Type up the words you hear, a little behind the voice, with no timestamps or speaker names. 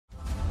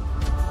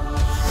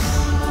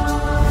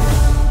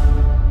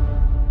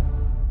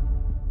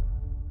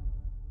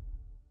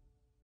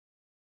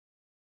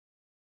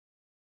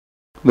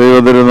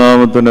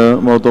ദൈവതിരുനാമത്തിന്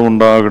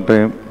മഹത്വമുണ്ടാകട്ടെ.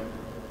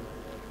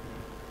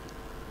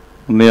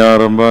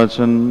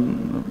 ഉണ്ണിയാറമ്പാച്ചൻ,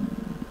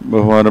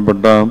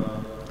 ബഹുമാനപ്പെട്ട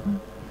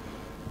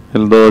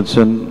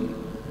എൽദോച്ചൻ,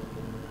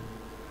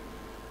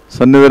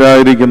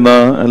 സന്നിധരായിരിക്കുന്ന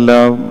എല്ലാ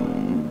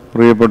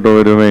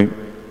പ്രിയപ്പെട്ടവരുമേ,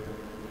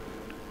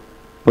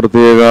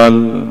 പ്രത്യേകാൽ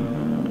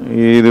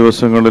ഈ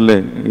ദിവസങ്ങളിലെ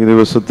ഈ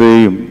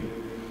ദിവസത്തെയും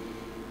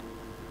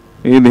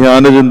ഈ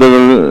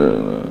ധ്യാനചിന്തകൾ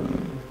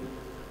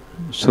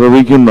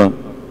ശ്രവിക്കുന്ന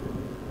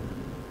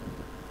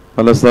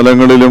പല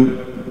സ്ഥലങ്ങളിലും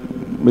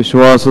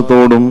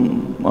വിശ്വാസത്തോടും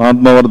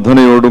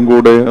ആത്മവർദ്ധനയോടും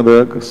കൂടെ അത്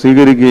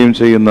സ്വീകരിക്കുകയും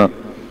ചെയ്യുന്ന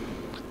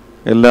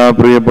എല്ലാ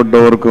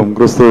പ്രിയപ്പെട്ടവർക്കും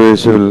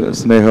ക്രിസ്തുയേശുവിൽ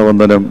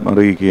സ്നേഹവന്ദനം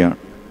അറിയിക്കുകയാണ്.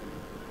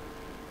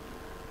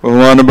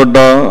 ബഹുമാനപ്പെട്ട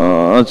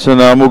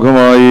അച്ഛൻ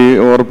ആമുഖമായി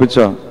ഓർപ്പിച്ച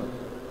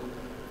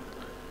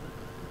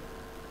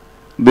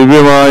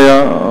ദിവ്യമായ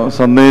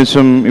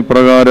സന്ദേശം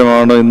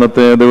ഇപ്രകാരമാണ്.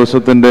 ഇന്നത്തെ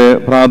ദിവസത്തിൻ്റെ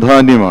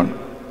പ്രാധാന്യമാണ്.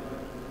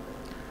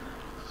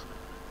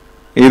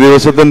 ഈ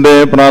ദിവസത്തിൻ്റെ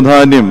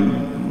പ്രാധാന്യം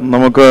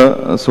നമുക്ക്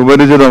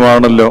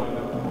സുപരിചിതമാണല്ലോ.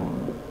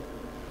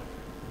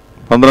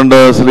 12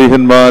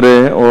 ശ്ലീഹന്മാരെ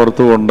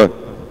ഓർത്തുകൊണ്ട്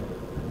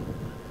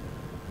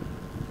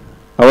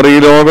അവർ ഈ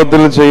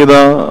ലോകത്തിൽ ചെയ്ത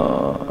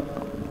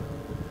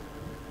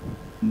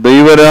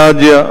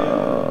ദൈവരാജ്യ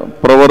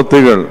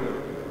പ്രവർത്തികൾ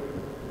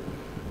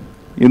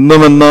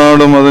ഇന്നും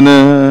എന്നാളും അതിന്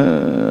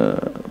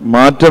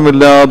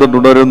മാറ്റമില്ലാതെ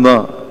തുടരുന്ന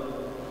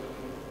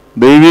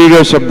ദൈവിക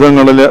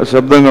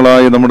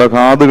ശബ്ദങ്ങളായി നമ്മുടെ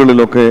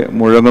കാതുകളിലൊക്കെ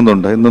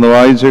മുഴങ്ങുന്നുണ്ട്. ഇന്ന്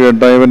വായിച്ചു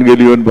കേട്ട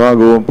എവൻഗേലിയോൻ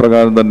ഭാഗവും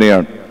പ്രകാരം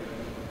തന്നെയാണ്.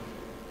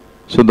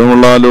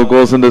 ശുദ്ധമുള്ള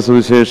ലൂക്കോസിന്റെ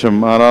സുവിശേഷം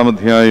 6-ാം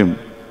അധ്യായം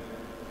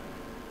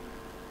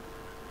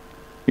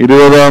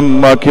 20-ാം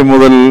വാക്യം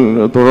മുതൽ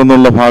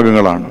തുടർന്നുള്ള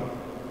ഭാഗങ്ങളാണ്.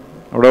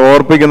 അവിടെ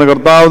ഓർപ്പിക്കുന്ന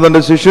കർത്താവ്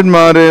തന്റെ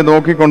ശിഷ്യന്മാരെ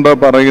നോക്കിക്കൊണ്ട്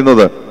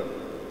പറയുന്നത്,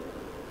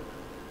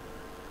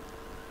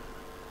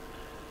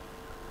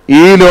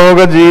 ഈ ലോക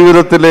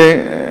ജീവിതത്തിലെ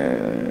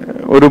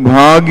ഒരു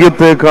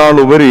ഭാഗ്യത്തെക്കാൾ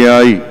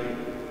ഉപരിയായി,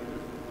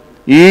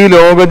 ഈ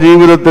ലോക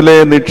ജീവിതത്തിലെ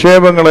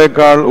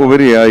നിക്ഷേപങ്ങളെക്കാൾ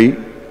ഉപരിയായി,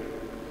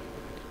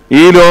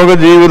 ഈ ലോക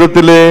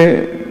ജീവിതത്തിലെ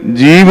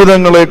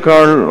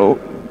ജീവിതങ്ങളെക്കാൾ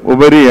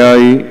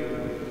ഉപരിയായി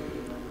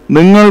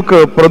നിങ്ങൾക്ക്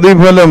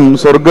പ്രതിഫലം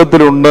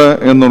സ്വർഗത്തിലുണ്ട്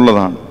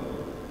എന്നുള്ളതാണ്.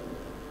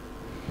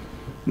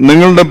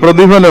 നിങ്ങളുടെ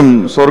പ്രതിഫലം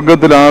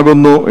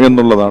സ്വർഗത്തിലാകുന്നു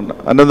എന്നുള്ളതാണ്.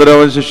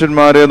 അനന്തരം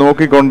ശിഷ്യന്മാരെ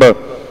നോക്കിക്കൊണ്ട്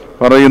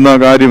പറയുന്ന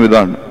കാര്യം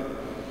ഇതാണ്: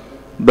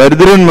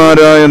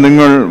 ദരിദ്രന്മാരായ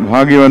നിങ്ങൾ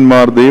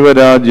ഭാഗ്യവാന്മാർ,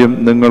 ദൈവരാജ്യം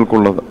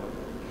നിങ്ങൾക്കുള്ളത്.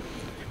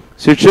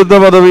 ശിക്ഷിത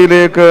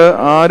പദവിയിലേക്ക്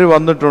ആര്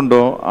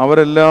വന്നിട്ടുണ്ടോ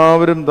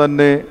അവരെല്ലാവരും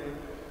തന്നെ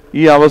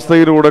ഈ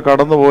അവസ്ഥയിലൂടെ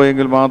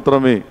കടന്നുപോയെങ്കിൽ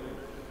മാത്രമേ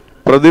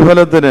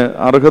പ്രതിഫലത്തിന്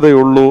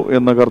അർഹതയുള്ളൂ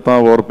എന്ന്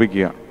കർത്താവ്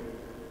ഓർപ്പിക്കുക.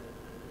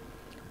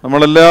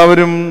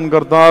 നമ്മളെല്ലാവരും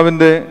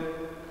കർത്താവിൻ്റെ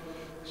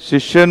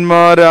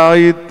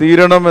ശിഷ്യന്മാരായി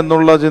തീരണം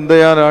എന്നുള്ള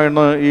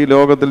ചിന്തയാലാണ് ഈ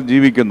ലോകത്തിൽ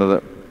ജീവിക്കുന്നത്.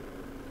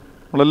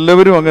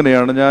 നമ്മളെല്ലാവരും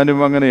അങ്ങനെയാണ്, ഞാനും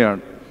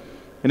അങ്ങനെയാണ്.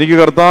 എനിക്ക്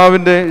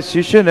കർത്താവിൻ്റെ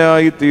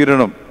ശിഷ്യനായി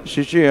തീരണം,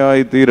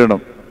 ശിഷ്യയായി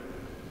തീരണം.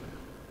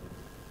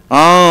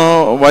 ആ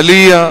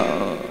വലിയ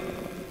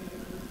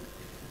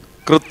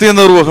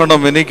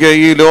കൃത്യനിർവഹണം എനിക്ക്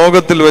ഈ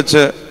ലോകത്തിൽ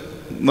വെച്ച്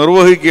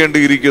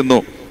നിർവഹിക്കേണ്ടിയിരിക്കുന്നു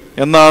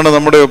എന്നാണ്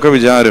നമ്മുടെയൊക്കെ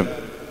വിചാരം.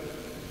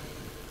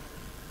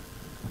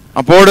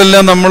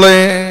 അപ്പോഴെല്ലാം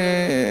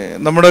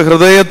നമ്മുടെ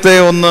ഹൃദയത്തെ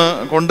ഒന്ന്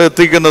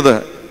കൊണ്ടെത്തിക്കുന്നത്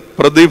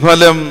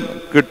പ്രതിഫലം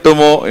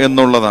കിട്ടുമോ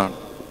എന്നുള്ളതാണ്.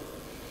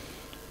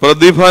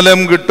 പ്രതിഫലം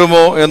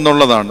കിട്ടുമോ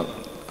എന്നുള്ളതാണ്.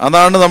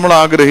 അതാണ് നമ്മൾ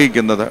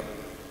ആഗ്രഹിക്കുന്നത്.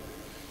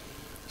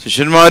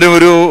 ശിഷ്യന്മാരും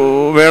ഒരു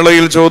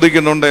വേളയിൽ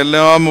ചോദിക്കുന്നുണ്ട്,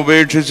 എല്ലാം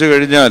ഉപേക്ഷിച്ച്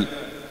കഴിഞ്ഞാൽ,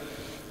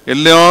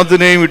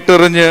 എല്ലാത്തിനെയും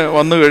ഇട്ടെറിഞ്ഞ്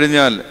വന്നു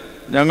കഴിഞ്ഞാൽ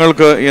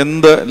ഞങ്ങൾക്ക്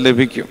എന്ത്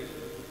ലഭിക്കും?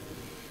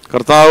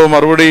 കർത്താവ്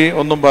മറുപടി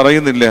ഒന്നും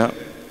പറയുന്നില്ല.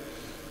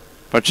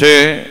 പക്ഷേ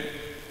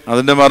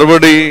അതിൻ്റെ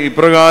മറുപടി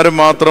ഇപ്രകാരം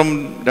മാത്രം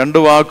 2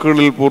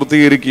 വാക്കുകളിൽ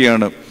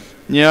പൂർത്തീകരിക്കുകയാണ്: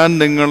 ഞാൻ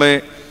നിങ്ങളെ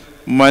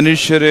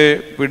മനുഷ്യരെ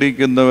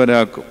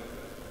പിടിക്കുന്നവരാക്കും.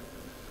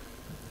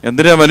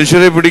 എന്തിനാ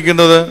മനുഷ്യരെ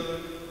പിടിക്കുന്നത്?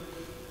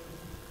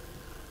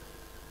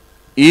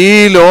 ഈ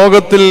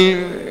ലോകത്തിൽ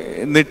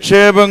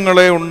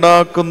നിക്ഷേപങ്ങളെ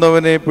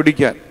ഉണ്ടാക്കുന്നവനെ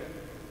പിടിക്കാൻ,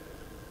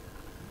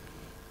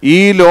 ഈ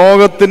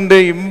ലോകത്തിൻ്റെ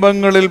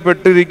ഇമ്പങ്ങളിൽ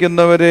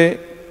പെട്ടിരിക്കുന്നവരെ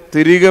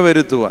തിരികെ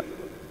വരുത്തുവാൻ,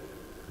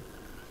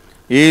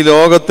 ഈ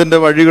ലോകത്തിൻ്റെ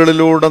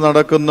വഴികളിലൂടെ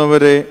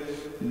നടക്കുന്നവരെ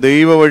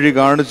ദൈവ വഴി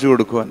കാണിച്ചു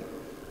കൊടുക്കുവാൻ.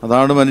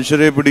 അതാണ്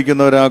മനുഷ്യരെ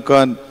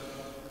പിടിക്കുന്നവരാക്കാൻ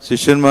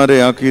ശിഷ്യന്മാരെ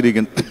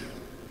ആക്കിയിരിക്കുന്നത്.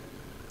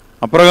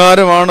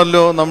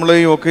 അപ്രകാരമാണല്ലോ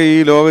നമ്മളെയും ഒക്കെ ഈ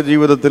ലോക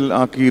ജീവിതത്തിൽ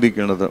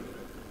ആക്കിയിരിക്കുന്നത്.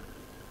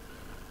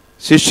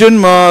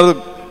 ശിഷ്യന്മാർ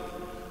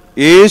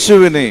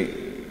യേശുവിനെ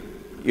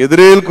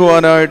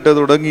എതിരേൽക്കുവാനായിട്ട്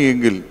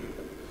തുടങ്ങിയെങ്കിൽ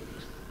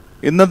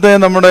ഇന്നത്തെ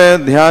നമ്മുടെ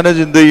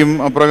ധ്യാനചിന്തയും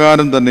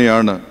അപ്രകാരം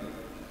തന്നെയാണ്.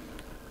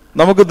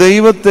 നമുക്ക്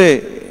ദൈവത്തെ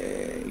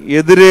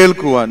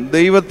എതിരേൽക്കുവാൻ,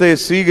 ദൈവത്തെ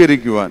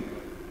സ്വീകരിക്കുവാൻ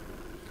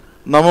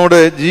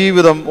നമ്മുടെ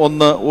ജീവിതം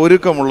ഒന്ന്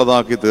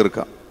ഒരുക്കമുള്ളതാക്കി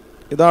തീർക്കാം.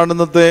 ഇതാണ്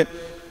ഇന്നത്തെ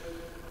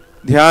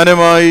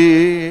ധ്യാനമായി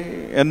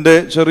എൻ്റെ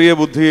ചെറിയ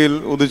ബുദ്ധിയിൽ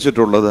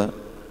ഉദിച്ചിട്ടുള്ളത്.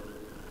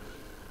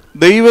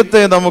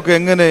 ദൈവത്തെ നമുക്ക്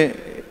എങ്ങനെ,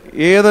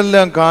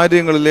 ഏതെല്ലാം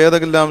കാര്യങ്ങളിൽ,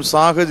 ഏതെല്ലാം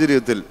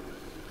സാഹചര്യത്തിൽ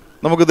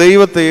നമുക്ക്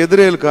ദൈവത്തെ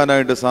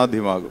എതിരേൽക്കാനായിട്ട്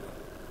സാധ്യമാകും?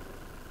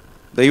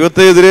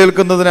 ദൈവത്തെ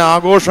എതിരേൽക്കുന്നതിന്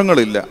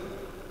ആഘോഷങ്ങളില്ല,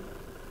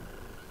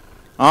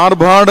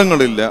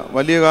 ആർഭാടങ്ങളില്ല,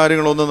 വലിയ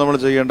കാര്യങ്ങളൊന്നും നമ്മൾ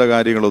ചെയ്യേണ്ട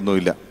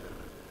കാര്യങ്ങളൊന്നുമില്ല.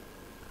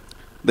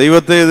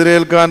 ദൈവത്തെ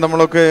എതിരേൽക്കാൻ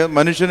നമ്മളൊക്കെ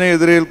മനുഷ്യനെ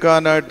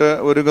എതിരേൽക്കാനായിട്ട്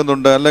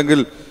ഒരുങ്ങുന്നുണ്ട്. അല്ലെങ്കിൽ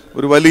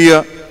ഒരു വലിയ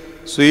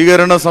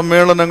സ്വീകരണ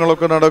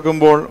സമ്മേളനങ്ങളൊക്കെ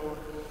നടക്കുമ്പോൾ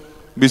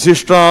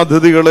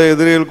വിശിഷ്ടാതിഥികളെ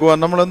എതിരേൽക്കുവാൻ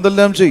നമ്മൾ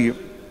എന്തെല്ലാം ചെയ്യും.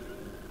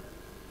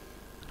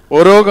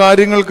 ഓരോ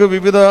കാര്യങ്ങൾക്ക്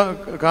വിവിധ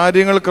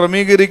കാര്യങ്ങൾ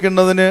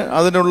ക്രമീകരിക്കുന്നതിന്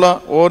അതിനുള്ള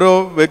ഓരോ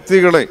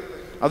വ്യക്തികളെ,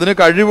 അതിന്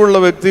കഴിവുള്ള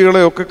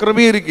വ്യക്തികളെ ഒക്കെ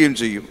ക്രമീകരിക്കുകയും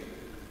ചെയ്യും.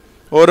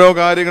 ഓരോ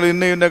കാര്യങ്ങൾ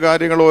ഇന്ന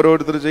കാര്യങ്ങൾ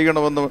ഓരോരുത്തർ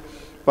ചെയ്യണമെന്ന്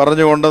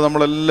പറഞ്ഞുകൊണ്ട്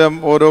നമ്മളെല്ലാം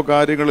ഓരോ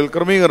കാര്യങ്ങളിൽ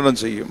ക്രമീകരണം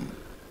ചെയ്യും.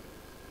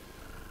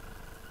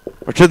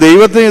 പക്ഷെ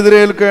ദൈവത്തെ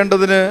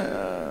എതിരേൽക്കേണ്ടതിന്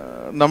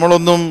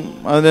നമ്മളൊന്നും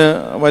അതിന്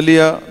വലിയ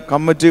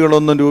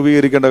കമ്മിറ്റികളൊന്നും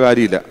രൂപീകരിക്കേണ്ട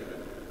കാര്യമില്ല,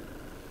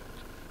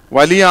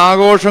 വലിയ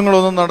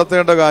ആഘോഷങ്ങളൊന്നും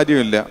നടത്തേണ്ട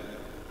കാര്യമില്ല.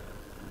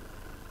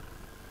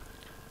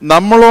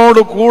 നമ്മളോട്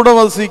കൂടെ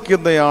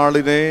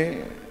വസിക്കുന്നയാളിനെ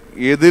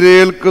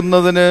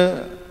എതിരേൽക്കുന്നതിന്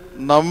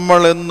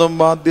നമ്മളെന്നും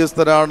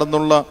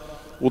ബാധ്യസ്ഥരാണെന്നുള്ള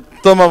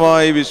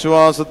ഉത്തമമായ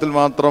വിശ്വാസത്തിൽ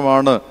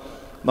മാത്രമാണ്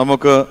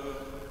നമുക്ക്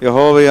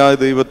യഹോവയായ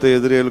ദൈവത്തെ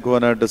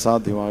എതിരേൽക്കുവാനായിട്ട്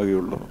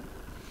സാധ്യമാകുകയുള്ളൂ.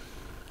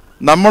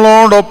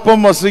 നമ്മളോടൊപ്പം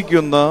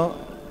വസിക്കുന്ന,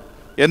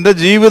 എൻ്റെ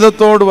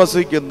ജീവിതത്തോട്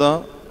വസിക്കുന്ന,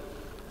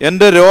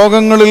 എൻ്റെ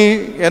രോഗങ്ങളിൽ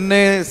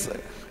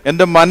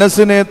എൻ്റെ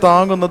മനസ്സിനെ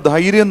താങ്ങുന്ന,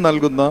 ധൈര്യം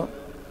നൽകുന്ന,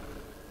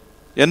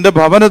 എൻ്റെ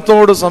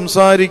ഭവനത്തോട്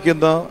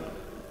സംസാരിക്കുന്ന,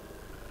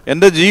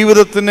 എൻ്റെ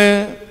ജീവിതത്തിന്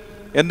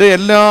എൻ്റെ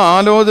എല്ലാ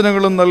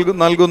ആലോചനകളും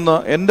നൽകുന്ന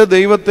എൻ്റെ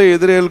ദൈവത്തെ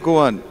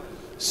എതിരേൽക്കുവാൻ,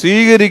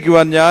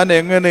 സ്വീകരിക്കുവാൻ ഞാൻ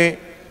എങ്ങനെ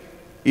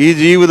ഈ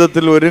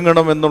ജീവിതത്തിൽ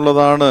ഒരുങ്ങണം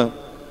എന്നുള്ളതാണ്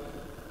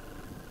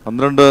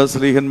 12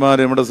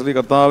 ശ്ലീഹന്മാരെ, നമ്മുടെ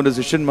കർത്താവിൻ്റെ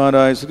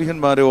ശിഷ്യന്മാരായ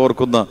ശ്ലീഹന്മാരെ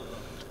ഓർക്കുന്ന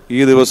ഈ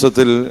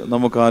ദിവസത്തിൽ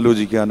നമുക്ക്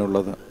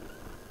ആലോചിക്കാനുള്ളത്.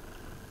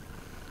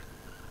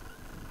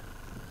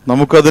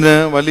 നമുക്കതിന്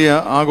വലിയ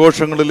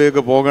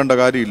ആഘോഷങ്ങളിലേക്ക് പോകേണ്ട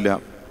കാര്യമില്ല,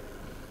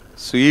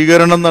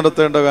 സ്വീകരണം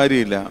നടത്തേണ്ട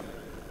കാര്യമില്ല.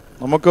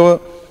 നമുക്ക്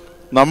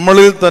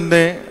നമ്മളിൽ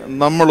തന്നെ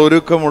നമ്മൾ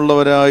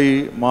ഒരുക്കമുള്ളവരായി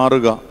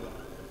മാറുക,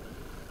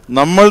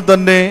 നമ്മൾ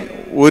തന്നെ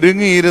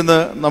ഒരുങ്ങിയിരുന്ന്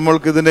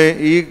നമ്മൾക്കിതിനെ,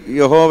 ഈ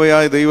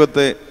യഹോവയായ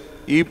ദൈവത്തെ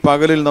ഈ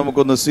പകലിൽ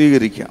നമുക്കൊന്ന്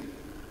സ്വീകരിക്കാം.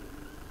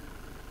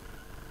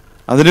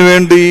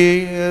 അതിനുവേണ്ടി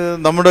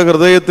നമ്മുടെ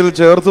ഹൃദയത്തിൽ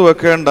ചേർത്ത്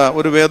വെക്കേണ്ട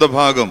ഒരു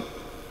വേദഭാഗം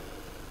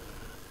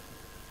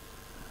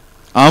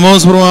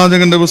ആമോസ്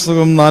പ്രവാചകന്റെ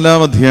പുസ്തകം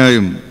 4-ാം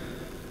അധ്യായം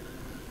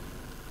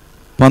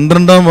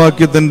 12-ാം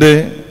വാക്യത്തിൻ്റെ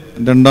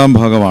 2-ാം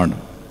ഭാഗമാണ്.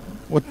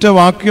 ഒറ്റ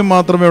വാക്യം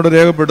മാത്രമേ ഇവിടെ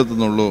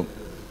രേഖപ്പെടുത്തുന്നുള്ളൂ.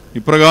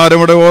 ഇപ്രകാരം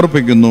ഇവിടെ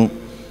ഓർപ്പിക്കുന്നു: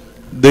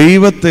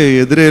 ദൈവത്തെ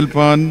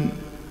എതിരേൽപ്പാൻ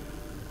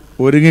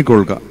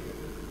ഒരുങ്ങിക്കൊള്ളുക.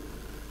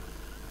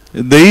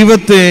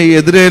 ദൈവത്തെ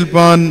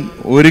എതിരേൽപ്പാൻ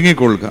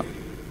ഒരുങ്ങിക്കൊള്ളുക.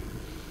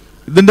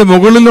 ഇതിൻ്റെ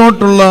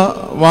മുകളിലോട്ടുള്ള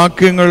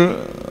വാക്യങ്ങൾ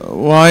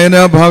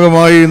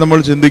വായനാഭാഗമായി നമ്മൾ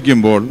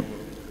ചിന്തിക്കുമ്പോൾ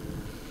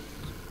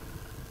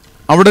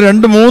അവിടെ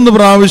 2-3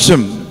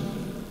 പ്രാവശ്യം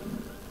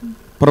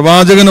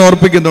പ്രവാചകൻ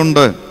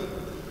ഓർപ്പിക്കുന്നുണ്ട്,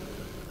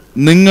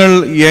 നിങ്ങൾ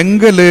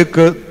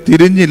എങ്കലേക്ക്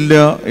തിരിഞ്ഞില്ല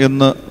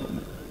എന്ന്.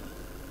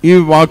 ഈ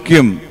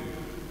വാക്യം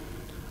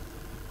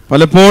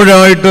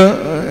പലപ്പോഴായിട്ട്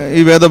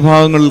ഈ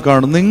വേദഭാഗങ്ങളിൽ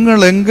കാണും. നിങ്ങൾ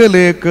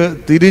എങ്കലേക്ക്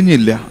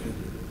തിരിഞ്ഞില്ല.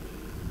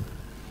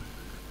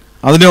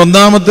 അതിന്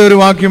 1-ാമത്തെ ഒരു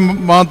വാക്യം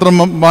മാത്രം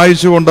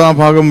വായിച്ചുകൊണ്ട് ആ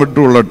ഭാഗം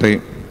വിട്ടുകൊള്ളട്ടെ.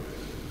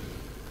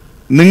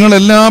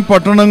 നിങ്ങളെല്ലാ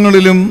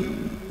പട്ടണങ്ങളിലും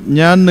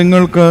ഞാൻ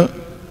നിങ്ങൾക്ക്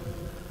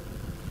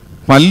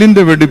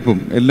പല്ലിൻ്റെ വെടിപ്പും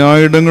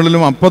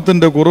എല്ലായിടങ്ങളിലും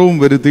അപ്പത്തിൻ്റെ കുറവും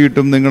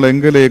വരുത്തിയിട്ടും നിങ്ങൾ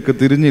എങ്കലേക്ക്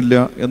തിരിഞ്ഞില്ല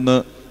എന്ന്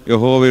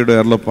യഹോവയുടെ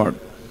അരുളപ്പാട്.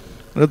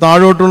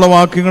 താഴോട്ടുള്ള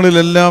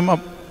വാക്യങ്ങളിലെല്ലാം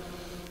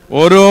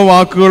ഓരോ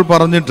വാക്കുകൾ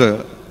പറഞ്ഞിട്ട്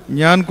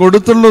ഞാൻ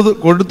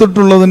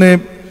കൊടുത്തിട്ടുള്ളതിനെ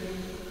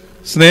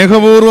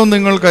സ്നേഹപൂർവ്വം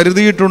നിങ്ങൾ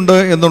കരുതിയിട്ടുണ്ട്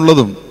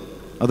എന്നുള്ളതും,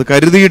 അത്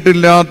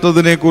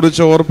കരുതിയിട്ടില്ലാത്തതിനെ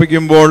കുറിച്ച്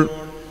ഓർപ്പിക്കുമ്പോൾ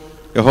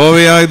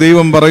യഹോവയായ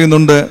ദൈവം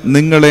പറയുന്നുണ്ട്,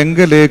 നിങ്ങൾ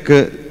എങ്കലേക്ക്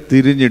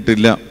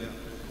തിരിഞ്ഞിട്ടില്ല,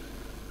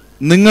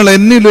 നിങ്ങൾ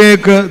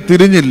എന്നിലേക്ക്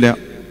തിരിഞ്ഞില്ല.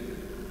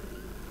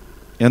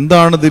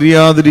 എന്താണ്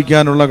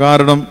തിരിയാതിരിക്കാനുള്ള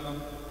കാരണം?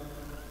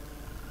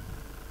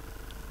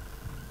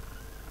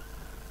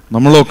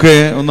 നമ്മളൊക്കെ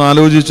ഒന്ന്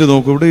ആലോചിച്ച്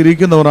നോക്കൂ, ഇവിടെ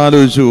ഇരിക്കുന്നവർ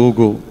ആലോചിച്ച്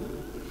നോക്കൂ.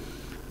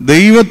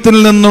 ദൈവത്തിൽ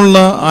നിന്നുള്ള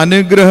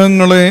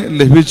അനുഗ്രഹങ്ങളെ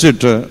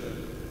ലഭിച്ചിട്ട്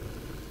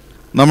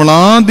നമ്മൾ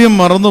ആദ്യം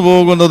മറന്നു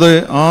പോകുന്നത്,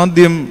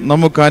 ആദ്യം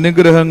നമുക്ക്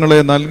അനുഗ്രഹങ്ങളെ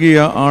നൽകിയ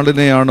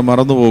ആളിനെയാണ്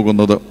മറന്നു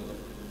പോകുന്നത്.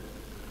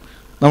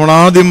 നമ്മൾ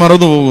ആദ്യം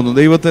മറന്നു പോകുന്നു,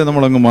 ദൈവത്തെ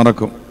നമ്മളങ്ങ്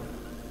മറക്കും.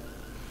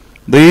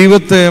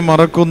 ദൈവത്തെ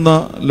മറക്കുന്ന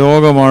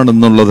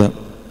ലോകമാണെന്നുള്ളത്.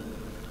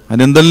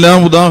 അതിനെന്തെല്ലാം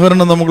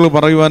ഉദാഹരണം നമുക്ക്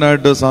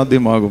പറയുവാനായിട്ട്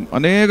സാധ്യമാകും.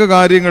 അനേക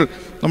കാര്യങ്ങൾ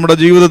നമ്മുടെ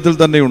ജീവിതത്തിൽ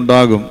തന്നെ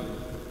ഉണ്ടാകും.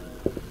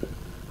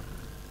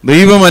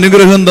 ദൈവം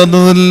അനുഗ്രഹം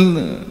തന്നതിൽ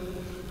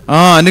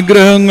ആ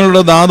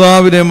അനുഗ്രഹങ്ങളുടെ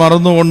ദാതാവിനെ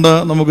മറന്നുകൊണ്ട്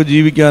നമുക്ക്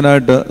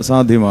ജീവിക്കാനായിട്ട്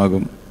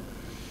സാധ്യമാകും.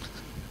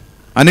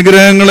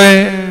 അനുഗ്രഹങ്ങളെ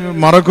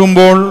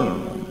മറക്കുമ്പോൾ,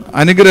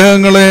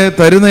 അനുഗ്രഹങ്ങളെ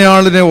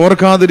തരുന്നയാളിനെ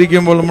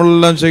ഓർക്കാതിരിക്കുമ്പോൾ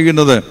നമ്മളെല്ലാം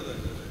ചെയ്യുന്നത്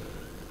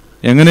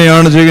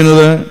എങ്ങനെയാണ്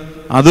ചെയ്യുന്നത്?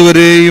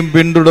 അതുവരെയും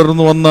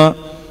പിന്തുടർന്നു വന്ന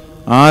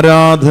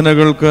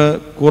ആരാധനകൾക്ക്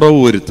കുറവ്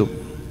വരുത്തും.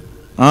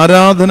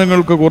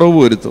 ആരാധനകൾക്ക് കുറവ്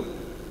വരുത്തും.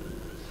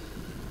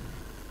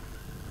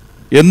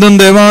 എന്നും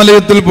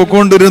ദേവാലയത്തിൽ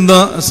പൊയ്ക്കൊണ്ടിരുന്ന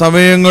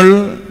സമയങ്ങൾ,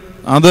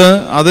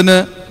 അതിന്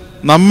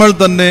നമ്മൾ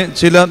തന്നെ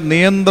ചില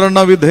നിയന്ത്രണ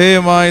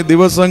വിധേയമായ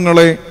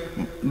ദിവസങ്ങളെ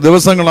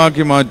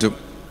ദിവസങ്ങളാക്കി മാറ്റും.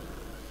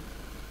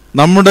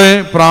 നമ്മുടെ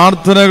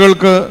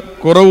പ്രാർത്ഥനകൾക്ക്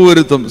കുറവ്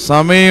വരുത്തും,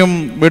 സമയം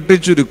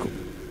വെട്ടിച്ചുരുക്കും.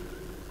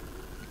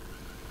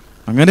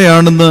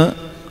 അങ്ങനെയാണെന്ന്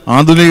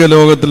ആധുനിക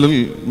ലോകത്തിൽ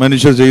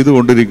മനുഷ്യർ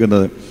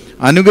ചെയ്തുകൊണ്ടിരിക്കുന്നത്.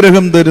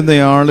 അനുഗ്രഹം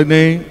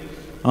തരുന്നയാളിനെ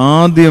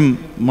ആദ്യം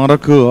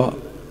മറക്കുക,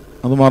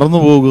 അത് മറന്നു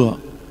പോകുക.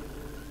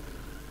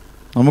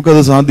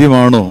 നമുക്കത്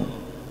സാധ്യമാണോ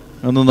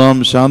എന്ന് നാം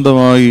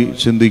ശാന്തമായി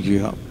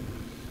ചിന്തിക്കുക.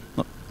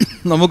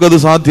 നമുക്കത്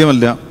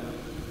സാധ്യമല്ല.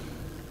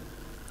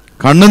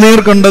 കണ്ണുനീർ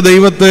കണ്ട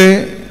ദൈവത്തെ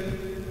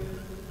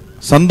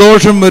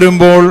സന്തോഷം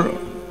വരുമ്പോൾ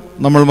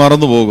നമ്മൾ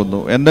മറന്നു പോകുന്നു.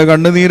 എൻ്റെ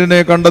കണ്ണുനീരിനെ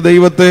കണ്ട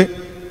ദൈവത്തെ,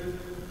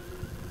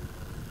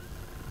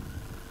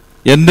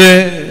 എൻ്റെ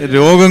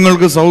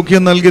രോഗങ്ങൾക്ക്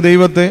സൗഖ്യം നൽകിയ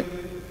ദൈവത്തെ,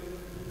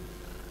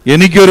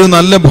 എനിക്കൊരു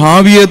നല്ല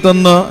ഭാവിയെ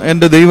തന്ന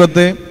എൻ്റെ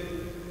ദൈവത്തെ,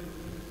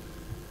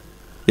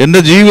 എൻ്റെ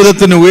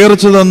ജീവിതത്തിന്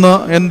ഉയർച്ച തന്ന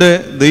എൻ്റെ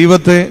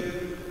ദൈവത്തെ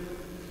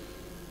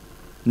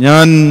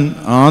ഞാൻ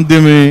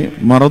ആദ്യമേ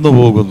മറന്നു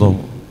പോകുന്നു.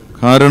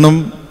 കാരണം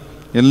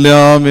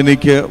എല്ലാം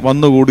എനിക്ക്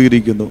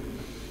വന്നുകൂടിയിരിക്കുന്നു,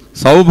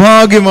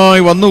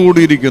 സൗഭാഗ്യമായി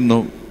വന്നുകൂടിയിരിക്കുന്നു.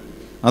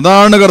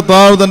 അതാണ്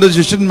കർത്താവ് തൻ്റെ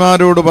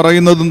ശിഷ്യന്മാരോട്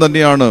പറയുന്നതും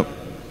തന്നെയാണ്.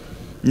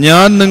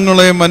 ഞാൻ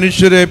നിങ്ങളെ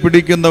മനുഷ്യരെ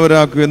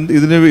പിടിക്കുന്നവരാക്കും,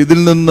 ഇതിൽ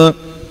നിന്ന്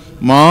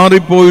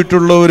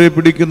മാറിപ്പോയിട്ടുള്ളവരെ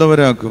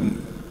പിടിക്കുന്നവരാക്കും.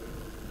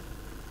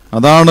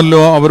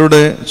 അതാണല്ലോ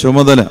അവരുടെ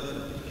ചുമതല.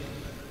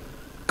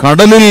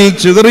 കടലിൽ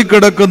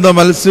ചിതറിക്കിടക്കുന്ന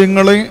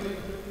മത്സ്യങ്ങളെ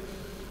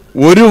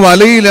ഒരു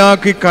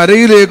വലയിലാക്കി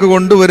കരയിലേക്ക്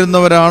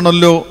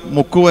കൊണ്ടുവരുന്നവരാണല്ലോ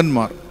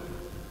മുക്കുവന്മാർ.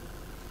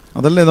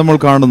 അതല്ലേ നമ്മൾ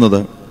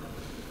കാണുന്നത്.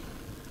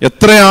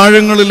 എത്ര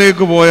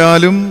ആഴങ്ങളിലേക്ക്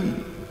പോയാലും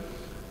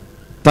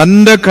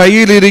തൻ്റെ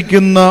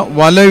കയ്യിലിരിക്കുന്ന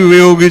വല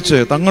ഉപയോഗിച്ച്,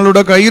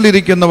 തങ്ങളുടെ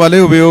കയ്യിലിരിക്കുന്ന വല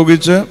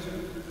ഉപയോഗിച്ച്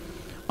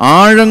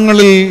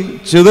ആഴങ്ങളിൽ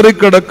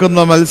ചിതറിക്കിടക്കുന്ന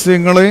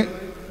മത്സ്യങ്ങളെ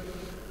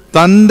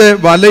തൻ്റെ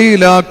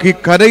വലയിലാക്കി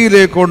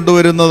കരയിലേക്ക്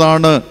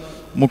കൊണ്ടുവരുന്നതാണ്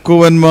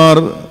മുക്കുവന്മാർ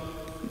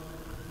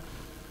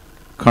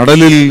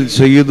കടലിൽ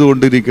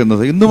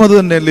ചെയ്തുകൊണ്ടിരിക്കുന്നത്. ഇന്നും അത്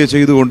തന്നെയല്ലേ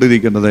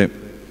ചെയ്തുകൊണ്ടിരിക്കുന്നത്.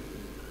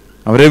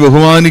 അവരെ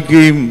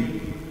ബഹുമാനിക്കുകയും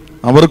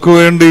അവർക്ക്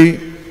വേണ്ടി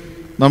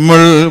നമ്മൾ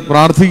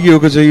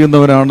പ്രാർത്ഥിക്കുകയൊക്കെ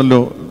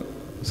ചെയ്യുന്നവരാണല്ലോ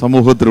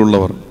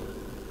സമൂഹത്തിലുള്ളവർ.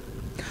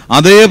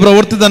 അതേ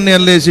പ്രവൃത്തി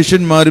തന്നെയല്ലേ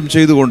ശിഷ്യന്മാരും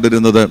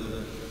ചെയ്തുകൊണ്ടിരുന്നത്.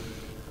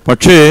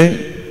 പക്ഷേ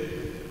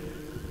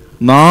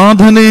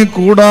നാഥനെ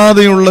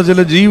കൂടാതെയുള്ള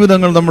ചില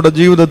ജീവിതങ്ങൾ നമ്മുടെ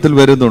ജീവിതത്തിൽ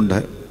വരുന്നുണ്ട്.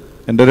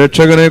 എൻ്റെ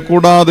രക്ഷകനെ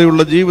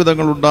കൂടാതെയുള്ള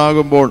ജീവിതങ്ങൾ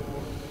ഉണ്ടാകുമ്പോൾ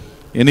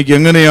എനിക്ക്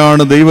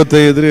എങ്ങനെയാണ് ദൈവത്തെ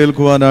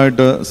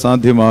എതിരേൽക്കുവാനായിട്ട്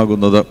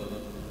സാധ്യമാകുന്നത്?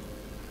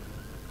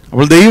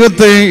 അപ്പോൾ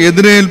ദൈവത്തെ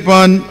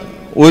എതിരേൽപ്പാൻ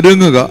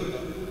ഒരുങ്ങുക.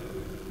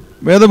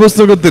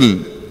 വേദപുസ്തകത്തിൽ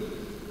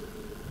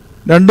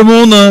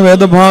 2-3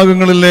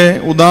 വേദഭാഗങ്ങളിലെ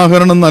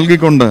ഉദാഹരണം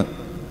നൽകിക്കൊണ്ട്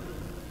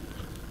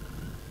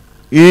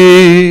ഈ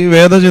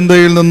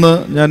വേദചിന്തയിൽ നിന്ന്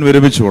ഞാൻ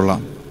വിരമിച്ചു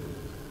കൊള്ളാം.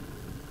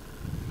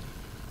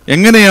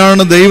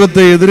 എങ്ങനെയാണ്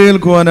ദൈവത്തെ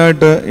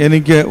എതിരേൽക്കുവാനായിട്ട്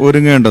എനിക്ക്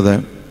ഒരുങ്ങേണ്ടത്?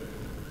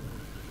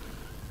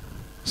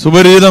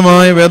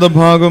 സുപരിചിതമായ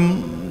വേദഭാഗം,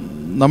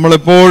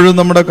 നമ്മളെപ്പോഴും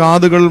നമ്മുടെ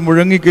കാതുകൾ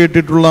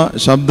മുഴങ്ങിക്കേട്ടിട്ടുള്ള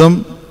ശബ്ദം,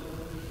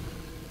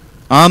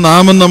 ആ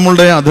നാമം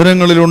നമ്മളുടെ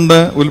അധരങ്ങളിലുണ്ട്.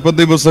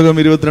 ഉൽപ്പത്തി പുസ്തകം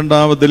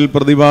 22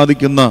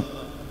 പ്രതിപാദിക്കുന്ന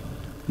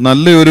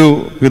നല്ലൊരു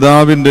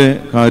പിതാവിൻ്റെ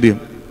കാര്യം.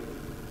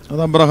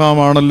 അത്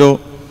അബ്രഹാമാണല്ലോ.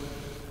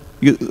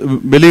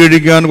 ബലി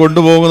കഴിക്കാൻ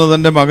കൊണ്ടുപോകുന്ന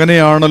തൻ്റെ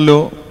മകനെയാണല്ലോ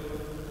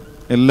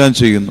എല്ലാം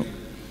ചെയ്യുന്നു.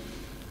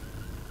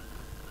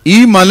 ഈ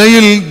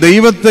മലയിൽ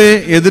ദൈവത്തെ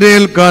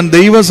എതിരേൽക്കാൻ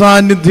ദൈവ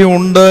സാന്നിധ്യം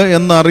ഉണ്ട്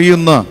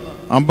എന്നറിയുന്ന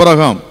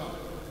അബ്രഹാം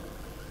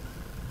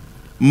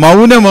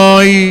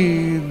മൗനമായി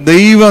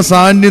ദൈവ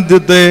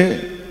സാന്നിധ്യത്തെ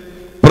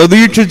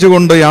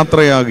പ്രതീക്ഷിച്ചുകൊണ്ട്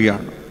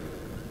യാത്രയാകുകയാണ്.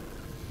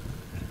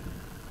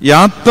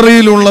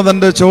 യാത്രയിലുള്ള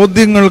തൻ്റെ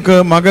ചോദ്യങ്ങൾക്ക്,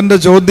 മകൻ്റെ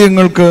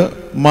ചോദ്യങ്ങൾക്ക്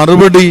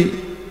മറുപടി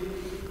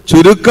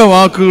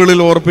ചുരുക്കവാക്കുകളിൽ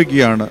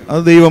ഓർപ്പിക്കുകയാണ്.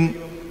 അത് ദൈവം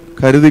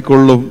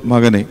കരുതിക്കൊള്ളും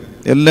മകനെ.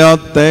 എല്ലാ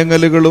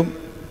തേങ്ങലുകളും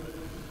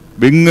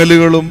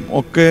വിങ്ങലുകളും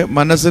ഒക്കെ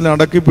മനസ്സിൽ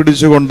അടക്കി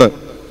പിടിച്ചുകൊണ്ട്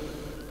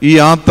ഈ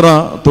യാത്ര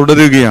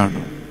തുടരുകയാണ്.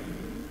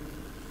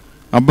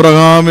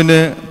 അബ്രഹാമിന്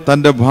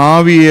തൻ്റെ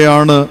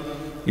ഭാവിയെയാണ്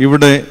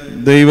ഇവിടെ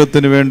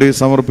ദൈവത്തിന് വേണ്ടി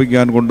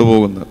സമർപ്പിക്കാൻ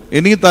കൊണ്ടുപോകുന്നത്.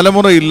 ഇനി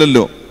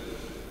തലമുറയില്ലല്ലോ,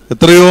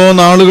 എത്രയോ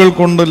നാളുകൾ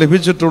കൊണ്ട്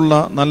ലഭിച്ചിട്ടുള്ള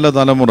നല്ല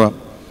തലമുറ.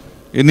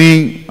 ഇനി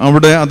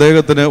അവിടെ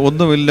അദ്ദേഹത്തിന്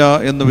ഒന്നുമില്ല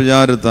എന്ന്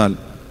വിചാരത്താൽ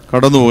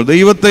കടന്നുപോകും.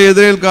 ദൈവത്തെ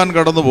എതിരേൽക്കാൻ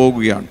കടന്നു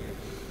പോകുകയാണ്.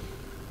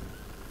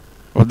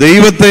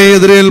 ദൈവത്തെ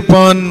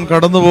എതിരേൽപ്പാൻ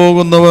കടന്നു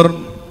പോകുന്നവർ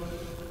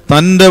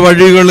തൻ്റെ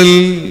വഴികളിൽ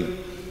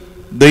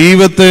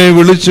ദൈവത്തെ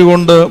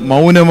വിളിച്ചുകൊണ്ട്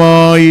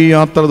മൗനമായി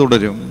യാത്ര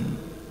തുടരും.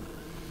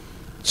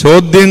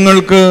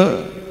 ചോദ്യങ്ങൾക്ക്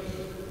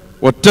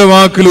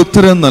ഒറ്റവാക്കിൽ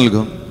ഉത്തരം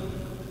നൽകും.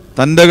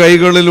 തൻ്റെ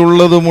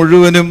കൈകളിലുള്ളത്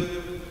മുഴുവനും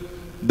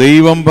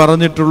ദൈവം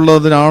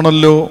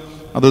പറഞ്ഞിട്ടുള്ളതിനാണല്ലോ,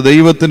 അത്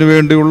ദൈവത്തിന്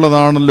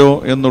വേണ്ടിയുള്ളതാണല്ലോ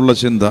എന്നുള്ള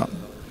ചിന്ത.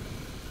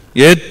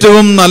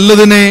 ഏറ്റവും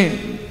നല്ലതിനെ,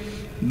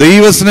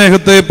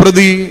 ദൈവസ്നേഹത്തെ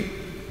പ്രതി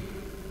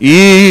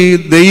ഈ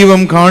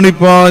ദൈവം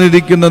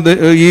കാണിപ്പാനിരിക്കുന്ന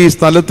ഈ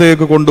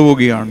സ്ഥലത്തേക്ക്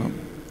കൊണ്ടുപോവുകയാണ്.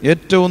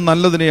 ഏറ്റവും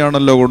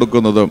നല്ലതിനെയാണല്ലോ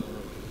കൊടുക്കുന്നത്,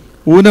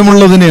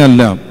 ഊനമുള്ളതിനെ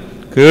അല്ല,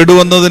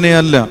 കേടുവന്നതിനെ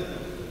അല്ല,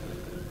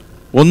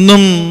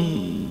 ഒന്നും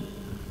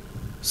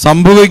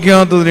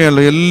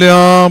സംഭവിക്കാത്തതിനെയല്ല. എല്ലാ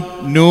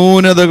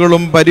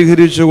ന്യൂനതകളും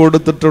പരിഹരിച്ചു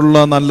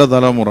കൊടുത്തിട്ടുള്ള നല്ല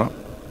തലമുറ.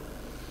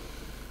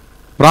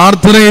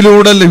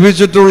 പ്രാർത്ഥനയിലൂടെ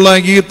ലഭിച്ചിട്ടുള്ള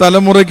ഈ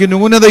തലമുറയ്ക്ക്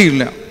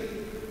ന്യൂനതയില്ല.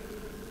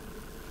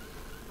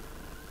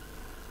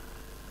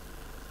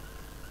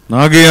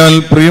 ആകയാൽ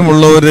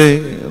പ്രിയമുള്ളവരെ,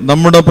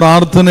 നമ്മുടെ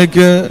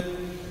പ്രാർത്ഥനയ്ക്ക്,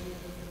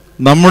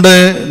 നമ്മുടെ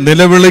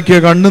നിലവിളിക്ക്,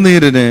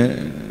 കണ്ണുനീരിന്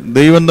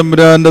ദൈവം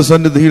തമ്പുരാന്റെ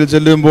സന്നിധിയിൽ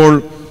ചെല്ലുമ്പോൾ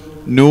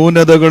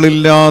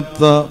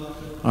ന്യൂനതകളില്ലാത്ത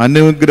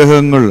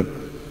അനുഗ്രഹങ്ങൾ,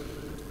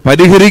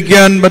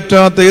 പരിഹരിക്കാൻ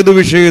പറ്റാത്ത ഏതു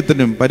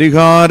വിഷയത്തിനും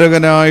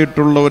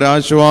പരിഹാരകനായിട്ടുള്ള ഒരു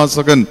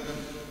ആശ്വാസകൻ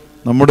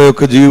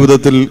നമ്മുടെയൊക്കെ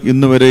ജീവിതത്തിൽ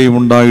ഇന്ന് വരെയും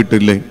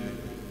ഉണ്ടായിട്ടില്ലേ?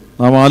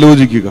 നാം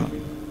ആലോചിക്കുക.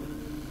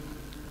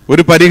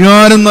 ഒരു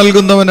പരിഹാരം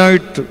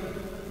നൽകുന്നവനായിട്ട്,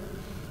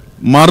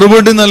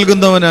 മറുപടി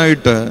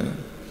നൽകുന്നവനായിട്ട്,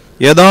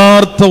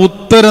 യഥാർത്ഥ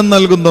ഉത്തരം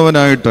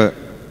നൽകുന്നവനായിട്ട്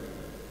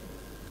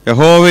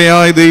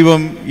യഹോവയായ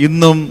ദൈവം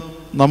ഇന്നും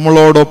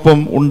നമ്മളോടൊപ്പം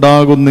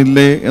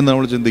ഉണ്ടാകുന്നില്ലേ എന്ന്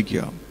നമ്മൾ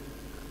ചിന്തിക്കുക.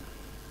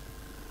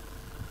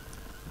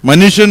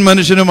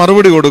 മനുഷ്യന്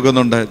മറുപടി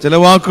കൊടുക്കുന്നുണ്ട്. ചില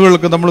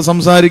വാക്കുകൾക്ക് നമ്മൾ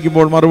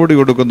സംസാരിക്കുമ്പോൾ മറുപടി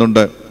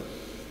കൊടുക്കുന്നുണ്ട്.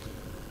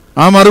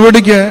 ആ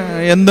മറുപടിക്ക്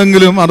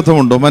എന്തെങ്കിലും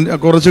അർത്ഥമുണ്ടോ?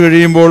 കുറച്ച്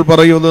കഴിയുമ്പോൾ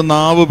പറയുന്നത്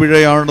നാവ്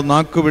പിഴയാണ്,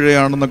 നാക്ക്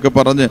പിഴയാണെന്നൊക്കെ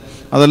പറഞ്ഞ്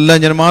അതെല്ലാം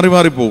ഞാൻ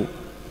മാറിപ്പോവും.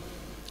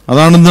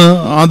 അതാണെന്ന്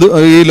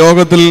ഈ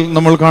ലോകത്തിൽ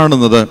നമ്മൾ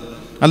കാണുന്നത്.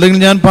 അല്ലെങ്കിൽ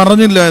ഞാൻ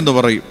പറഞ്ഞില്ല എന്ന്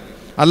പറയും,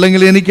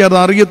 അല്ലെങ്കിൽ എനിക്കത്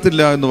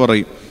അറിയത്തില്ല എന്ന്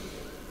പറയും.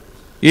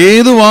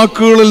 ഏത്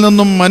വാക്കുകളിൽ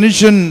നിന്നും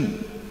മനുഷ്യൻ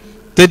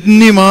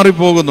തെന്നി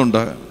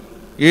മാറിപ്പോകുന്നുണ്ട്.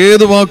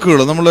 ഏത് വാക്കുകൾ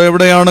നമ്മൾ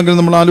എവിടെയാണെങ്കിലും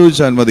നമ്മൾ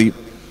ആലോചിച്ചാൽ മതി.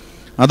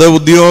 അത്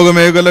ഉദ്യോഗ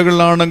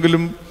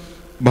മേഖലകളിലാണെങ്കിലും,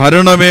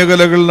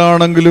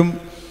 ഭരണമേഖലകളിലാണെങ്കിലും,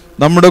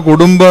 നമ്മുടെ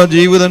കുടുംബ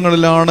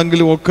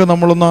ജീവിതങ്ങളിലാണെങ്കിലും ഒക്കെ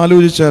നമ്മളൊന്ന്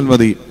ആലോചിച്ചാൽ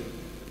മതി.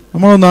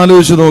 നമ്മളൊന്ന്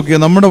ആലോചിച്ച്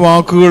നോക്കിയാൽ നമ്മുടെ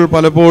വാക്കുകൾ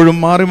പലപ്പോഴും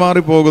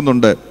മാറി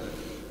പോകുന്നുണ്ട്.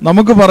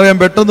 നമുക്ക് പറയാം,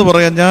 പെട്ടെന്ന്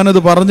പറയാം, ഞാനത്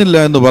പറഞ്ഞില്ല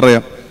എന്ന്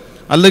പറയാം,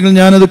 അല്ലെങ്കിൽ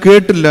ഞാനത്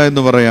കേട്ടില്ല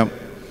എന്ന് പറയാം.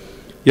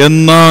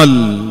 എന്നാൽ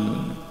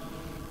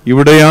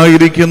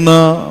ഇവിടെയായിരിക്കുന്ന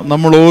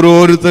നമ്മൾ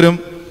ഓരോരുത്തരും,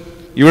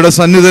 ഇവിടെ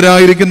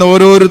സന്നിധരായിരിക്കുന്ന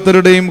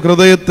ഓരോരുത്തരുടെയും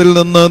ഹൃദയത്തിൽ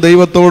നിന്ന്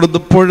ദൈവത്തോട്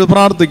ഇപ്പോഴും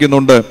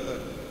പ്രാർത്ഥിക്കുന്നുണ്ട്.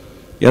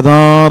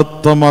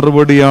 യഥാർത്ഥ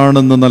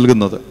മറുപടിയാണെന്ന്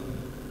നൽകുന്നത്,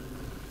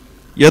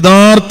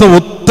 യഥാർത്ഥ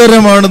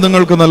ഉത്തരമാണ്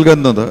നിങ്ങൾക്ക്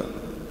നൽകുന്നത്.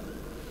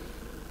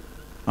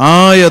 ആ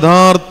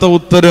യഥാർത്ഥ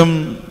ഉത്തരം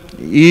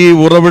ഈ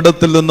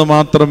ഉറവിടത്തിൽ നിന്ന്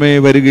മാത്രമേ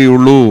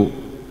വരികയുള്ളൂ.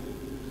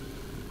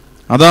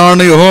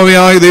 അതാണ്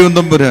യഹോവയായ ദൈവം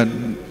തമ്പുരാൻ.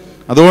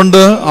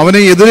 അതുകൊണ്ട്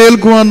അവനെ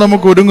എതിരേൽക്കുവാൻ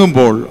നമുക്ക്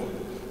ഒരുങ്ങുമ്പോൾ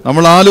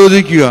നമ്മൾ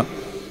ആലോചിക്കുക,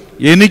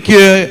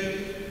 എനിക്ക്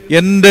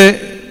എൻ്റെ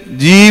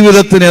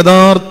ജീവിതത്തിന്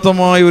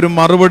യഥാർത്ഥമായ ഒരു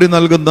മറുപടി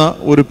നൽകുന്ന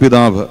ഒരു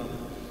പിതാവ്,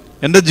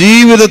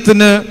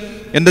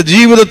 എൻ്റെ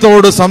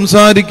ജീവിതത്തോട്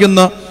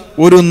സംസാരിക്കുന്ന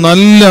ഒരു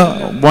നല്ല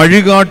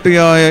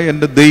വഴികാട്ടിയായ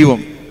എൻ്റെ ദൈവം,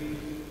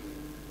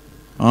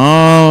 ആ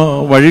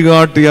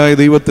വഴികാട്ടിയായ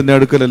ദൈവത്തിൻ്റെ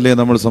അടുക്കലല്ലേ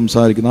നമ്മൾ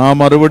സംസാരിക്കുന്നത്. ആ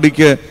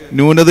മറുപടിക്ക്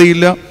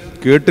ന്യൂനതയില്ല,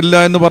 കേട്ടില്ല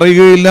എന്ന്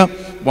പറയുകയില്ല,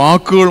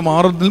 വാക്കുകൾ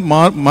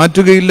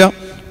മാറ്റുകയില്ല.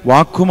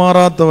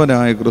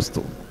 വാക്കുമാറാത്തവനായ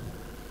ക്രിസ്തു,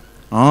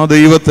 ആ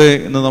ദൈവത്തെ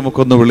ഇന്ന്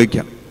നമുക്കൊന്ന്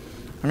വിളിക്കാം.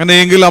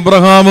 അങ്ങനെയെങ്കിൽ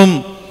അബ്രഹാമും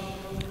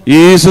ഈ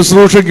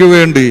ശുശ്രൂഷയ്ക്ക്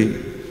വേണ്ടി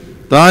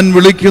താൻ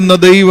വിളിക്കുന്ന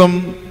ദൈവം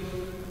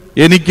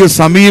എനിക്ക്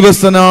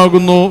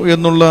സമീപസ്ഥനാകുന്നു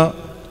എന്നുള്ള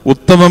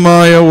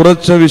ഉത്തമമായ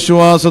ഉറച്ച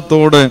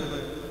വിശ്വാസത്തോടെ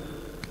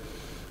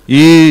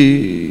ഈ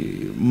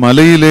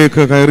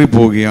മലയിലേക്ക്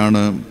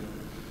കയറിപ്പോവുകയാണ്.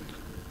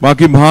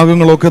 ബാക്കി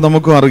ഭാഗങ്ങളൊക്കെ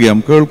നമുക്കും അറിയാം,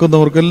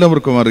 കേൾക്കുന്നവർക്ക്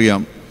എല്ലാവർക്കും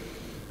അറിയാം.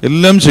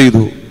 എല്ലാം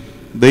ചെയ്തു.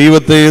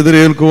 ദൈവത്തെ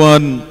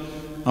എതിരേൽക്കുവാൻ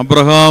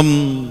അബ്രഹാം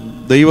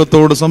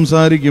ദൈവത്തോട്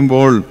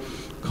സംസാരിക്കുമ്പോൾ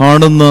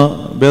കാണുന്ന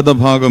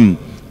വേദഭാഗം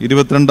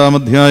 22-ാം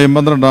അധ്യായം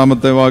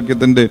 12-ാമത്തെ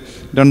വാക്യത്തിൻ്റെ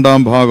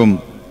 2-ാം ഭാഗം.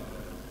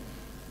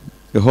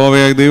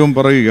 യഹോവയായ ദൈവം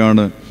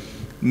പറയുകയാണ്,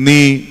 നീ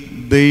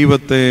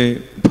ദൈവത്തെ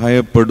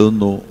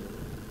ഭയപ്പെടുന്നു,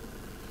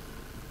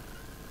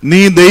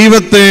 നീ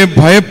ദൈവത്തെ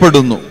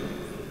ഭയപ്പെടുന്നു.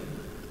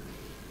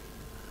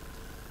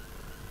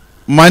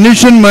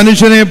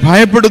 മനുഷ്യനെ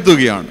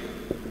ഭയപ്പെടുത്തുകയാണ്.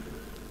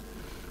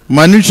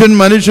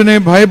 മനുഷ്യനെ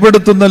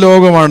ഭയപ്പെടുത്തുന്ന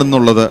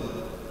ലോകമാണെന്നുള്ളത്.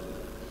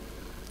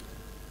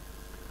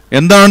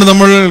 എന്താണ്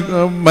നമ്മൾ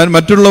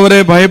മറ്റുള്ളവരെ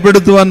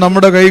ഭയപ്പെടുത്തുവാൻ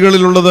നമ്മുടെ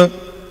കൈകളിലുള്ളത്?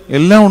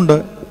 എല്ലാം ഉണ്ട്,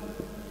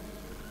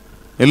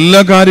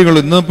 എല്ലാ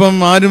കാര്യങ്ങളും. ഇന്നിപ്പം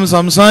ആരും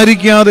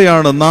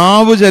സംസാരിക്കാതെയാണ്,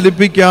 നാവ്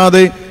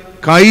ചലിപ്പിക്കാതെ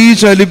കൈ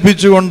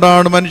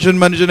ചലിപ്പിച്ചുകൊണ്ടാണ്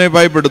മനുഷ്യനെ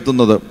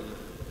ഭയപ്പെടുത്തുന്നത്.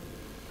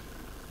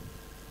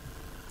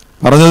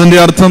 പറഞ്ഞതിൻ്റെ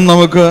അർത്ഥം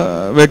നമുക്ക്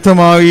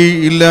വ്യക്തമായി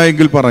ഇല്ല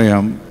എങ്കിൽ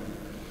പറയാം.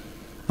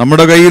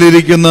 നമ്മുടെ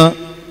കയ്യിലിരിക്കുന്ന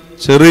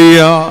ചെറിയ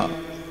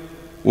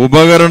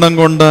ഉപകരണം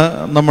കൊണ്ട്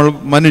നമ്മൾ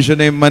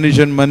മനുഷ്യനെ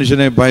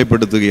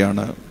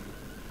ഭയപ്പെടുത്തുകയാണ്.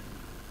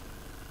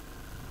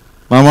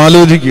 നാം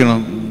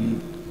ആലോചിക്കണം,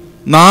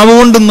 നാവ്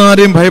കൊണ്ടൊന്നും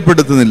ആരെയും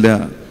ഭയപ്പെടുത്തുന്നില്ല.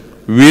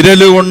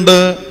 വിരലുകൊണ്ട്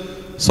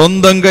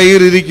സ്വന്തം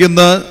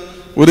കയ്യിലിരിക്കുന്ന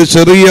ഒരു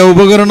ചെറിയ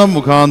ഉപകരണം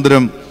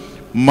മുഖാന്തരം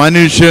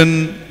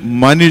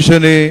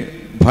മനുഷ്യനെ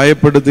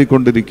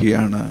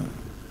ഭയപ്പെടുത്തിക്കൊണ്ടിരിക്കുകയാണ്.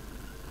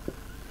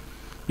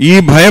 ഈ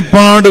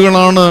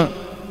ഭയപ്പാടുകളാണ്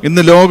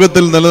ഇന്ന്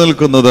ലോകത്തിൽ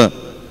നിലനിൽക്കുന്നത്.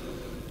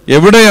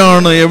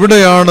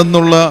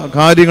 എവിടെയാണെന്നുള്ള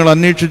കാര്യങ്ങൾ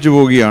അന്വേഷിച്ചു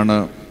പോവുകയാണ്.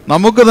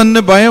 നമുക്ക് തന്നെ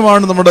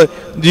ഭയമാണ് നമ്മുടെ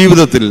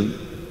ജീവിതത്തിൽ.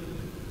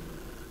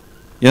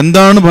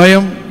 എന്താണ്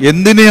ഭയം?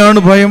 എന്തിനെയാണ്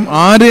ഭയം?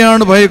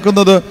 ആരെയാണ്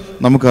ഭയക്കുന്നത്?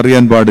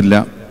 നമുക്കറിയാൻ പാടില്ല.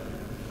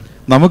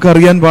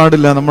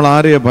 നമ്മൾ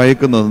ആരെയാണ്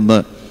ഭയക്കുന്നതെന്ന്.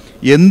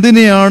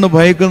 എന്തിനെയാണ്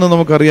ഭയക്കുന്നത്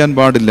നമുക്കറിയാൻ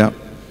പാടില്ല.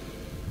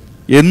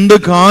 എന്ത്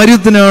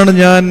കാര്യത്തിനാണ്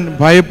ഞാൻ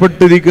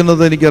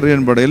ഭയപ്പെട്ടിരിക്കുന്നത്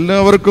എനിക്കറിയാൻ പാടില്ല.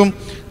 എല്ലാവർക്കും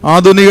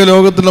ആധുനിക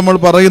ലോകത്തിൽ നമ്മൾ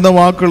പറയുന്ന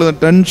വാക്കുകൾ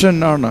ടെൻഷൻ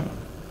ആണ്.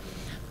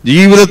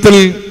 ജീവിതത്തിൽ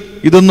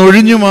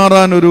ഇതൊന്നൊഴിഞ്ഞു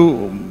മാറാൻ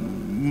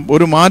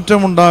ഒരു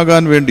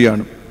മാറ്റമുണ്ടാകാൻ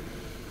വേണ്ടിയാണ്.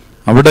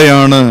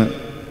 അവിടെയാണ്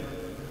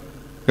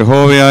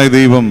യഹോവയായ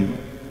ദൈവം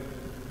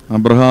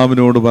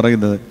അബ്രഹാമിനോട്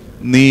പറയുന്നത്,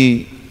 നീ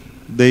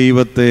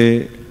ദൈവത്തെ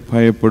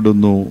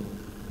ഭയപ്പെടുന്നു.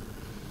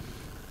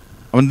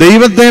 അവൻ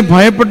ദൈവത്തെ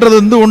ഭയപ്പെട്ടത്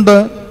എന്തുകൊണ്ട്?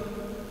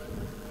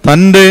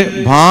 തൻ്റെ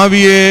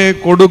ഭാവിയെ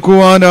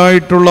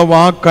കൊടുക്കുവാനായിട്ടുള്ള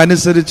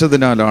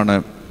വാക്കനുസരിച്ചതിനാലാണ്.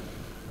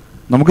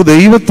 നമുക്ക്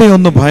ദൈവത്തെ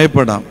ഒന്ന്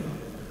ഭയപ്പെടാം.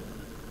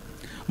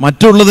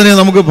 മറ്റുള്ളതിനെ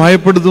നമുക്ക്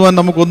ഭയപ്പെടുത്തുവാൻ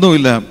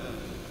നമുക്കൊന്നുമില്ല.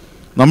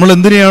 നമ്മൾ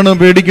എന്തിനെയാണ്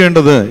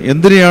പേടിക്കേണ്ടത്?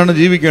 എന്തിനെയാണ്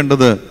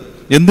ജീവിക്കേണ്ടത്?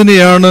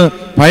 എന്തിനെയാണ്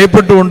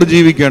ഭയപ്പെട്ടുകൊണ്ട്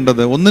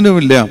ജീവിക്കേണ്ടത്?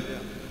 ഒന്നിനുമില്ല.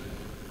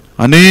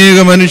 അനേക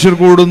മനുഷ്യർ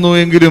കൂടുന്നു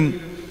എങ്കിലും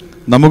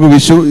നമുക്ക്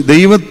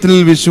ദൈവത്തിൽ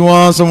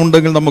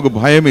വിശ്വാസമുണ്ടെങ്കിൽ നമുക്ക്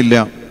ഭയമില്ല.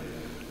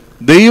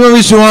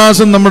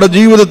 ദൈവവിശ്വാസം നമ്മുടെ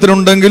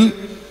ജീവിതത്തിലുണ്ടെങ്കിൽ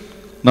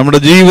നമ്മുടെ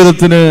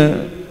ജീവിതത്തിന്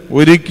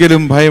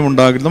ഒരിക്കലും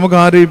ഭയമുണ്ടാകില്ല. നമുക്ക്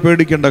ആരെയും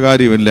പേടിക്കേണ്ട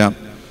കാര്യമില്ല.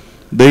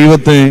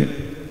 ദൈവത്തെ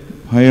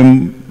ഭയം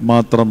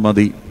മാത്രം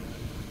മതി.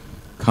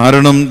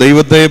 കാരണം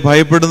ദൈവത്തെ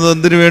ഭയപ്പെടുന്നത്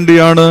എന്തിനു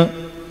വേണ്ടിയാണ്?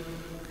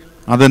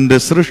 അതെൻ്റെ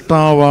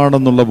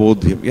സൃഷ്ടാവാണെന്നുള്ള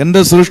ബോധ്യം.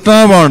 എൻ്റെ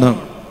സൃഷ്ടാവാണ്,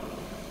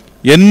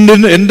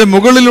 എൻ്റെ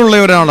മുകളിലുള്ള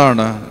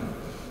ഒരാളാണ്,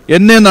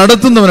 എന്നെ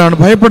നടത്തുന്നവനാണ്.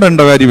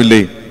 ഭയപ്പെടേണ്ട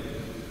കാര്യമില്ലേ?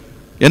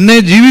 എന്നെ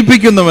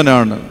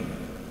ജീവിപ്പിക്കുന്നവനാണ്,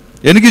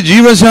 എനിക്ക്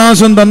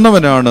ജീവശ്വാസം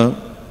തന്നവനാണ്,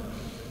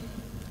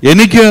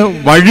 എനിക്ക്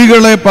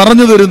വഴികളെ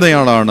പറഞ്ഞു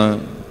തരുന്നയാളാണ്.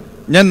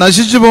 ഞാൻ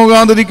നശിച്ചു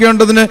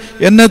പോകാതിരിക്കേണ്ടതിന്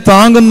എന്നെ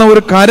താങ്ങുന്ന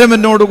ഒരു കരം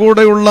എന്നോട്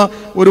കൂടെയുള്ള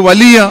ഒരു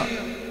വലിയ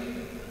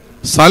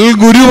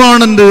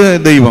സൽഗുരുവാണ് എൻ്റെ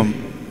ദൈവം.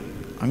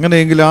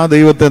 അങ്ങനെയെങ്കിൽ ആ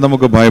ദൈവത്തെ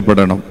നമുക്ക്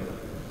ഭയപ്പെടണം.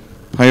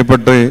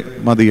 ഭയപ്പെട്ടേ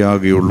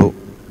മതിയാകുകയുള്ളൂ.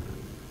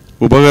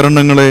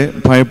 ഉപകരണങ്ങളെ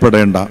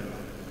ഭയപ്പെടേണ്ട.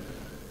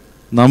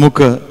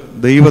 നമുക്ക്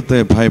ദൈവത്തെ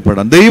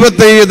ഭയപ്പെടാം.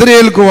 ദൈവത്തെ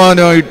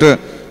എതിരേൽക്കുവാനായിട്ട്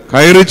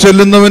കയറി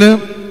ചെല്ലുന്നവന്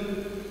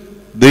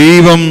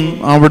ദൈവം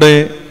അവിടെ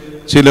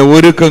ചില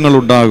ഒരുക്കങ്ങൾ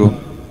ഉണ്ടാകും.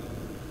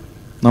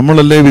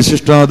 നമ്മളല്ലേ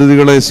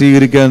വിശിഷ്ടാതിഥികളെ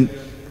സ്വീകരിക്കാൻ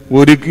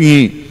ഒരുക്കി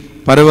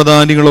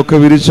പരവതാനികളൊക്കെ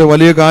വിരിച്ച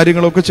വലിയ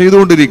കാര്യങ്ങളൊക്കെ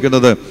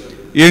ചെയ്തുകൊണ്ടിരിക്കുന്നത്.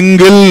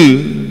 എങ്കിൽ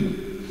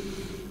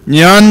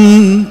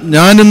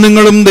ഞാനും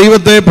നിങ്ങളും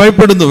ദൈവത്തെ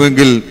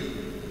ഭയപ്പെടുന്നുവെങ്കിൽ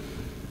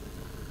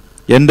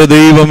എൻ്റെ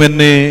ദൈവം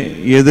എന്നെ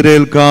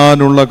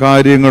എതിരേൽക്കാനുള്ള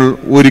കാര്യങ്ങൾ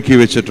ഒരുക്കി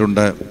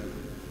വെച്ചിട്ടുണ്ട്.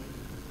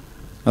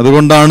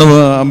 അതുകൊണ്ടാണ്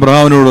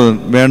അബ്രഹാമിനോട്,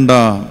 വേണ്ട,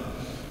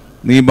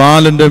 നീ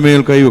ബാലന്റെ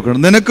മേൽ കൈവെക്കണം,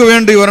 നിനക്ക്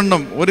വേണ്ടി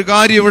ഒരെണ്ണം, ഒരു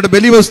കാര്യം ഇവിടെ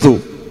ബലിവസ്തു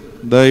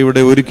ഇതാ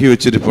ഇവിടെ ഒരുക്കി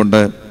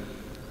വെച്ചിരിപ്പുണ്ട്.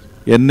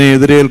 എന്നെ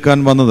എതിരേൽക്കാൻ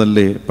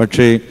വന്നതല്ലേ,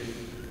 പക്ഷേ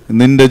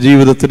നിന്റെ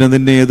ജീവിതത്തിന്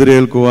നിന്നെ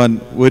എതിരേൽക്കുവാൻ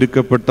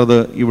ഒരുക്കപ്പെട്ടത്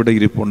ഇവിടെ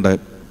ഇരിപ്പുണ്ട്.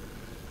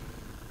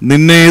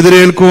 നിന്നെ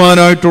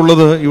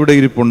എതിരേൽക്കുവാനായിട്ടുള്ളത് ഇവിടെ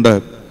ഇരിപ്പുണ്ട്.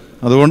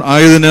 അതുകൊണ്ട്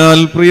ആയതിനാൽ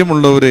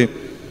പ്രിയമുള്ളവരെ,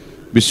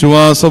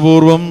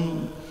 വിശ്വാസപൂർവം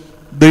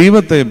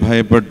ദൈവത്തെ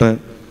ഭയപ്പെട്ട്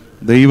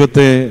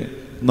ദൈവത്തെ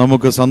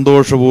നമുക്ക്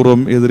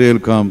സന്തോഷപൂർവ്വം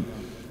എതിരേൽക്കാം.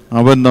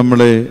 അവൻ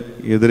നമ്മളെ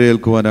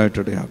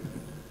എതിരേൽക്കുവാനായിട്ടിടയാകും.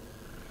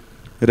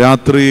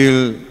 രാത്രിയിൽ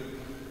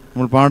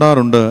നമ്മൾ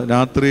പാടാറുണ്ട്,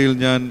 രാത്രിയിൽ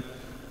ഞാൻ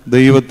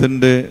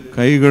ദൈവത്തിൻ്റെ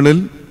കൈകളിൽ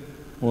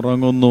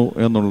ഉറങ്ങുന്നു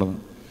എന്നുള്ളത്.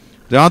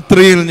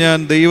 രാത്രിയിൽ ഞാൻ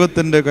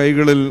ദൈവത്തിൻ്റെ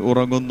കൈകളിൽ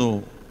ഉറങ്ങുന്നു.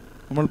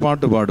 നമ്മൾ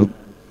പാട്ട് പാടും,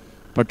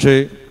 പക്ഷേ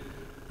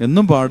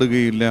എന്നും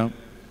പാടുകയില്ല.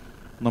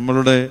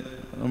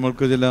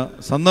 നമ്മൾക്ക് ചില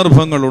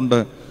സന്ദർഭങ്ങളുണ്ട്.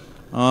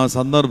 ആ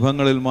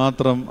സന്ദർഭങ്ങളിൽ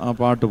മാത്രം ആ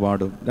പാട്ട്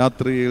പാടും.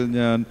 രാത്രിയിൽ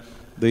ഞാൻ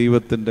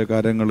ദൈവത്തിൻ്റെ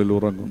കരങ്ങളിൽ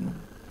ഉറങ്ങുന്നു.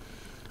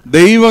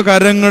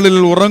 ദൈവകരങ്ങളിൽ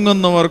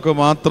ഉറങ്ങുന്നവർക്ക്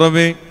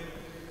മാത്രമേ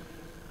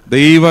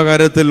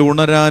ദൈവകരത്തിൽ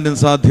ഉണരാനും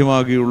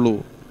സാധ്യമാകുകയുള്ളൂ.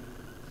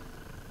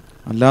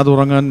 അല്ലാതെ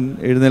ഉറങ്ങാൻ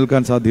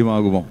എഴുന്നേൽക്കാൻ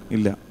സാധ്യമാകുമോ?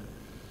 ഇല്ല.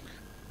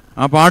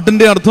 ആ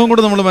പാട്ടിൻ്റെ അർത്ഥവും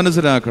കൂടെ നമ്മൾ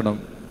മനസ്സിലാക്കണം.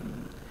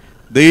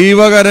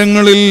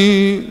 ദൈവകരങ്ങളിൽ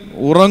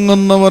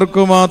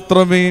ഉറങ്ങുന്നവർക്ക്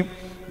മാത്രമേ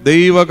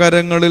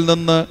ദൈവകരങ്ങളിൽ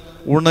നിന്ന്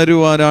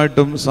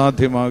ഉണരുവാനായിട്ടും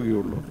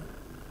സാധ്യമാകുകയുള്ളൂ.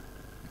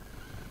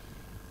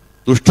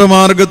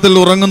 ദുഷ്ടമാർഗത്തിൽ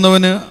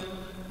ഉറങ്ങുന്നവന്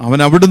അവൻ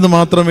അവിടുന്ന്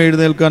മാത്രമേ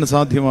എഴുന്നേൽക്കാൻ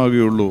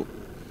സാധ്യമാകുകയുള്ളൂ.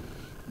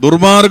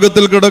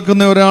 ദുർമാർഗത്തിൽ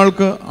കിടക്കുന്ന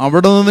ഒരാൾക്ക്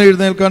അവിടെ നിന്ന്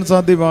എഴുന്നേൽക്കാൻ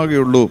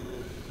സാധ്യമാകുകയുള്ളൂ.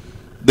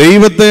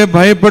 ദൈവത്തെ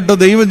ഭയപ്പെട്ട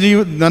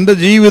തൻ്റെ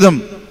ജീവിതം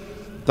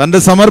തൻ്റെ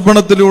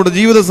സമർപ്പണത്തിലൂടെ,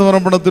 ജീവിത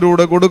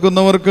സമർപ്പണത്തിലൂടെ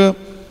കൊടുക്കുന്നവർക്ക്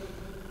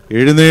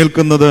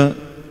എഴുന്നേൽക്കുന്നത്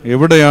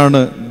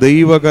എവിടെയാണ്?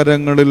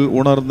 ദൈവകരങ്ങളിൽ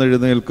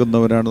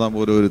ഉണർന്നെഴുന്നേൽക്കുന്നവരാണ് നാം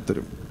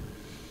ഓരോരുത്തരും.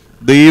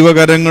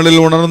 ദൈവകരങ്ങളിൽ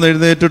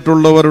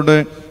ഉണർന്നെഴുന്നേറ്റിട്ടുള്ളവരുടെ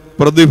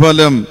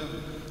പ്രതിഫലം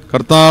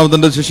കർത്താവ്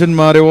തൻ്റെ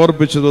ശിഷ്യന്മാരെ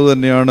ഓർപ്പിച്ചത്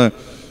തന്നെയാണ്.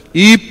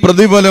 ഈ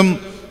പ്രതിഫലം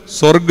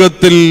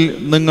സ്വർഗത്തിൽ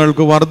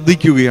നിങ്ങൾക്ക്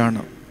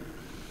വർദ്ധിക്കുകയാണ്.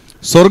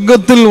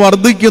 സ്വർഗത്തിൽ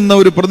വർദ്ധിക്കുന്ന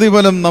ഒരു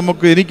പ്രതിഫലം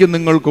എനിക്കും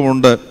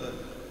നിങ്ങൾക്കുമുണ്ട്.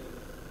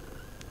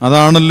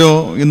 അതാണല്ലോ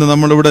ഇന്ന്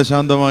നമ്മളിവിടെ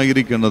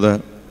ശാന്തമായിരിക്കുന്നത്.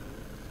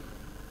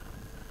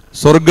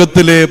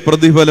 സ്വർഗത്തിലെ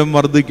പ്രതിഫലം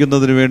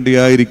വർദ്ധിക്കുന്നതിന്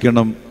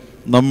വേണ്ടിയായിരിക്കണം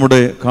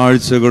നമ്മുടെ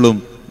കാഴ്ചകളും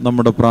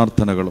നമ്മുടെ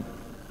പ്രാർത്ഥനകളും.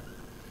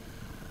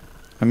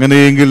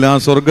 അങ്ങനെയെങ്കിൽ ആ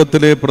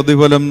സ്വർഗത്തിലെ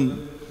പ്രതിഫലം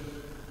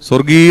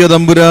സ്വർഗീയ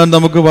തമ്പുരാൻ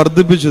നമുക്ക്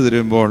വർദ്ധിപ്പിച്ചു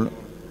തരുമ്പോൾ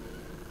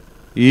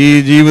ഈ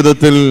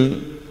ജീവിതത്തിൽ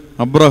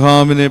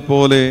അബ്രഹാമിനെ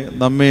പോലെ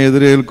നമ്മെ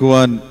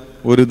എതിരേൽക്കുവാൻ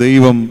ഒരു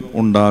ദൈവം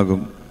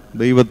ഉണ്ടാകും.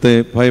 ദൈവത്തെ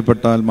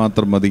ഭയപ്പെട്ടാൽ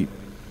മാത്രം മതി.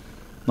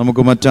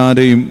 നമുക്ക്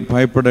മറ്റാരെയും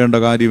ഭയപ്പെടേണ്ട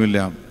കാര്യമില്ല.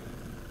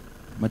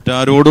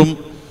 മറ്റാരോടും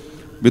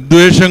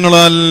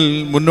വിദ്വേഷങ്ങളാൽ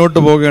മുന്നോട്ട്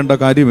പോകേണ്ട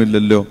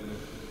കാര്യമില്ലല്ലോ.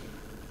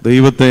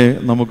 ദൈവത്തെ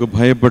നമുക്ക്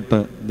ഭയപ്പെട്ട്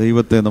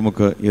ദൈവത്തെ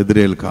നമുക്ക്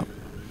എതിരേൽക്കാം.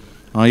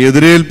 ആ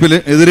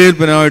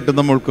എതിരേൽപ്പിനായിട്ട്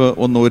നമ്മൾക്ക്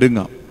ഒന്ന്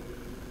ഒരുങ്ങാം.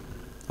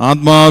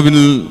 ആത്മാവിൽ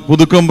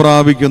പുതുക്കം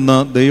പ്രാപിക്കുന്ന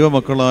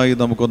ദൈവമക്കളായി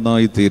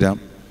നമുക്കൊന്നായി തീരാം.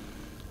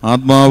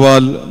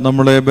 ആത്മാവാൽ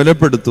നമ്മളെ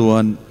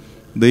ബലപ്പെടുത്തുവാൻ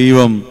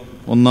ദൈവം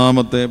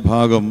ഒന്നാമത്തെ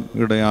ഭാഗം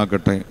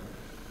ഇടയാക്കട്ടെ.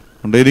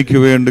 അതുകൊണ്ട് എനിക്ക്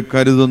വേണ്ടി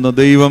കരുതുന്ന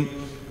ദൈവം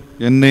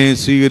എന്നെ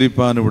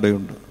സ്വീകരിപ്പാൻ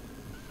ഇവിടെയുണ്ട്.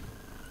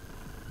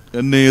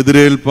 എന്നെ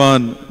എതിരേൽപ്പാൻ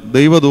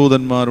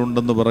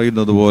ദൈവദൂതന്മാരുണ്ടെന്ന്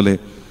പറയുന്നത് പോലെ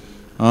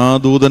ആ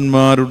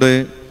ദൂതന്മാരുടെ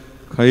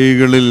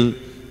കൈകളിൽ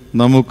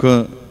നമുക്ക്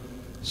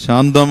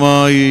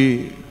ശാന്തമായി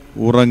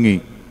ഉറങ്ങി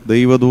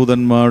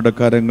ദൈവദൂതന്മാരുടെ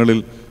കരങ്ങളിൽ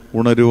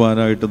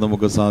ഉണരുവാനായിട്ട്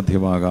നമുക്ക്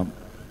സാധ്യമാകാം.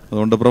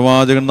 അതുകൊണ്ട്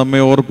പ്രവാചകൻ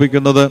നമ്മെ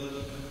ഓർപ്പിക്കുന്നത്,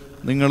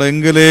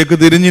 നിങ്ങളെങ്കിലേക്ക്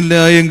തിരിഞ്ഞില്ല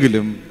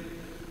എങ്കിലും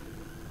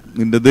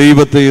നിന്റെ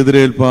ദൈവത്തെ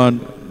എതിരേൽപ്പാൻ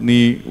നീ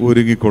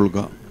ഒരുങ്ങിക്കൊള്ളുക.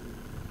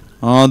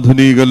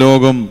 ആധുനിക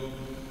ലോകം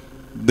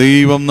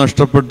ദൈവം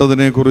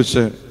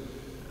നഷ്ടപ്പെട്ടതിനെക്കുറിച്ച്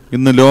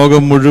ഇന്ന്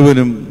ലോകം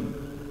മുഴുവനും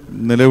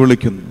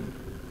നിലവിളിക്കുന്നു.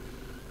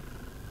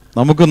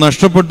 നമുക്ക്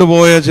നഷ്ടപ്പെട്ടു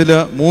പോയ ചില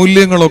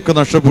മൂല്യങ്ങളൊക്കെ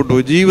നഷ്ടപ്പെട്ടു.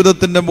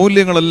 ജീവിതത്തിൻ്റെ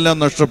മൂല്യങ്ങളെല്ലാം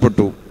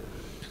നഷ്ടപ്പെട്ടു.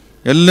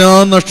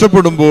 എല്ലാം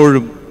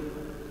നഷ്ടപ്പെടുമ്പോഴും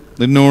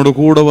നിന്നോട്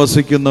കൂടെ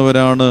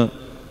വസിക്കുന്നവരാണ്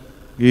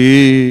ഈ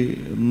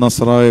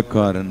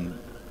നസ്രായക്കാരൻ.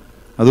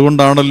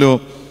 അതുകൊണ്ടാണല്ലോ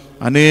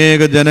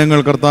അനേക ജനങ്ങൾ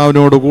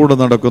കർത്താവിനോട് കൂടെ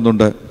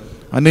നടക്കുന്നുണ്ട്.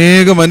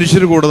 അനേക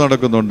മനുഷ്യർ കൂടെ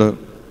നടക്കുന്നുണ്ട്.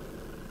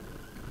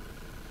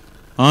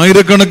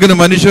 ആയിരക്കണക്കിന്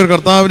മനുഷ്യർ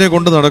കർത്താവിനെ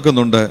കൊണ്ട്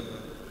നടക്കുന്നുണ്ട്.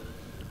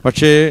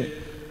 പക്ഷേ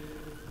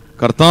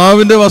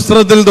കർത്താവിൻ്റെ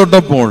വസ്ത്രത്തിൽ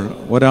തൊട്ടപ്പോൾ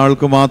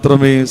ഒരാൾക്ക്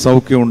മാത്രമേ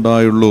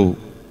സൗഖ്യമുണ്ടായുള്ളൂ.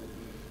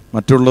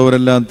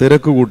 മറ്റുള്ളവരെല്ലാം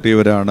തിരക്ക്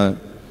കൂട്ടിയവരാണ്,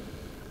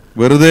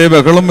 വെറുതെ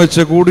ബഹളം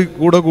വെച്ച്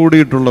കൂടെ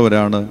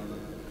കൂടിയിട്ടുള്ളവരാണ്.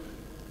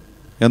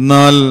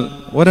 എന്നാൽ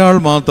ഒരാൾ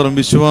മാത്രം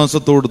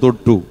വിശ്വാസത്തോട്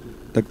തൊട്ടു.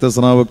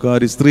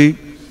 രക്തസ്രാവക്കാരി സ്ത്രീ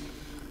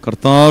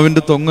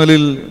കർത്താവിൻ്റെ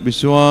തൊങ്ങലിൽ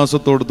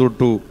വിശ്വാസത്തോട്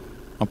തൊട്ടു.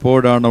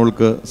 അപ്പോഴാണ്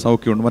അവൾക്ക്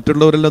സൗഖ്യമുണ്ട്.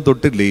 മറ്റുള്ളവരെല്ലാം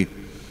തൊട്ടില്ലേ?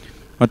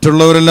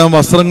 മറ്റുള്ളവരെല്ലാം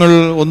വസ്ത്രങ്ങൾ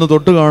ഒന്ന്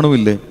തൊട്ട്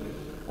കാണുമില്ലേ?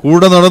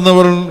 കൂടെ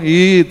നടന്നവർ ഈ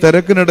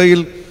തിരക്കിനിടയിൽ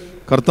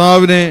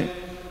കർത്താവിനെ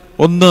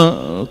ഒന്ന്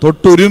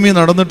തൊട്ടുരുമി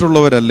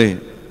നടന്നിട്ടുള്ളവരല്ലേ?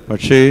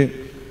 പക്ഷേ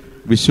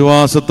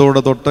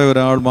വിശ്വാസത്തോടെ തൊട്ട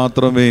ഒരാൾ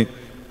മാത്രമേ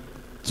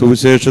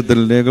സുവിശേഷത്തിൽ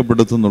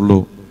രേഖപ്പെടുത്തുന്നുള്ളൂ.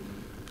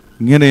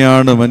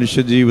 ഇങ്ങനെയാണ്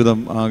മനുഷ്യജീവിതം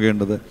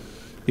ആകേണ്ടത്.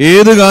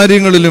 ഏത്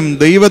കാര്യങ്ങളിലും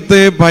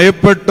ദൈവത്തെ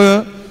ഭയപ്പെട്ട്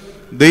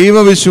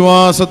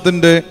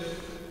ദൈവവിശ്വാസത്തിൻ്റെ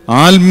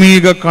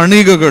ആത്മീക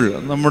കണികകൾ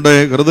നമ്മുടെ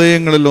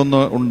ഹൃദയങ്ങളിൽ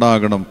ഒന്ന്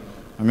ഉണ്ടാകണം.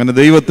 അങ്ങനെ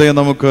ദൈവത്തെ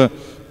നമുക്ക്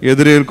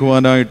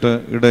എതിരേൽക്കുവാനായിട്ട്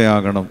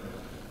ഇടയാകണം.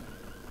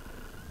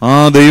 ആ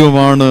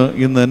ദൈവമാണ്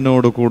ഇന്ന്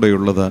എന്നോട്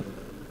കൂടെയുള്ളത്.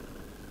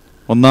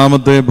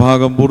 ഒന്നാമത്തെ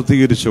ഭാഗം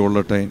പൂർത്തീകരിച്ചു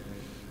കൊള്ളട്ടെ.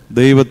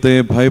 ദൈവത്തെ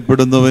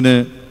ഭയപ്പെടുന്നവന്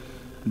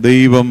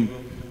ദൈവം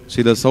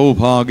ചില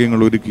സൗഭാഗ്യങ്ങൾ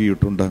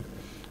ഒരുക്കിയിട്ടുണ്ട്.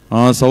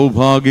 ആ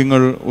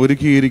സൗഭാഗ്യങ്ങൾ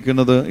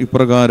ഒരുക്കിയിരിക്കുന്നത്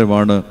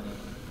ഇപ്രകാരമാണ്.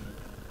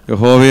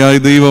 യഹോവയായ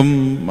ദൈവം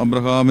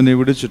അബ്രഹാമിനെ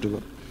വിളിച്ചിട്ട്,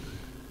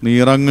 നീ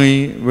ഇറങ്ങി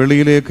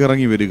വെളിയിലേക്ക്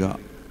ഇറങ്ങി വരിക.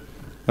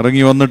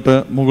 ഇറങ്ങി വന്നിട്ട്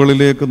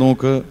മുകളിലേക്ക്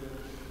നോക്ക്,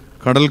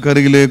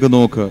 കടൽക്കരയിലേക്ക്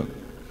നോക്ക്.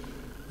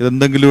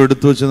 ഇതെന്തെങ്കിലും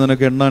എടുത്തു വെച്ച്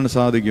നിനക്ക് എണ്ണാൻ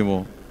സാധിക്കുമോ?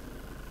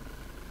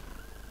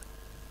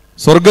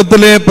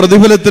 സ്വർഗത്തിലെ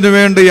പ്രതിഫലത്തിന്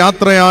വേണ്ടി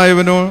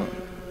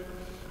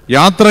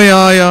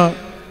യാത്രയായ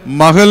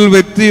മഹൽ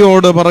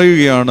വ്യക്തിയോട്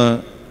പറയുകയാണ്,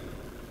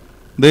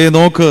 ദേ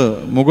നോക്ക്,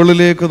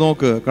 മുകളിലേക്ക്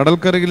നോക്ക്,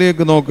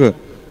 കടൽക്കരയിലേക്ക് നോക്ക്.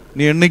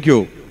 നീ എണ്ണിക്കോ?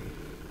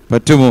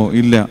 പറ്റുമോ?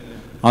 ഇല്ല.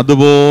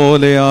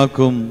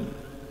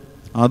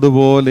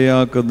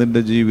 അതുപോലെയാക്കും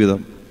നിന്റെ ജീവിതം.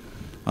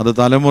 അത്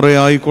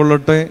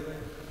തലമുറയായിക്കൊള്ളട്ടെ,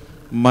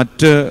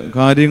 മറ്റ്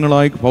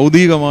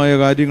ഭൗതികമായ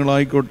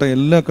കാര്യങ്ങളായിക്കോട്ടെ,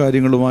 എല്ലാ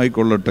കാര്യങ്ങളും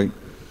ആയിക്കൊള്ളട്ടെ.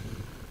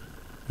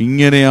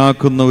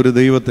 ഇങ്ങനെയാക്കുന്ന ഒരു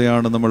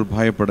ദൈവത്തെയാണ് നമ്മൾ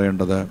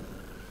ഭയപ്പെടേണ്ടത്.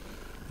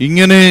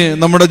 ഇങ്ങനെ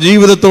നമ്മുടെ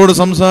ജീവിതത്തോട്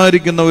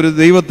സംസാരിക്കുന്ന ഒരു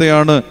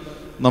ദൈവത്തെയാണ്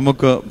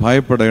നമുക്ക്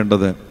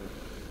ഭയപ്പെടേണ്ടത്.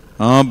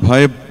 ആ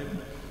ഭയം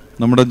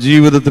നമ്മുടെ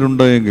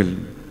ജീവിതത്തിലുണ്ടെങ്കിൽ,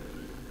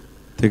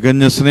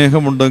 തികഞ്ഞ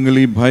സ്നേഹമുണ്ടെങ്കിൽ,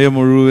 ഈ ഭയം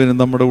മുഴുവനും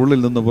നമ്മുടെ ഉള്ളിൽ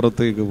നിന്ന്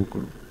പുറത്തേക്ക്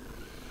പൊയ്ക്കൊള്ളും.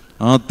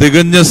 ആ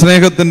തികഞ്ഞ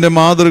സ്നേഹത്തിൻ്റെ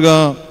മാതൃക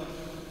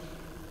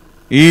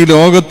ഈ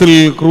ലോകത്തിൽ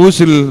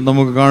ക്രൂശിൽ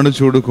നമുക്ക്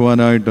കാണിച്ചു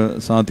കൊടുക്കുവാനായിട്ട്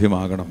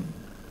സാധ്യമാകണം.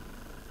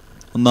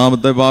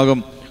 ഒന്നാമത്തെ ഭാഗം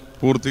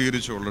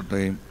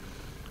പൂർത്തീകരിച്ചുകൊള്ളട്ടെ.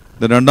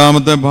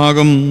 രണ്ടാമത്തെ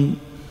ഭാഗം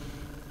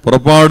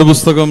പുറപ്പാട്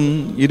പുസ്തകം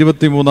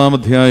 23-ാം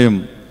അധ്യായം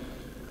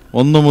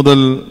 1 മുതൽ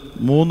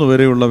 3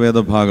 വരെയുള്ള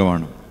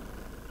വേദഭാഗമാണ്.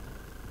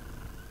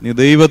 നീ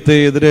ദൈവത്തെ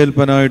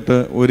എതിരേൽപ്പാനായിട്ട്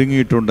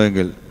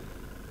ഒരുങ്ങിയിട്ടുണ്ടെങ്കിൽ,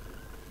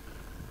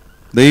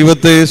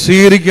 ദൈവത്തെ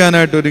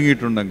സ്വീകരിക്കാനായിട്ട്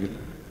ഒരുങ്ങിയിട്ടുണ്ടെങ്കിൽ,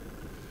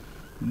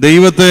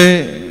 ദൈവത്തെ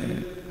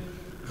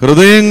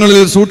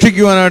ഹൃദയങ്ങളിൽ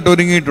സൂക്ഷിക്കുവാനായിട്ട്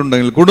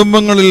ഒരുങ്ങിയിട്ടുണ്ടെങ്കിൽ,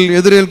 കുടുംബങ്ങളിൽ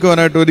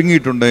എതിരേൽക്കുവാനായിട്ട്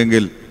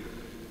ഒരുങ്ങിയിട്ടുണ്ടെങ്കിൽ,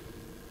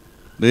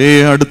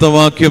 അടുത്ത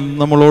വാക്യം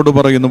നമ്മളോട്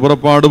പറയുന്നു.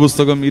 പുറപ്പാട്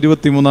പുസ്തകം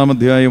 23-ാം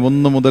അധ്യായം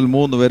 1 മുതൽ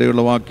 3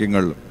 വരെയുള്ള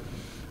വാക്യങ്ങൾ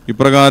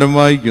ഇപ്രകാരം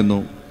വായിക്കുന്നു.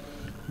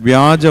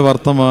 വ്യാജ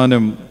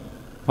വർത്തമാനം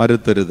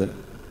പരത്തരുത്.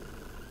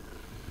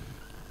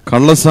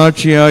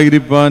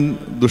 കള്ളസാക്ഷിയായിരിക്കാൻ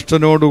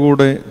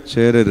ദുഷ്ടനോടുകൂടെ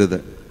ചേരരുത്.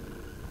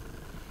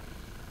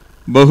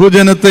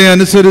 ബഹുജനത്തെ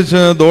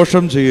അനുസരിച്ച്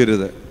ദോഷം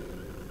ചെയ്യരുത്.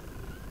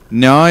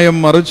 ന്യായം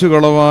മറിച്ചു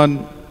കളവാൻ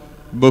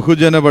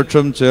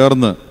ബഹുജനപക്ഷം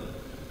ചേർന്ന്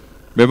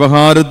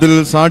വ്യവഹാരത്തിൽ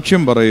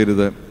സാക്ഷ്യം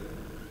പറയരുത്.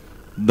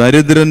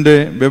 ദരിദ്രന്റെ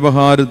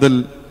വ്യവഹാരത്തിൽ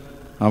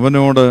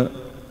അവനോട്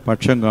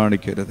പക്ഷം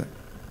കാണിക്കരുത്.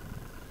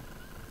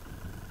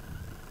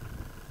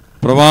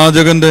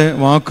 പ്രവാചകന്റെ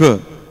വാക്ക്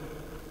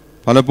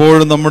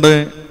പലപ്പോഴും നമ്മുടെ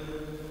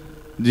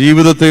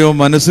ജീവിതത്തെയോ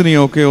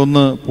മനസ്സിനെയോ ഒക്കെ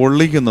ഒന്ന്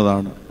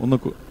പൊള്ളിക്കുന്നതാണ്, ഒന്ന്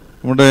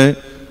നമ്മുടെ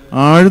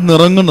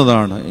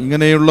ആഴ്ന്നിറങ്ങുന്നതാണ്.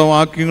 ഇങ്ങനെയുള്ള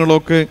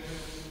വാക്യങ്ങളൊക്കെ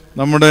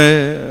നമ്മുടെ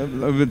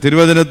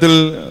തിരുവചനത്തിൽ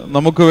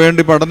നമുക്ക്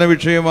വേണ്ടി പഠന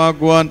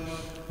വിഷയമാക്കുവാൻ,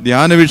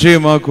 ധ്യാന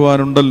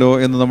വിഷയമാക്കുവാനുണ്ടല്ലോ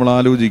എന്ന് നമ്മൾ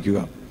ആലോചിക്കുക.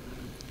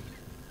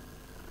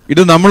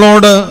 ഇത്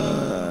നമ്മളോട്,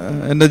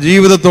 എൻ്റെ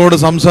ജീവിതത്തോട്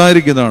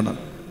സംസാരിക്കുന്നതാണ്.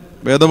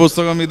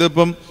 വേദപുസ്തകം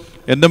ഇതിപ്പം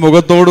എൻ്റെ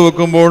മുഖത്തോട്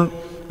വെക്കുമ്പോൾ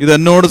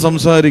ഇതെന്നോട്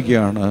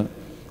സംസാരിക്കുകയാണ്.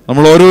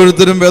 നമ്മൾ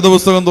ഓരോരുത്തരും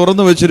വേദപുസ്തകം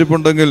തുറന്നു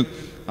വെച്ചിരിപ്പുണ്ടെങ്കിൽ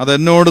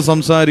അതെന്നോട്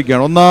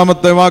സംസാരിക്കുകയാണ്.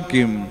 ഒന്നാമത്തെ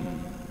വാക്യം,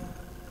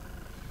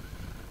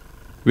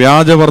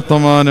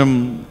 വ്യാജവർത്തമാനം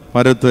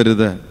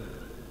പരത്തരുത്.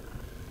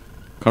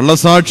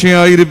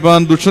 കള്ളസാക്ഷിയായിരിക്കാൻ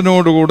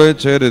ദുഷ്ടനോടുകൂടെ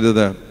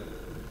ചേരരുത്.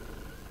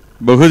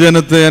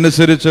 ബഹുജനത്തെ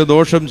അനുസരിച്ച്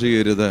ദോഷം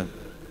ചെയ്യരുത്.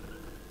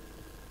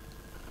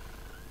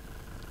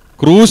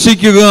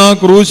 ക്രൂശിക്കുക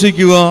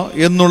ക്രൂശിക്കുക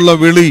എന്നുള്ള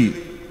വിളി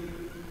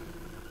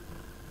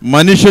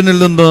മനുഷ്യനിൽ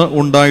നിന്ന്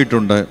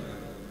ഉണ്ടായിട്ടുണ്ട്.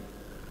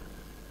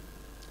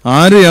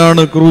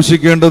 ആരെയാണ്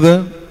ക്രൂശിക്കേണ്ടത്?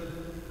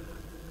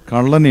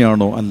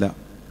 കള്ളനെയാണോ? അല്ല.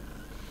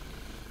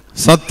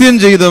 സത്യം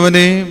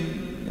ചെയ്തവനെ,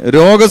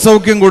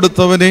 രോഗസൗഖ്യം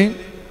കൊടുത്തവനെ,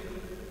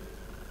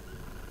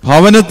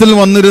 ഭവനത്തിൽ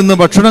വന്നിരുന്ന്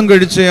ഭക്ഷണം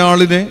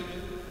കഴിച്ചയാളിനെ,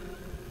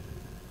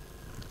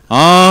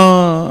 ആ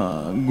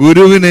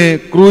ഗുരുവിനെ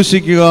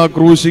ക്രൂശിക്കുക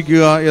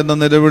ക്രൂശിക്കുക എന്ന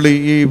നിലവിളി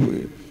ഈ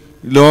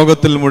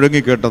ലോകത്തിൽ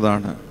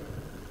മുഴങ്ങിക്കേട്ടതാണ്.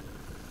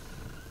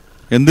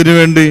 എന്തിനു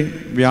വേണ്ടി?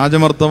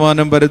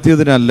 വ്യാജവർത്തമാനം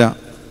പരത്തിയതിനല്ല,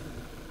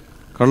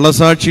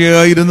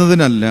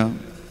 കള്ളസാക്ഷിയായിരുന്നതിനല്ല,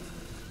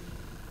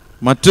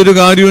 മറ്റൊരു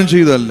കാര്യവും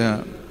ചെയ്തല്ല.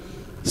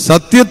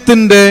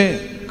 സത്യത്തിൻ്റെ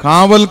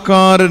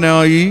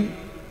കാവൽക്കാരനായി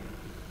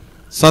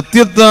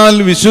സത്യത്താൽ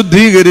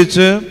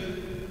വിശുദ്ധീകരിച്ച്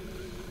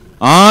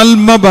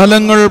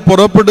ആത്മഫലങ്ങൾ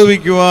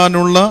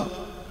പുറപ്പെടുവിക്കുവാനുള്ള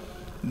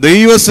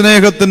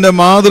ദൈവസ്നേഹത്തിൻ്റെ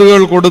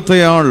മാതൃകകൾ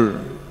കൊടുത്തയാൾ,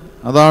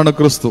 അതാണ്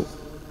ക്രിസ്തു.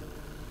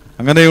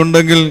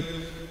 അങ്ങനെയുണ്ടെങ്കിൽ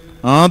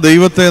ആ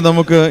ദൈവത്തെ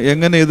നമുക്ക്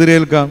എങ്ങനെ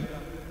എതിരേൽക്കാം?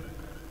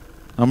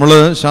 നമ്മൾ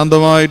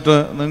ശാന്തമായിട്ട്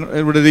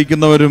ഇവിടെ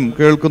ഇരിക്കുന്നവരും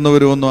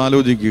കേൾക്കുന്നവരും ഒന്ന്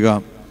ആലോചിക്കുക.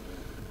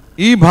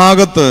 ഈ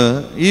ഭാഗത്ത്,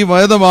 ഈ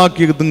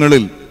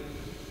വേദവാക്യങ്ങളിൽ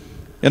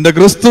എൻ്റെ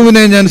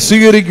ക്രിസ്തുവിനെ ഞാൻ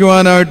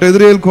സ്വീകരിക്കുവാനായിട്ട്,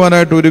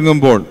 എതിരേൽക്കുവാനായിട്ട്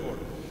ഒരുങ്ങുമ്പോൾ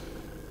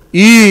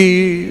ഈ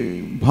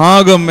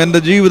ഭാഗം എൻ്റെ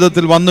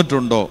ജീവിതത്തിൽ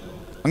വന്നിട്ടുണ്ടോ?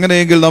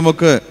 അങ്ങനെയെങ്കിൽ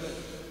നമുക്ക്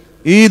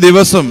ഈ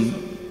ദിവസം,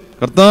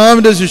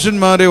 കർത്താവിൻ്റെ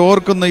ശിഷ്യന്മാരെ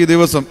ഓർക്കുന്ന ഈ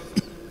ദിവസം,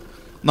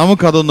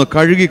 നമുക്കതൊന്ന്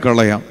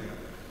കഴുകിക്കളയാം,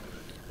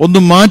 ഒന്ന്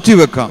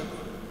മാറ്റിവെക്കാം.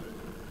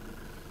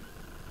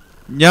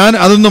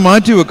 അതൊന്ന്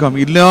മാറ്റിവെക്കാം.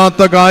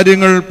 ഇല്ലാത്ത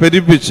കാര്യങ്ങൾ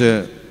പെരുപ്പിച്ച്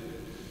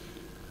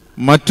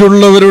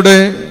മറ്റുള്ളവരുടെ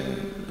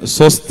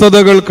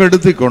സ്വസ്ഥതകൾ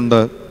കെടുത്തിക്കൊണ്ട്,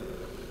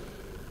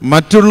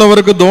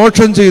 മറ്റുള്ളവർക്ക്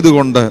ദോഷം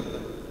ചെയ്തുകൊണ്ട്,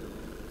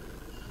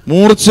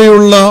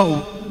 മൂർച്ചയുള്ള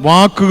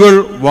വാക്കുകൾ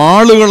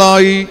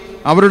വാളുകളായി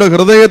അവരുടെ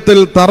ഹൃദയത്തിൽ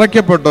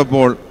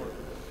തറയ്ക്കപ്പെട്ടപ്പോൾ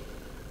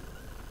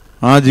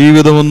ആ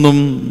ജീവിതമൊന്നും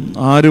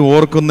ആരും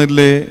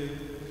ഓർക്കുന്നില്ലേ?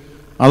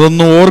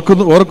 അതൊന്നും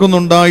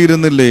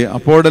ഓർക്കുന്നുണ്ടായിരുന്നില്ലേ?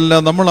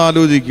 അപ്പോഴെല്ലാം നമ്മൾ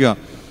ആലോചിക്കുക,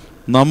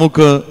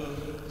 നമുക്ക്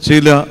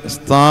ചില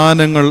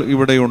സ്ഥാനങ്ങൾ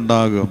ഇവിടെ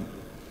ഉണ്ടാകും.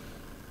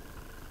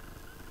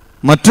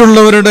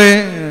 മറ്റുള്ളവരുടെ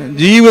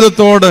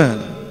ജീവിതത്തോട്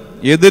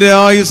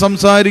എതിരായി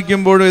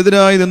സംസാരിക്കുമ്പോഴും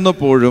എതിരായി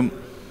നിന്നപ്പോഴും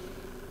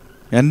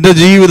എൻ്റെ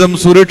ജീവിതം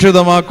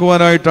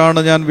സുരക്ഷിതമാക്കുവാനായിട്ടാണ്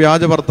ഞാൻ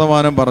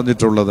വ്യാജവർത്തമാനം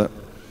പറഞ്ഞിട്ടുള്ളത്,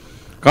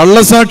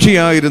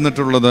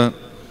 കള്ളസാക്ഷിയായിരുന്നിട്ടുള്ളത്,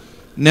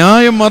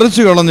 ന്യായം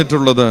മറിച്ചു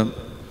കളഞ്ഞിട്ടുള്ളത്,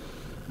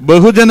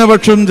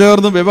 ബഹുജനപക്ഷം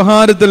ചേർന്ന്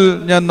വ്യവഹാരത്തിൽ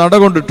ഞാൻ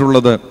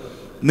നടകൊണ്ടിട്ടുള്ളത്,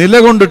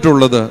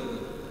 നിലകൊണ്ടിട്ടുള്ളത്.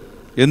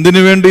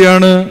 എന്തിനു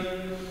വേണ്ടിയാണ്?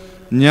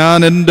 ഞാൻ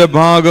എൻ്റെ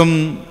ഭാഗം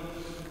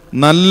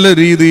നല്ല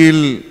രീതിയിൽ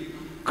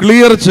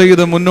ക്ലിയർ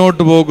ചെയ്ത്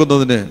മുന്നോട്ട്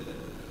പോകുന്നതിന്,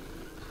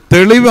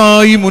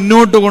 തെളിവായി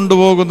മുന്നോട്ട്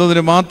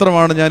കൊണ്ടുപോകുന്നതിന്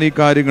മാത്രമാണ് ഞാൻ ഈ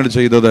കാര്യങ്ങൾ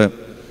ചെയ്തത്.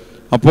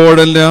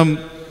 അപ്പോഴെല്ലാം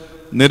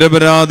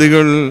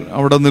നിരപരാധികൾ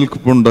അവിടെ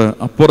നിൽപ്പുണ്ട്.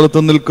 അപ്പുറത്ത്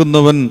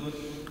നിൽക്കുന്നവൻ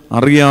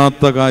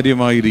അറിയാത്ത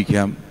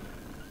കാര്യമായിരിക്കാം.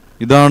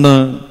 ഇതാണ്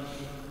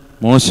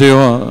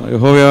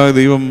യഹോവയായ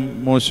ദൈവം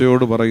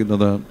മോശയോട്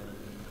പറയുന്നത്.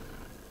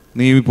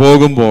 നീ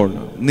പോകുമ്പോൾ,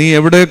 നീ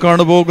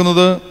എവിടേക്കാണ്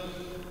പോകുന്നത്?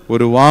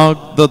 ഒരു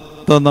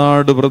വാഗ്ദത്ത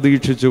നാട്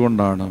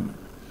പ്രതീക്ഷിച്ചുകൊണ്ടാണ്,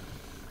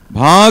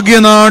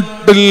 ഭാഗ്യനാട്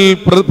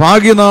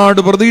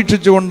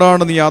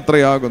പ്രതീക്ഷിച്ചുകൊണ്ടാണ് നീ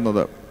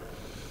യാത്രയാകുന്നത്.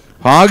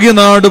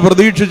 ഭാഗ്യനാട്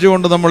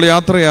പ്രതീക്ഷിച്ചുകൊണ്ട് നമ്മൾ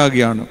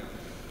യാത്രയാകുകയാണ്.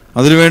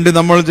 അതിനുവേണ്ടി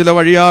നമ്മൾ ചില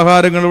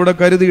വഴിയാഹാരങ്ങൾ ഇവിടെ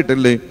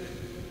കരുതിയിട്ടില്ലേ?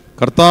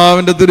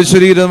 കർത്താവിൻ്റെ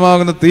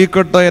തിരുശരീരമാകുന്ന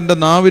തീക്കട്ട എൻ്റെ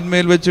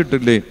നാവിന്മേൽ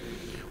വെച്ചിട്ടില്ലേ?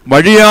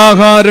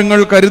 വഴിയാഹാരങ്ങൾ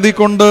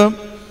കരുതിക്കൊണ്ട്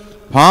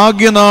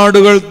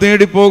ഭാഗ്യനാടുകൾ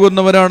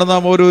നേടിപ്പോകുന്നവരാണ്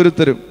നാം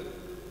ഓരോരുത്തരും.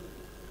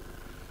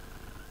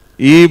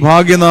 ഈ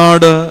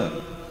ഭാഗ്യനാട്,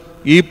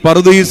 ഈ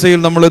പറുദീസയിൽ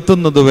നമ്മൾ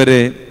എത്തുന്നത്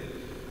വരെ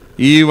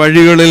ഈ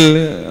വഴികളിൽ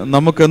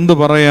നമുക്കെന്ത്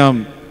പറയാം?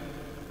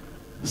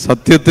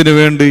 സത്യത്തിന്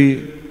വേണ്ടി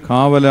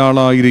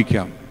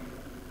കാവലാളായിരിക്കാം,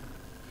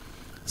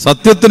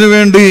 സത്യത്തിന്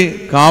വേണ്ടി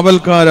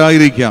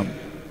കാവൽക്കാരായിരിക്കാം.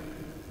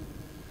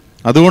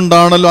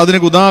 അതുകൊണ്ടാണല്ലോ, അതിന്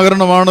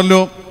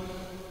ഉദാഹരണമാണല്ലോ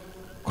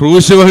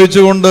ക്രൂശ്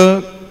വഹിച്ചുകൊണ്ട്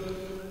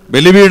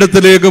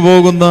ബലിപീഠത്തിലേക്ക്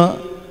പോകുന്ന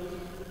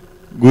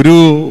ഗുരു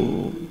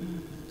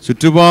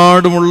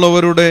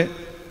ചുറ്റുപാടുമുള്ളവരുടെ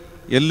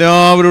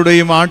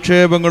എല്ലാവരുടെയും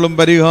ആക്ഷേപങ്ങളും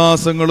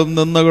പരിഹാസങ്ങളും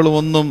നിന്ദകളും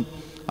ഒന്നും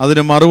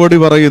അതിന് മറുപടി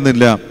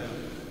പറയുന്നില്ല.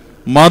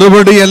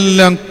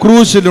 മറുപടിയെല്ലാം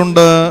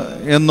ക്രൂശിലുണ്ട്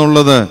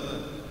എന്നുള്ളത്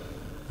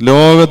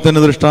ലോകത്തിന്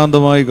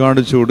ദൃഷ്ടാന്തമായി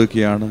കാണിച്ചു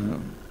കൊടുക്കുകയാണ്.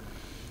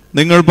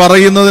 നിങ്ങൾ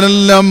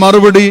പറയുന്നതിനെല്ലാം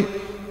മറുപടി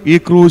ഈ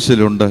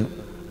ക്രൂശിലുണ്ട്.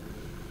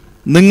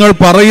 നിങ്ങൾ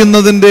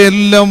പറയുന്നതിൻ്റെ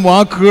എല്ലാം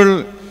വാക്കുകൾ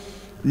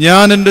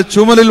ഞാൻ എൻ്റെ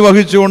ചുമലിൽ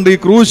വഹിച്ചുകൊണ്ട് ഈ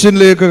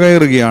ക്രൂശിലേക്ക്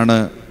കയറുകയാണ്.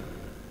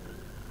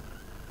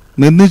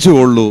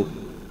 നിന്ദിച്ചുകൊള്ളൂ,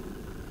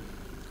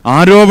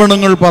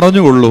 ആരോപണങ്ങൾ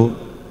പറഞ്ഞുകൊള്ളൂ,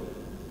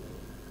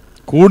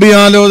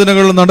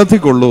 കൂടിയാലോചനകൾ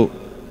നടത്തിക്കൊള്ളൂ,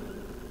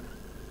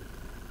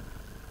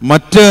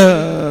 മറ്റ്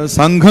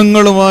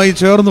സംഘങ്ങളുമായി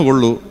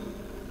ചേർന്നുകൊള്ളൂ,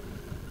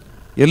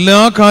 എല്ലാ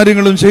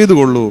കാര്യങ്ങളും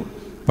ചെയ്തുകൊള്ളൂ.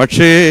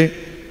 പക്ഷേ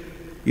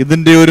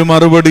ഇതിൻ്റെ ഒരു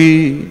മറുപടി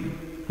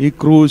ഈ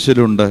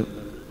ക്രൂശിലുണ്ട്.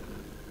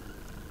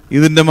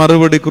 ഇതിൻ്റെ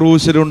മറുപടി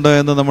ക്രൂശിലുണ്ട്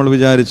എന്ന് നമ്മൾ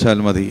വിചാരിച്ചാൽ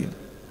മതി.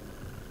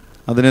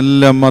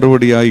 അതിനെല്ലാം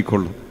മറുപടി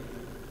ആയിക്കൊള്ളും.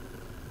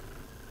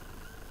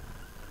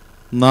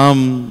 നാം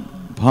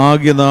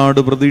ഭാഗ്യനാട്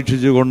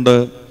പ്രതീക്ഷിച്ചുകൊണ്ട്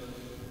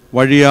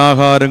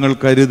വഴിയാഹാരങ്ങൾ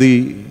കരുതി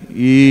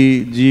ഈ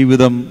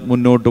ജീവിതം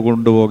മുന്നോട്ട്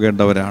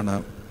കൊണ്ടുപോകേണ്ടവരാണ്.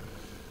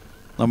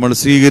 നമ്മൾ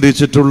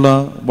സ്വീകരിച്ചിട്ടുള്ള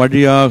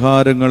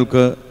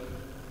വഴിയാഹാരങ്ങൾക്ക്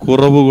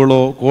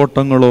കുറവുകളോ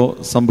കോട്ടങ്ങളോ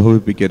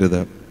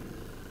സംഭവിപ്പിക്കരുത്.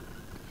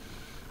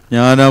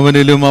 ഞാൻ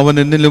അവനിലും അവൻ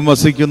എന്നിലും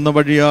വസിക്കുന്ന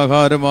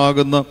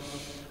വഴിയാഹാരമാകുന്ന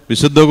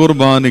വിശുദ്ധ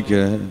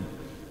കുർബാനയ്ക്ക്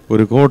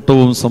ഒരു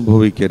കോട്ടവും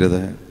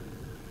സംഭവിക്കരുത്.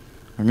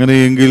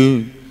 അങ്ങനെയെങ്കിൽ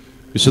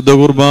വിശുദ്ധ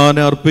കുർബാന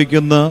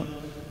അർപ്പിക്കുന്ന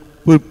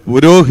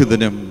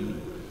പുരോഹിതനും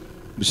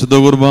വിശുദ്ധ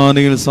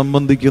കുർബാനയിൽ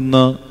സംബന്ധിക്കുന്ന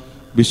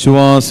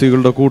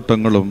വിശ്വാസികളുടെ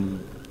കൂട്ടങ്ങളും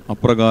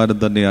അപ്രകാരം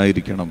തന്നെ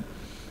ആയിരിക്കണം.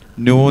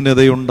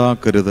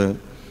 ന്യൂനതയുണ്ടാക്കരുത്.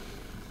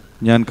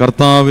 ഞാൻ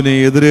കർത്താവിനെ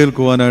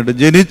എതിരേൽക്കുവാനായിട്ട്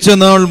ജനിച്ച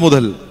നാൾ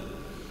മുതൽ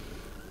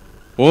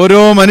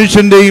ഓരോ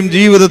മനുഷ്യൻ്റെയും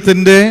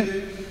ജീവിതത്തിൻ്റെ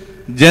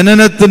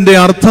ജനനത്തിൻ്റെ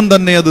അർത്ഥം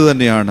തന്നെ അത്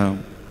തന്നെയാണ്.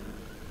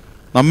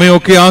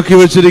 നമ്മയൊക്കെ ആക്കി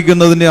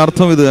വച്ചിരിക്കുന്നതിൻ്റെ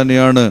അർത്ഥം ഇത്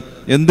തന്നെയാണ്.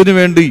 എന്തിനു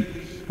വേണ്ടി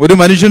ഒരു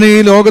മനുഷ്യനെ ഈ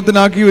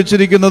ലോകത്തിനാക്കി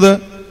വച്ചിരിക്കുന്നത്?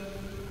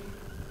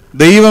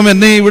 ദൈവം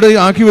എന്നെ ഇവിടെ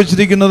ആക്കി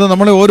വച്ചിരിക്കുന്നത്,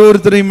 നമ്മളെ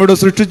ഓരോരുത്തരെയും ഇവിടെ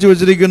സൃഷ്ടിച്ചു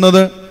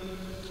വച്ചിരിക്കുന്നത്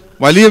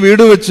വലിയ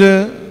വീട് വെച്ച്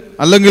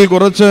അല്ലെങ്കിൽ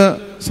കുറച്ച്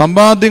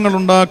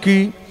സമ്പാദ്യങ്ങളുണ്ടാക്കി,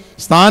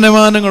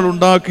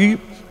 സ്ഥാനമാനങ്ങളുണ്ടാക്കി,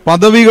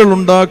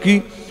 പദവികളുണ്ടാക്കി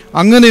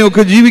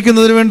അങ്ങനെയൊക്കെ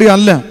ജീവിക്കുന്നതിന് വേണ്ടി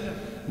അല്ല.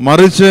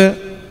 മറിച്ച്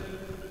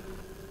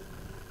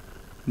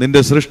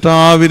നിന്റെ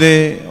സൃഷ്ടാവിനെ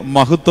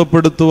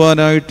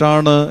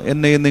മഹത്വപ്പെടുത്തുവാനായിട്ടാണ്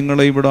എന്നെ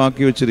നിങ്ങളെ ഇവിടെ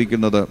ആക്കി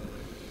വച്ചിരിക്കുന്നത്.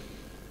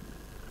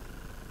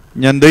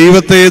 ഞാൻ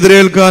ദൈവത്തെ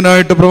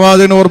എതിരേൽക്കാനായിട്ട്,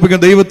 പ്രവാചകനെ ഓർപ്പിക്കാൻ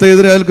ദൈവത്തെ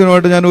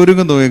എതിരേൽക്കാനായിട്ട് ഞാൻ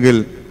ഒരുങ്ങുന്നുവെങ്കിൽ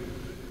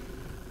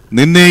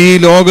നിന്നെ ഈ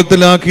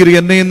ലോകത്തിലാക്കി,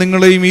 എന്നെയും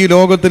നിങ്ങളെയും ഈ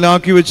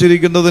ലോകത്തിലാക്കി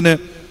വെച്ചിരിക്കുന്നതിന്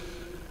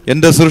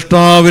എൻ്റെ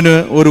സൃഷ്ടാവിന്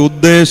ഒരു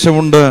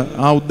ഉദ്ദേശമുണ്ട്.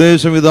 ആ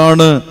ഉദ്ദേശം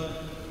ഇതാണ്: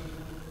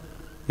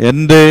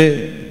 എൻ്റെ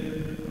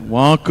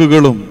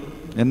വാക്കുകളും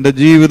എൻ്റെ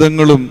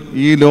ജീവിതങ്ങളും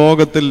ഈ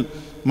ലോകത്തിൽ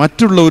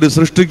മറ്റുള്ള ഒരു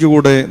സൃഷ്ടിക്ക്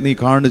കൂടെ നീ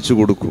കാണിച്ചു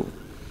കൊടുക്കൂ.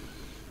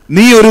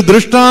 നീ ഒരു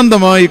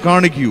ദൃഷ്ടാന്തമായി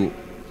കാണിക്കൂ.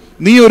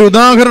 നീ ഒരു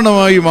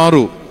ഉദാഹരണമായി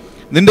മാറൂ.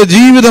 നിന്റെ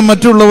ജീവിതം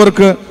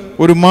മറ്റുള്ളവർക്ക്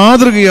ഒരു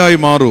മാതൃകയായി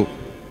മാറൂ.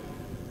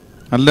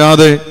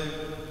 അല്ലാതെ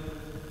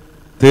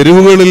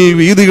തെരുവുകളിൽ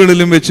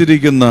വീതികളിലും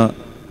വെച്ചിരിക്കുന്ന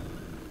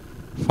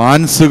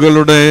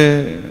ഫാൻസുകളുടെ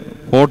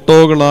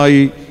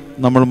ഫോട്ടോകളായി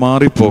നമ്മൾ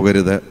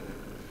മാറിപ്പോകരുത്.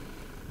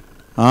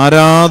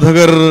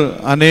 ആരാധകർ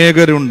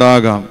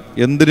അനേകരുണ്ടാകാം.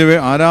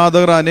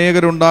 ആരാധകർ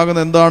അനേകരുണ്ടാകുന്ന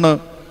എന്താണ്?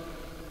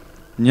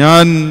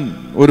 ഞാൻ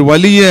ഒരു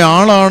വലിയ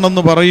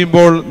ആളാണെന്ന്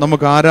പറയുമ്പോൾ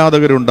നമുക്ക്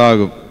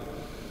ആരാധകരുണ്ടാകും.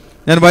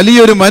 ഞാൻ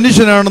വലിയൊരു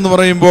മനുഷ്യനാണെന്ന്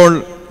പറയുമ്പോൾ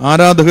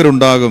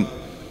ആരാധകരുണ്ടാകും.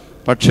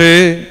 പക്ഷേ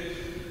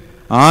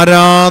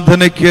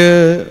ആരാധനയ്ക്ക്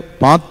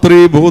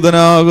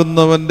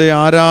പാത്രീഭൂതനാകുന്നവന്റെ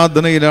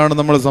ആരാധനയിലാണ്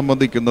നമ്മൾ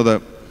സംബന്ധിക്കുന്നത്.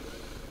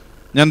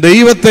 ഞാൻ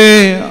ദൈവത്തെ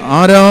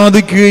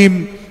ആരാധിക്കുകയും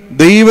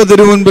ദൈവ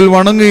തിരുമുൻപിൽ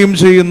വണങ്ങുകയും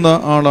ചെയ്യുന്ന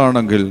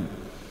ആളാണെങ്കിൽ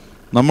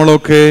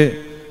നമ്മളൊക്കെ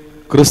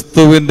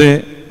ക്രിസ്തുവിൻ്റെ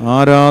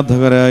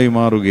ആരാധകരായി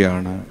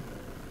മാറുകയാണ്.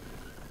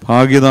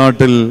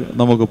 ഭാഗ്യനാട്ടിൽ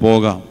നമുക്ക്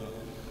പോകാം.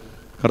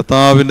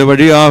 കർത്താവിൻ്റെ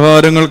വഴി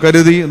ആഹാരങ്ങൾ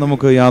കരുതി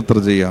നമുക്ക് യാത്ര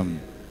ചെയ്യാം.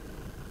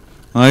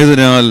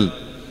 ആയതിനാൽ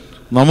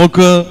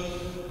നമുക്ക്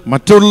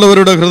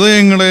മറ്റുള്ളവരുടെ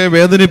ഹൃദയങ്ങളെ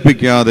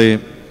വേദനിപ്പിക്കാതെ,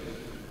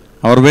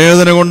 അവർ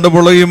വേദന കൊണ്ട്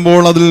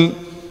പൊളയുമ്പോൾ അതിൽ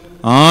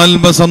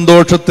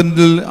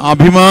ആത്മസന്തോഷത്തിൻ്റെ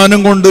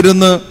അഭിമാനം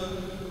കൊണ്ടിരുന്ന്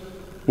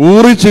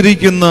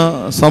ഊറിച്ചിരിക്കുന്ന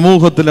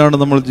സമൂഹത്തിലാണ്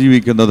നമ്മൾ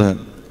ജീവിക്കുന്നത്.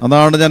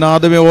 അതാണ് ഞാൻ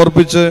ആദ്യമേ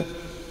ഓർപ്പിച്ച്,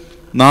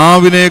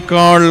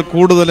 നാവിനേക്കാൾ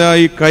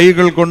കൂടുതലായി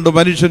കൈകൾ കൊണ്ട്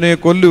മനുഷ്യനെ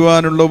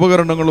കൊല്ലുവാനുള്ള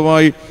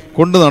ഉപകരണങ്ങളുമായി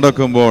കൊണ്ടു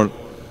നടക്കുമ്പോൾ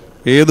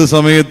ഏത്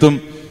സമയത്തും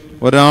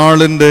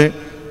ഒരാളിൻ്റെ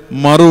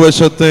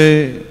മറുവശത്തെ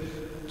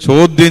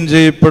ചോദ്യം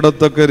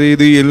ചെയ്യപ്പെടത്തക്ക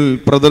രീതിയിൽ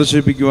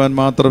പ്രദർശിപ്പിക്കുവാൻ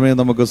മാത്രമേ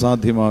നമുക്ക്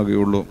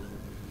സാധ്യമാകുകയുള്ളൂ.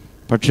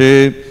 പക്ഷേ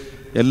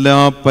എല്ലാ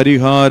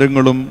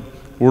പരിഹാരങ്ങളും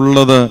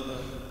ഉള്ളത്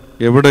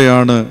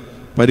എവിടെയാണ്?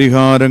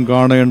 പരിഹാരം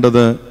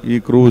കാണേണ്ടത് ഈ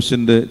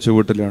ക്രൂശിൻ്റെ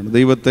ചുവട്ടിലാണ്.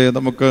 ദൈവത്തെ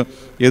നമുക്ക്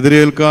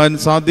എതിരേൽക്കാൻ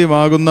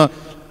സാധ്യമാകുന്ന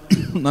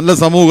നല്ല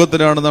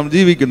സമൂഹത്തിലാണ് നാം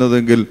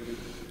ജീവിക്കുന്നതെങ്കിൽ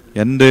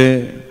എൻ്റെ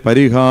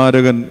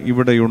പരിഹാരകൻ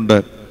ഇവിടെയുണ്ട്.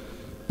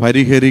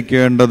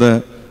 പരിഹരിക്കേണ്ടത്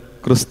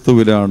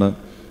ക്രിസ്തുവിലാണ്.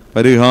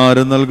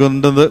 പരിഹാരം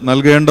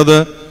നൽകേണ്ടത്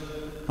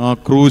ആ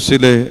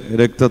ക്രൂശിലെ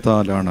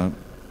രക്തത്താലാണ്.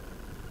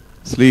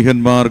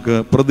 സ്ലീഹന്മാർക്ക്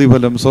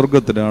പ്രതിഫലം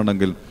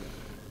സ്വർഗത്തിലാണെങ്കിൽ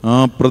ആ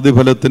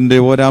പ്രതിഫലത്തിൻ്റെ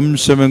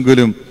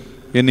ഒരംശമെങ്കിലും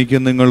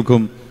എനിക്കും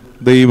നിങ്ങൾക്കും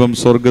ദൈവം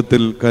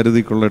സ്വർഗത്തിൽ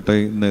കരുതിക്കൊള്ളട്ടെ.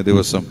 ഇന്നേ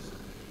ദിവസം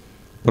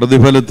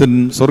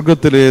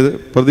സ്വർഗത്തിലെ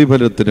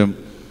പ്രതിഫലത്തിനും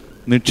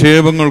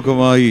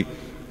നിക്ഷേപങ്ങൾക്കുമായി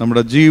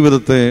നമ്മുടെ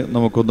ജീവിതത്തെ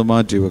നമുക്കൊന്ന്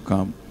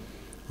മാറ്റിവെക്കാം.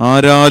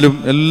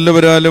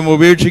 എല്ലാവരാലും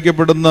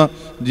ഉപേക്ഷിക്കപ്പെടുന്ന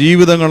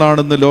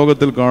ജീവിതങ്ങളാണെന്ന്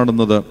ലോകത്തിൽ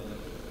കാണുന്നത്.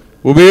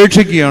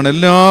 ഉപേക്ഷിക്കുകയാണ്,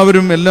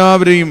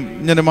 എല്ലാവരെയും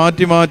ഇങ്ങനെ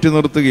മാറ്റി മാറ്റി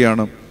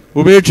നിർത്തുകയാണ്,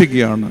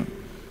 ഉപേക്ഷിക്കുകയാണ്.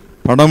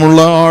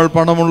 പണമുള്ള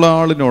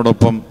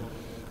ആളിനോടൊപ്പം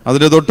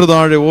അതിൻ്റെ തൊട്ട്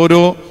താഴെ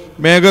ഓരോ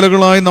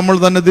മേഖലകളായി നമ്മൾ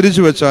തന്നെ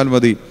തിരിച്ചു വെച്ചാൽ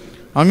മതി.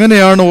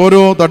 അങ്ങനെയാണ്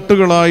ഓരോ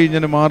തട്ടുകളായി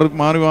ഇങ്ങനെ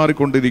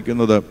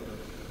മാറിക്കൊണ്ടിരിക്കുന്നത്.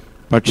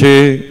 പക്ഷേ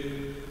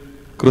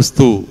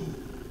ക്രിസ്തു,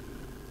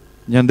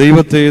 ഞാൻ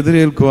ദൈവത്തെ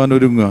എതിരേൽക്കുവാൻ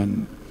ഒരുങ്ങാൻ,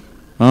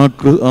 ആ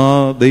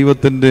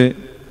ദൈവത്തിൻ്റെ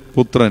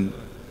പുത്രൻ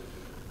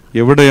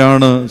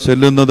എവിടെയാണ്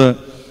ചെല്ലുന്നത്?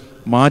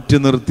 മാറ്റി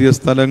നിർത്തിയ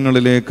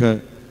സ്ഥലങ്ങളിലേക്ക്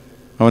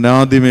അവൻ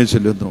ആദ്യമേ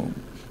ചെല്ലുന്നു.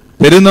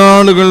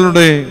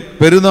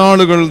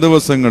 പെരുന്നാളുകൾ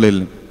ദിവസങ്ങളിൽ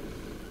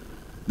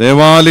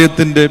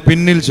ദേവാലയത്തിൻ്റെ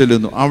പിന്നിൽ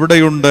ചെല്ലുന്നു.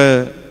 അവിടെയുണ്ട്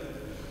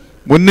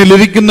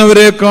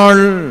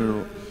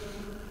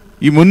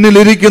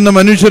മുന്നിലിരിക്കുന്ന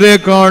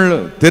മനുഷ്യരെക്കാൾ,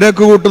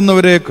 തിരക്ക്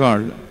കൂട്ടുന്നവരെക്കാൾ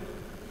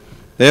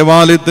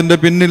ദേവാലയത്തിൻ്റെ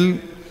പിന്നിൽ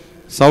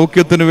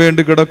സൗഖ്യത്തിന്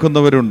വേണ്ടി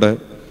കിടക്കുന്നവരുണ്ട്.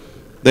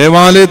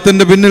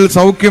 ദേവാലയത്തിൻ്റെ പിന്നിൽ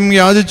സൗഖ്യം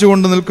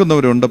യാചിച്ചുകൊണ്ട്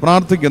നിൽക്കുന്നവരുണ്ട്,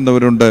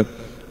 പ്രാർത്ഥിക്കുന്നവരുണ്ട്.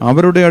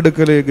 അവരുടെ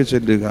അടുക്കലേക്ക്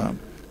ചെല്ലുക.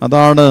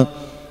 അതാണ്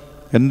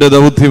എൻ്റെ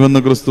ദൗത്യമെന്ന്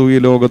ക്രിസ്തു ഈ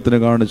ലോകത്തിന്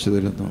കാണിച്ചു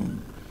തരുന്നു.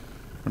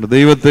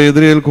 ദൈവത്തെ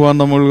എതിരേൽക്കുവാൻ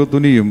നമ്മൾ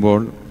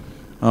തുനിയുമ്പോൾ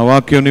ആ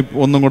വാക്യം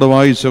ഒന്നും കൂടെ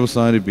വായിച്ച്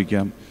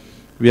അവസാനിപ്പിക്കാം.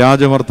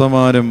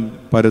 വ്യാജവർത്തമാനം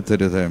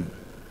പരത്തരുത്,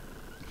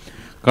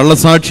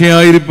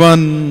 കള്ളസാക്ഷിയായിരിക്കാൻ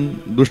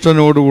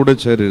ദുഷ്ടനോടുകൂടെ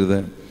ചേരരുത്,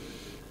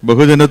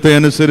 ബഹുജനത്തെ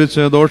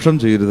അനുസരിച്ച് ദോഷം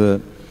ചെയ്യരുത്,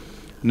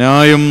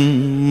 ന്യായം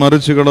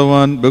മറിച്ചു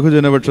കളവാൻ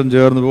ബഹുജനപക്ഷം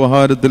ചേർന്ന്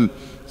വ്യവഹാരത്തിൽ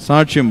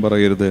സാക്ഷ്യം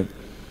പറയരുത്,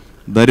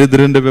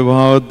 ദരിദ്രൻ്റെ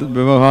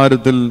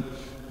വ്യവഹാരത്തിൽ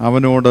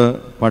അവനോട്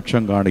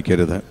പക്ഷം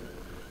കാണിക്കരുത്.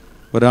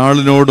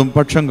 ഒരാളിനോടും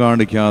പക്ഷം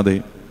കാണിക്കാതെ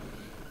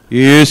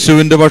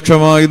യേശുവിൻ്റെ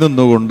പക്ഷമായി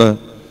നിന്നുകൊണ്ട്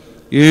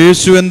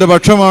യേശു എൻ്റെ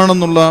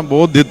പക്ഷമാണെന്നുള്ള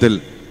ബോധ്യത്തിൽ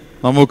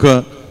നമുക്ക്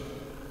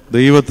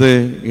ദൈവത്തെ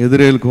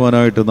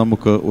എതിരേൽക്കുവാനായിട്ട്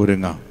നമുക്ക്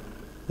ഒരുങ്ങാം.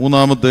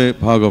 മൂന്നാമത്തെ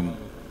ഭാഗം,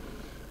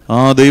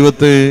 ആ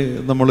ദൈവത്തെ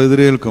നമ്മൾ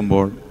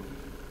എതിരേൽക്കുമ്പോൾ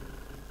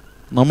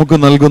നമുക്ക്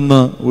നൽകുന്ന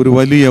ഒരു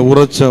വലിയ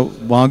ഉറച്ച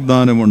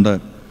വാഗ്ദാനമുണ്ട്.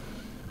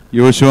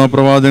 യോശുവ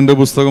പ്രവാചകന്റെ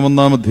പുസ്തകം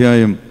 1-ാം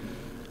അധ്യായം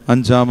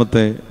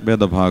 5-ാമത്തെ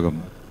വേദഭാഗം.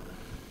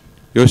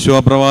 യോശുവ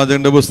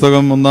പ്രവാചകന്റെ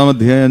പുസ്തകം 1-ാം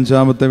അധ്യായം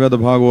 5-ാമത്തെ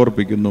വേദഭാഗം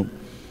ഓർപ്പിക്കുന്നു,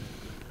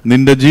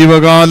 നിന്റെ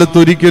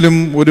ജീവകാലത്തൊരിക്കലും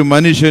ഒരു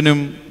മനുഷ്യനും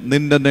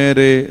നിന്റെ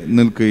നേരെ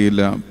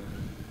നിൽക്കുകയില്ല.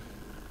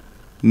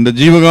 നിന്റെ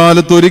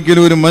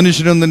ജീവകാലത്തൊരിക്കലും ഒരു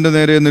മനുഷ്യനും നിന്റെ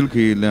നേരെ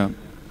നിൽക്കുകയില്ല.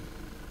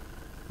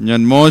 ഞാൻ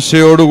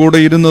മോശയോടുകൂടെ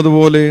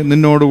ഇരുന്നതുപോലെ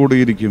നിന്നോടുകൂടെ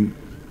ഇരിക്കും.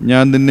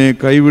 ഞാൻ നിന്നെ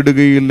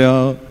കൈവിടുകയില്ല,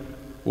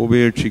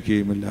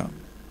 ഉപേക്ഷിക്കുകയുമില്ല.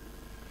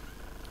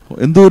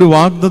 എന്തോ ഒരു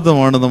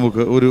വാഗ്ദത്തമാണ്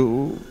നമുക്ക് ഒരു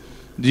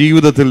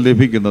ജീവിതത്തിൽ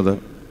ലഭിക്കുന്നത്.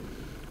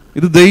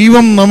 ഇത്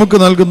ദൈവം നമുക്ക്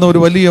നൽകുന്ന ഒരു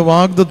വലിയ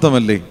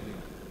വാഗ്ദത്തമല്ലേ?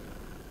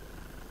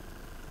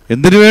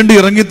 എന്തിനു വേണ്ടി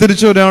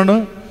ഇറങ്ങിത്തിരിച്ചവരാണ്?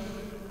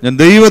 ഞാൻ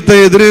ദൈവത്തെ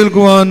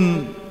എതിരേൽക്കുവാൻ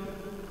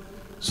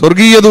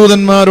സ്വർഗീയ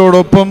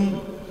ദൂതന്മാരോടൊപ്പം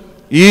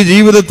ഈ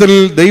ജീവിതത്തിൽ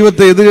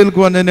ദൈവത്തെ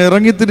എതിരേൽക്കുവാൻ ഞാൻ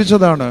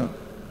ഇറങ്ങിത്തിരിച്ചതാണ്.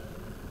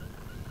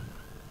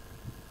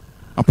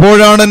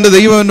 അപ്പോഴാണ് എൻ്റെ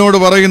ദൈവം എന്നോട്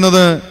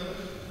പറയുന്നത്,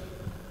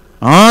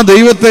 ആ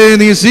ദൈവത്തെ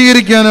നീ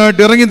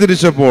സ്വീകരിക്കാനായിട്ട്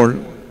ഇറങ്ങിത്തിരിച്ചപ്പോൾ,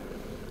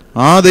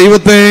 ആ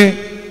ദൈവത്തെ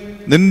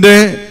നിന്റെ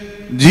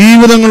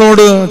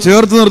ജീവിതങ്ങളോട്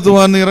ചേർത്ത്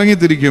നിർത്തുവാൻ നീ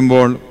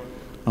ഇറങ്ങിത്തിരിക്കുമ്പോൾ,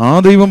 ആ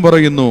ദൈവം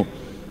പറയുന്നു,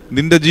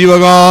 നിന്റെ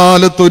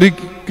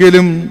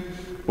ജീവകാലത്തൊരിക്കലും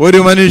ഒരു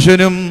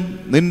മനുഷ്യനും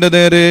നിന്റെ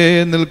നേരെ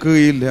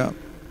നിൽക്കുകയില്ല,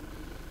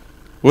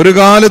 ഒരു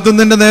കാലത്തും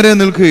നിന്റെ നേരെ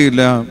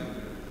നിൽക്കുകയില്ല.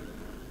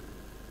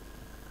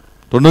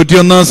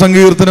 91-ാം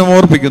സങ്കീർത്തനം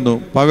ഓർപ്പിക്കുന്നു,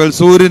 പകൽ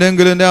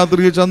സൂര്യനെങ്കിലും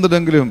രാത്രി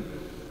ചന്ദ്രനെങ്കിലും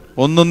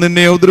ഒന്നും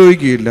നിന്നെ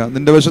ഉപദ്രവിക്കുകയില്ല.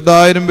 നിന്റെ വശത്ത്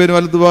 1000 പേരും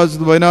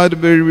വലതുഭാഗത്ത് 10,000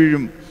 പേര്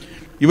വീഴും,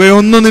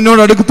 ഇവയൊന്നും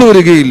നിന്നോട് അടുത്തു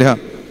വരികയില്ല.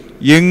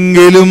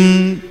 എങ്കിലും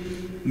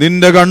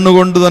നിന്റെ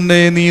കണ്ണുകൊണ്ട് തന്നെ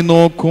നീ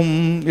നോക്കും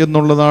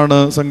എന്നുള്ളതാണ്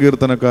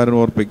സങ്കീർത്തനക്കാരൻ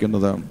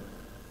ഓർപ്പിക്കുന്നത്.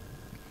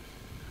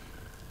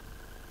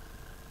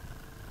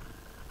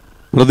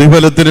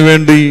 പ്രതിഫലത്തിന്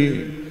വേണ്ടി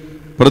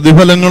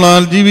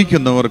പ്രതിഫലങ്ങളാൽ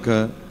ജീവിക്കുന്നവർക്ക്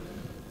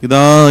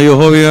ഇതാ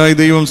യഹോവയായ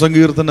ദൈവം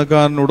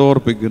സങ്കീർത്തനക്കാരനോട്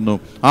ഓർപ്പിക്കുന്നു,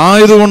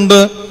 ആയതുകൊണ്ട്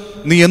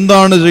നീ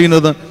എന്താണ്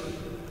ചെയ്യുന്നത്?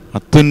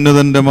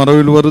 അത്യുന്നതന്റെ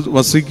മറവിൽ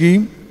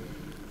വസിക്കുകയും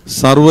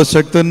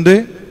സർവശക്തന്റെ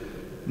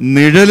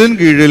നിഴലിൻ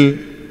കീഴിൽ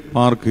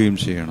പാർക്കുകയും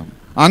ചെയ്യണം.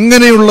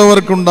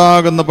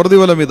 അങ്ങനെയുള്ളവർക്കുണ്ടാകുന്ന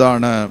പ്രതിഫലം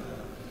ഇതാണ്,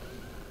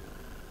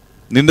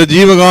 നിന്റെ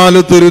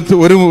ജീവകാലത്ത്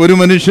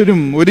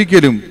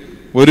ഒരിക്കലും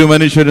ഒരു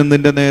മനുഷ്യരും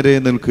നിന്റെ നേരെ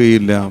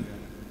നിൽക്കുകയില്ല.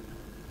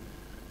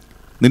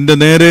 നിന്റെ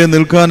നേരെ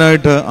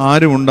നിൽക്കാനായിട്ട്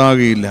ആരും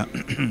ഉണ്ടാകുകയില്ല.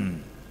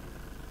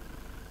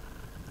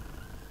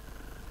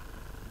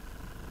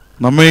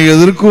 നമ്മെ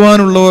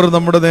എതിർക്കുവാനുള്ളവർ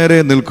നമ്മുടെ നേരെ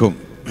നിൽക്കും.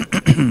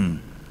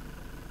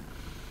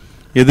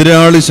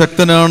 എതിരാളി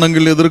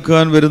ശക്തനാണെങ്കിൽ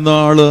എതിർക്കാൻ വരുന്ന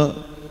ആള്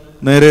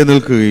നേരെ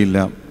നിൽക്കുകയില്ല.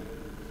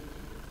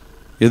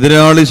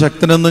 എതിരാളി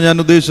ശക്തനെന്ന് ഞാൻ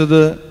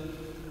ഉദ്ദേശിച്ചത്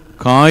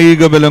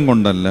കായിക ബലം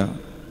കൊണ്ടല്ല.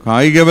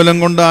 കായിക ബലം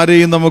കൊണ്ട്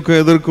ആരെയും നമുക്ക്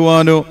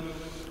എതിർക്കുവാനോ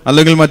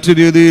അല്ലെങ്കിൽ മറ്റു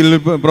രീതിയിൽ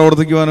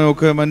പ്രവർത്തിക്കുവാനോ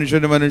ഒക്കെ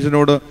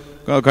മനുഷ്യനോട്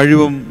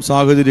കഴിവും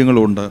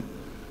സാഹചര്യങ്ങളും ഉണ്ട്.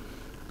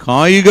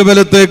 കായിക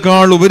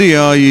ബലത്തെക്കാൾ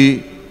ഉപരിയായി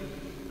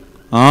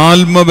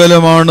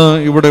ആത്മബലമാണ്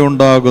ഇവിടെ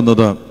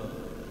ഉണ്ടാകുന്നത്.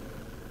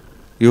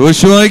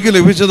 യോശുവയ്ക്ക്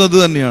ലഭിച്ചത് അത്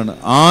തന്നെയാണ്,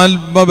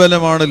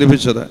 ആത്മബലമാണ്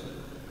ലഭിച്ചത്.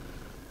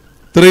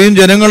 ഇത്രയും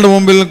ജനങ്ങളുടെ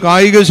മുമ്പിൽ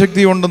കായിക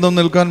ശക്തി ഉണ്ടെന്ന്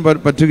നിൽക്കാൻ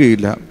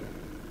പറ്റുകയില്ല.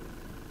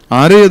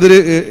 ആരെ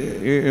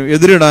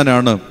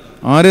എതിരിടാനാണ്?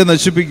 ആരെ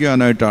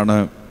നശിപ്പിക്കാനായിട്ടാണ്?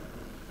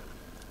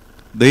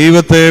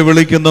 ദൈവത്തെ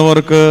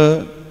വിളിക്കുന്നവർക്ക്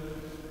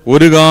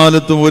ഒരു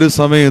കാലത്തും ഒരു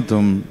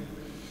സമയത്തും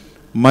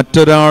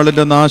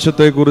മറ്റൊരാളുടെ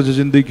നാശത്തെക്കുറിച്ച്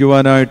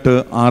ചിന്തിക്കുവാനായിട്ട്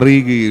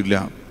അറിയുകയില്ല,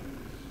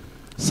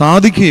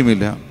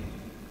 സാധിക്കുകയുമില്ല.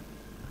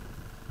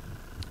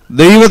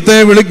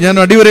 ഞാൻ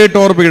അടിവരയിട്ട്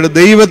ഓർപ്പിക്കട്ടെ,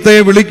 ദൈവത്തെ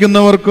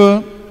വിളിക്കുന്നവർക്ക്,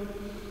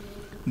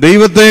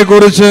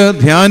 ദൈവത്തെക്കുറിച്ച്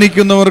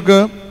ധ്യാനിക്കുന്നവർക്ക്,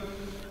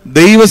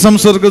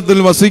 ദൈവസംസർഗത്തിൽ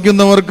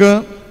വസിക്കുന്നവർക്ക്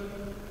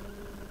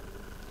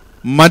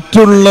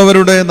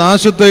മറ്റുള്ളവരുടെ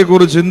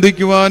നാശത്തെക്കുറിച്ച്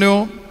ചിന്തിക്കുവാനോ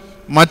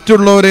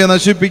മറ്റുള്ളവരെ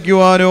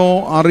നശിപ്പിക്കുവാനോ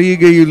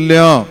അറിയുകയില്ല.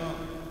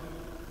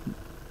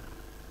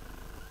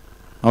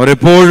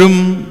 അവരെപ്പോഴും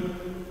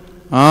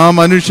ആ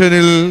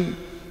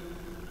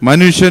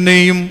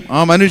മനുഷ്യനെയും ആ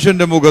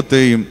മനുഷ്യന്റെ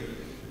മുഖത്തെയും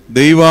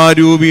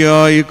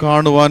ദൈവാരൂപിയായി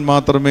കാണുവാൻ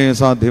മാത്രമേ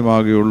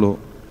സാധ്യമാകുകയുള്ളൂ.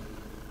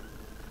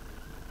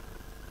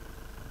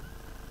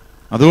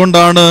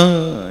 അതുകൊണ്ടാണ്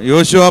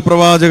യോശുവ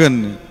പ്രവാചകൻ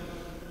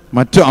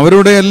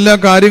അവരുടെ എല്ലാ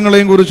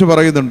കാര്യങ്ങളെയും കുറിച്ച്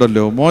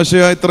പറയുന്നുണ്ടല്ലോ. മോശ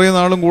ഇത്രയും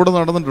നാളും കൂടെ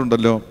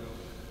നടന്നിട്ടുണ്ടല്ലോ.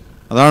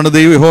 അതാണ്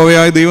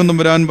യഹോവയായ ദൈവം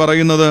തമ്പുരാൻ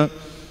പറയുന്നത്,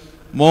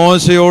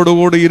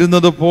 മോശയോടുകൂടി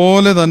ഇരുന്നത്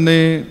പോലെ തന്നെ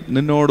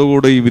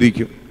നിന്നോടുകൂടെ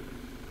ഇരിക്കും.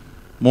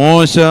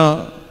 മോശ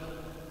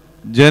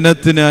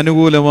ജനത്തിന്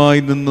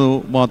അനുകൂലമായി നിന്നു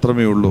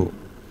മാത്രമേ ഉള്ളൂ.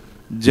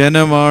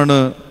 ജനമാണ്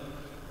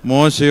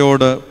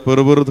മോശയോട്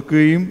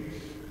പിറുപിറുക്കുകയും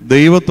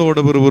ദൈവത്തോട്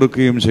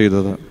പിറുപിറുക്കുകയും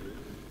ചെയ്തത്.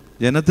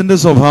 ജനത്തിൻ്റെ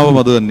സ്വഭാവം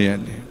അത്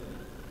തന്നെയല്ലേ.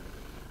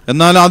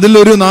 എന്നാൽ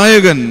അതിലൊരു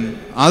നായകൻ,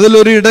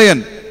 അതിലൊരു ഇടയൻ,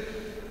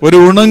 ഒരു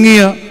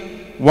ഉണങ്ങിയ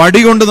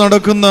വടി കൊണ്ട്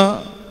നടക്കുന്ന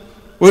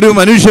ഒരു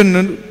മനുഷ്യൻ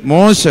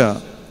മോശ,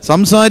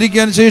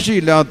 സംസാരിക്കാൻ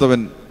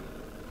ശേഷിയില്ലാത്തവൻ.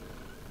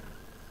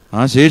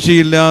 ആ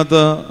ശേഷിയില്ലാത്ത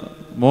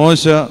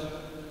മോശ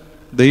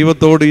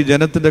ദൈവത്തോട് ഈ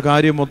ജനത്തിൻ്റെ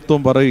കാര്യം മൊത്തം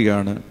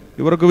പറയുകയാണ്.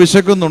 ഇവർക്ക്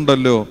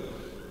വിശക്കുന്നുണ്ടല്ലോ,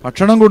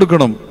 ഭക്ഷണം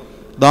കൊടുക്കണം.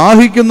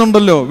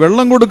 ദാഹിക്കുന്നുണ്ടല്ലോ,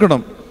 വെള്ളം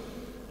കൊടുക്കണം.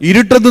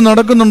 ഇരുട്ടത്ത്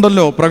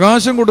നടക്കുന്നുണ്ടല്ലോ,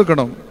 പ്രകാശം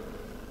കൊടുക്കണം.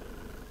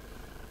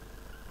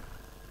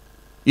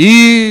 ഈ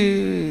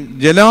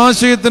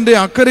ജലാശയത്തിൻ്റെ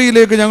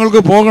അക്കരയിലേക്ക്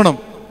ഞങ്ങൾക്ക് പോകണം.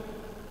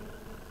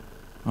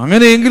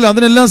 അങ്ങനെയെങ്കിൽ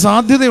അതിനെല്ലാം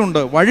സാധ്യതയുണ്ട്.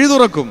 വഴി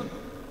തുറക്കും.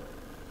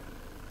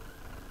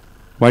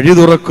 വഴി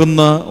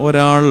തുറക്കുന്ന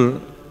ഒരാൾ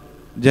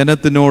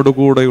ജനത്തിനോട്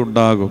കൂടെ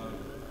ഉണ്ടാകും.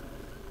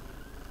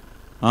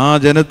 ആ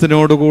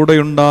ജനത്തിനോട് കൂടെ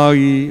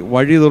ഉണ്ടായി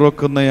വഴി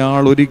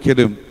തുറക്കുന്നയാൾ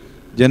ഒരിക്കലും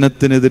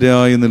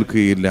ജനത്തിനെതിരായി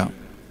നിൽക്കുകയില്ല.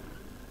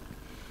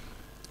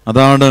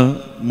 അതാണ്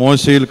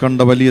മോശയിൽ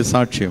കണ്ട വലിയ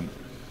സാക്ഷ്യം.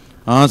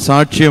 ആ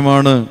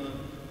സാക്ഷ്യമാണ്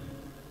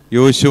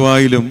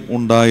യോശുവയിലും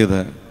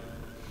ഉണ്ടായത്.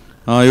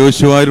 ആ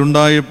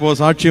യോശുവയിലുണ്ടായപ്പോൾ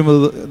സാക്ഷ്യം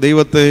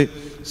ദൈവത്തെ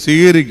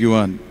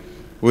സ്വീകരിക്കുവാൻ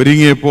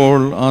ഒരുങ്ങിയപ്പോൾ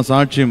ആ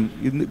സാക്ഷ്യം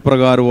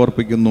ഇപ്രകാരം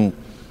ഓർപ്പിക്കുന്നു,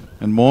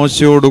 ഞാൻ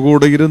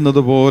മോശയോടുകൂടെ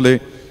ഇരുന്നത് പോലെ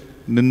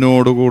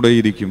നിന്നോടുകൂടെ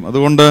ഇരിക്കും.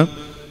 അതുകൊണ്ട്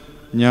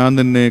ഞാൻ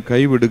നിന്നെ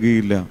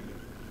കൈവിടുകയില്ല,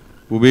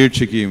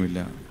 ഉപേക്ഷിക്കുകയുമില്ല.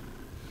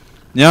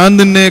 ഞാൻ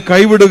നിന്നെ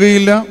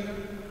കൈവിടുകയില്ല,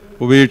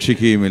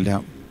 ഉപേക്ഷിക്കുകയുമില്ല.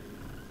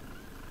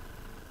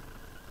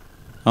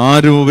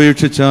 ആരും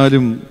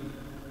ഉപേക്ഷിച്ചാലും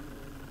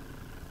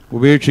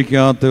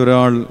ഉപേക്ഷിക്കാത്ത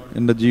ഒരാൾ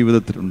എൻ്റെ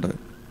ജീവിതത്തിലുണ്ട്.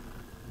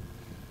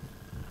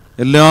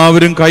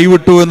 എല്ലാവരും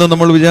കൈവിട്ടു എന്ന്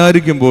നമ്മൾ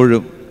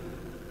വിചാരിക്കുമ്പോഴും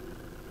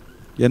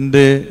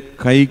എൻ്റെ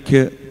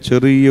കൈക്ക്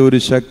ചെറിയൊരു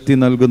ശക്തി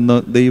നൽകുന്ന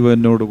ദൈവം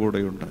എന്നോട്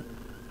കൂടെയുണ്ട്.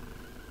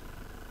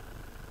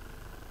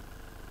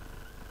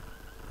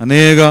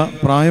 അനേക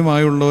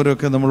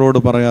പ്രായമായുള്ളവരൊക്കെ നമ്മളോട്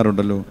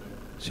പറയാറുണ്ടല്ലോ,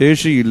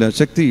 ശേഷിയില്ല,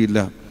 ശക്തിയില്ല,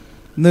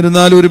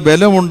 എന്നിരുന്നാലും ഒരു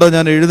ബലമുണ്ട്,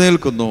 ഞാൻ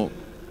എഴുന്നേൽക്കുന്നു.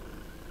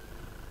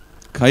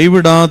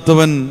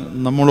 കൈവിടാത്തവൻ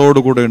നമ്മളോട്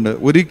കൂടെയുണ്ട്.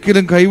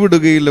 ഒരിക്കലും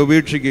കൈവിടുകയില്ല,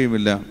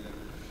 ഉപേക്ഷിക്കുകയുമില്ല.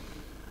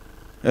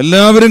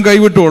 എല്ലാവരും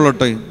കൈവിട്ടു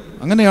കൊള്ളട്ടെ,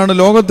 അങ്ങനെയാണ്.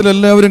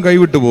 ലോകത്തിലെല്ലാവരും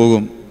കൈവിട്ടു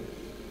പോകും.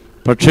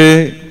 പക്ഷേ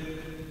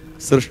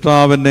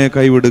സൃഷ്ടാവെന്നെ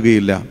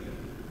കൈവിടുകയില്ല.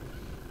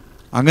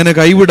 അങ്ങനെ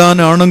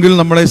കൈവിടാനാണെങ്കിൽ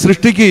നമ്മളെ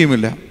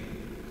സൃഷ്ടിക്കുകയുമില്ല.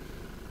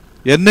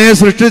 എന്നെ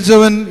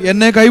സൃഷ്ടിച്ചവൻ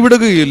എന്നെ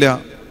കൈവിടുകയില്ല.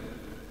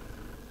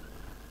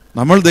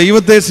 നമ്മൾ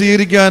ദൈവത്തെ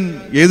സ്വീകരിക്കാൻ,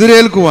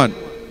 എതിരേൽക്കുവാൻ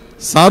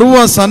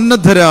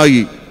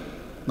സർവസന്നദ്ധരായി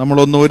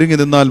നമ്മളൊന്ന് ഒരുങ്ങി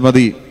നിന്നാൽ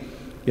മതി.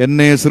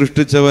 എന്നെ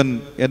സൃഷ്ടിച്ചവൻ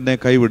എന്നെ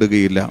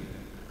കൈവിടുകയില്ല.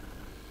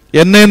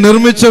 എന്നെ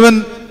നിർമ്മിച്ചവൻ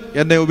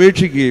എന്നെ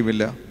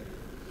ഉപേക്ഷിക്കുകയുമില്ല.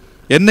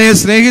 എന്നെ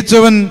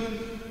സ്നേഹിച്ചവൻ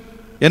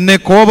എന്നെ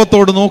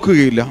കോപത്തോട്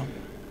നോക്കുകയില്ല.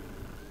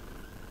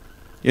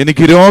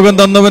 എനിക്ക് രോഗം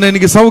തന്നവൻ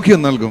എനിക്ക്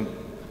സൗഖ്യം നൽകും.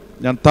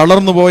 ഞാൻ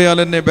തളർന്നു പോയാൽ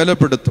എന്നെ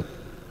ബലപ്പെടുത്തും.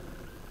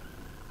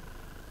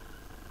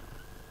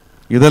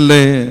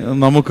 ഇതല്ലേ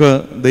നമുക്ക്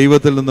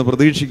ദൈവത്തിൽ നിന്ന്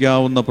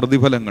പ്രതീക്ഷിക്കാവുന്ന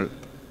പ്രതിഫലങ്ങൾ.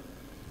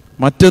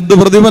 മറ്റെന്ത്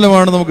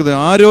പ്രതിഫലമാണ് നമുക്കിത്?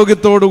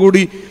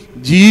 ആരോഗ്യത്തോടുകൂടി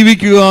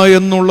ജീവിക്കുക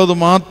എന്നുള്ളത്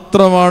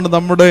മാത്രമാണ്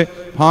നമ്മുടെ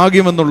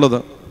ഭാഗ്യമെന്നുള്ളത്.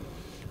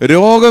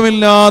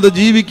 രോഗമില്ലാതെ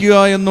ജീവിക്കുക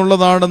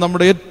എന്നുള്ളതാണ്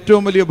നമ്മുടെ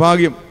ഏറ്റവും വലിയ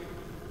ഭാഗ്യം.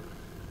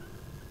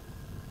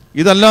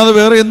 ഇതല്ലാതെ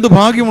വേറെ എന്ത്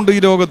ഭാഗ്യമുണ്ട് ഈ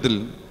ലോകത്തിൽ?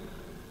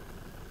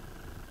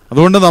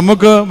 അതുകൊണ്ട്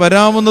നമുക്ക്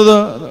വരാവുന്നത്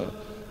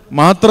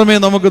മാത്രമേ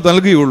നമുക്ക്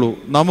നൽകിയുള്ളൂ.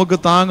 നമുക്ക്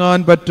താങ്ങാൻ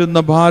പറ്റുന്ന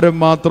ഭാരം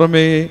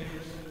മാത്രമേ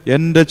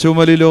എൻ്റെ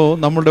ചുമലിലോ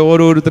നമ്മുടെ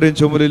ഓരോരുത്തരെയും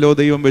ചുമലിലോ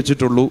ദൈവം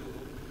വെച്ചിട്ടുള്ളൂ.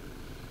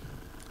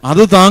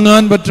 അത്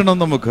താങ്ങാൻ പറ്റണം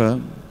നമുക്ക്.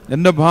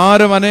 എൻ്റെ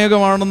ഭാരം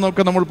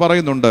അനേകമാണെന്നൊക്കെ നമ്മൾ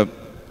പറയുന്നുണ്ട്.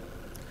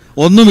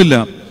 ഒന്നുമില്ല,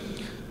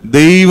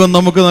 ദൈവം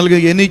നമുക്ക് നൽകി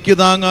എനിക്ക്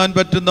താങ്ങാൻ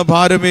പറ്റുന്ന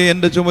ഭാരമേ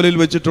എൻ്റെ ചുമലിൽ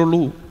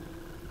വെച്ചിട്ടുള്ളൂ.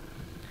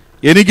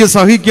 എനിക്ക്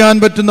സഹിക്കാൻ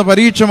പറ്റുന്ന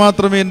പരീക്ഷ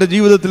മാത്രമേ എൻ്റെ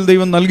ജീവിതത്തിൽ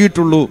ദൈവം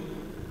നൽകിയിട്ടുള്ളൂ.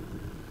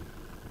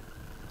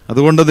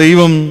 അതുകൊണ്ട്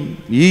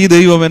ഈ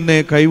ദൈവം എന്നെ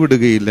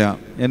കൈവിടുകയില്ല,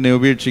 എന്നെ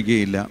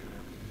ഉപേക്ഷിക്കുകയില്ല.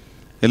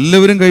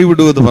 എല്ലാവരും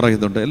കൈവിടുമെന്ന്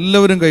പറയുന്നുണ്ട്.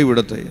 എല്ലാവരും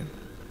കൈവിടട്ടെ.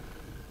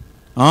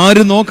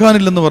 ആരും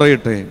നോക്കാനില്ലെന്ന്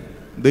പറയട്ടെ.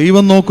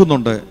 ദൈവം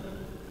നോക്കുന്നുണ്ട്,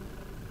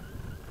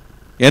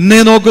 എന്നെ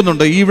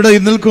നോക്കുന്നുണ്ട്. ഇവിടെ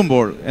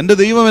നിൽക്കുമ്പോൾ എൻ്റെ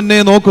ദൈവം എന്നെ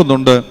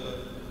നോക്കുന്നുണ്ട്.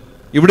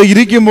 ഇവിടെ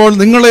ഇരിക്കുമ്പോൾ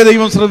നിങ്ങളെ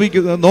ദൈവം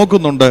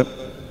നോക്കുന്നുണ്ട്.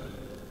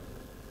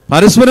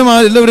 പരസ്പരം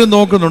എല്ലാവരും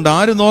നോക്കുന്നുണ്ട്.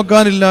 ആരും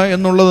നോക്കാനില്ല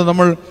എന്നുള്ളത്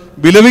നമ്മൾ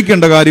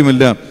വിലപിക്കേണ്ട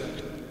കാര്യമില്ല.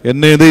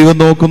 എന്നെ ദൈവം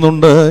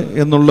നോക്കുന്നുണ്ട്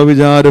എന്നുള്ള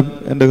വിചാരം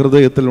എൻ്റെ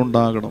ഹൃദയത്തിൽ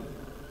ഉണ്ടാകണം.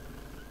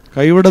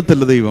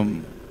 കൈവിടത്തില്ല ദൈവം.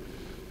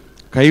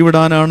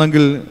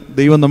 കൈവിടാനാണെങ്കിൽ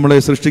ദൈവം നമ്മളെ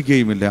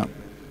സൃഷ്ടിക്കുകയുമില്ല.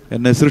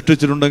 എന്നെ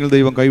സൃഷ്ടിച്ചിട്ടുണ്ടെങ്കിൽ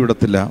ദൈവം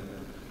കൈവിടത്തില്ല,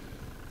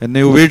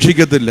 എന്നെ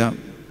ഉപേക്ഷിക്കത്തില്ല,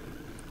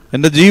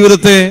 എൻ്റെ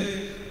ജീവിതത്തെ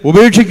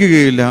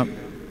ഉപേക്ഷിക്കുകയില്ല,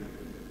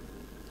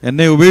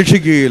 എന്നെ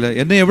ഉപേക്ഷിക്കുകയില്ല.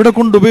 എന്നെ എവിടെ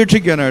കൊണ്ട്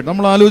ഉപേക്ഷിക്കാനായിട്ട്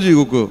നമ്മൾ ആലോചിച്ച്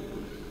നോക്കൂ.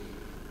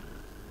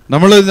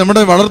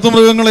 നമ്മുടെ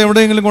വളർത്തുമൃഗങ്ങളെ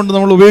എവിടെയെങ്കിലും കൊണ്ട്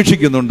നമ്മൾ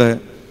ഉപേക്ഷിക്കുന്നുണ്ട്,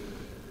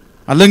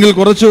 അല്ലെങ്കിൽ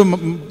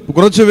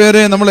കുറച്ച്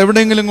പേരെ നമ്മൾ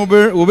എവിടെയെങ്കിലും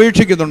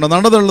ഉപേക്ഷിക്കുന്നുണ്ട്,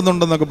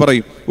 നടതള്ളുന്നുണ്ടെന്നൊക്കെ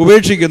പറയും,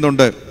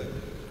 ഉപേക്ഷിക്കുന്നുണ്ട്.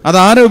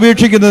 അതാരെ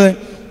ഉപേക്ഷിക്കുന്നത്?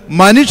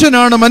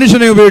 മനുഷ്യനാണ്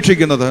മനുഷ്യനെ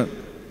ഉപേക്ഷിക്കുന്നത്.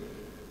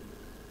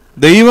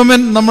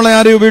 ദൈവമൻ നമ്മളെ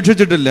ആരെയും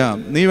ഉപേക്ഷിച്ചിട്ടില്ല.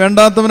 നീ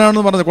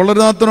വേണ്ടാത്തവനാണെന്ന് പറഞ്ഞു,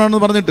 കൊള്ളരുതാത്തവനാണെന്ന്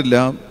പറഞ്ഞിട്ടില്ല.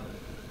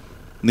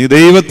 നീ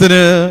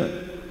ദൈവത്തിന്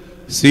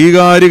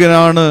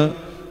സ്വീകാര്യനാണ്,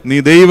 നീ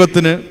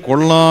ദൈവത്തിന്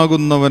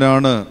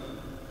കൊള്ളാകുന്നവനാണ്.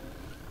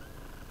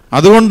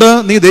 അതുകൊണ്ട്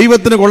നീ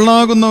ദൈവത്തിന്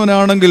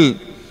കൊള്ളാകുന്നവനാണെങ്കിൽ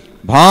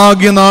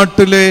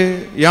ഭാഗ്യനാട്ടിലെ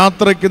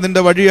യാത്രയ്ക്ക്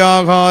നിന്റെ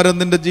വഴിയാഹാരം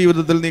നിന്റെ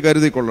ജീവിതത്തിൽ നീ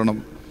കരുതിക്കൊള്ളണം.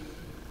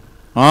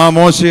 ആ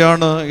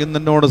മോശയാണ് ഇന്ന്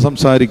എന്നോട്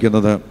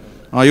സംസാരിക്കുന്നത്.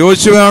 ആ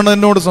യോശുവയാണ്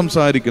എന്നോട്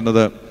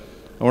സംസാരിക്കുന്നത്.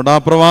 അതുകൊണ്ട് ആ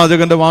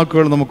പ്രവാചകന്റെ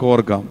വാക്കുകൾ നമുക്ക്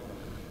ഓർക്കാം.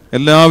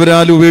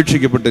 എല്ലാവരും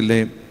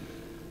ഉപേക്ഷിക്കപ്പെട്ടില്ലേ?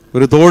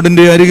 ഒരു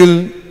തോടിൻ്റെ അരികിൽ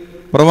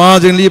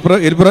പ്രവാചകൻ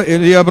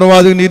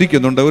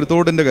ഇരിക്കുന്നുണ്ട്, ഒരു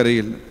തോടിൻ്റെ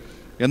കരയിൽ.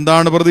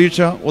 എന്താണ്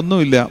പ്രതീക്ഷ?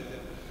 ഒന്നുമില്ല,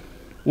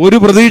 ഒരു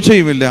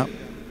പ്രതീക്ഷയുമില്ല.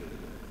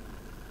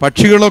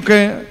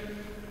 പക്ഷികളൊക്കെ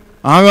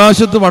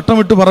ആകാശത്ത്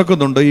വട്ടമിട്ട്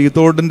പറക്കുന്നുണ്ട്. ഈ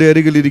തോടിൻ്റെ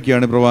അരികിൽ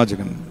ഇരിക്കുകയാണ്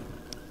പ്രവാചകൻ.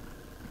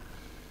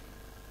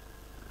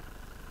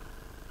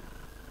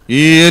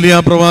 ഈ ഏലിയാ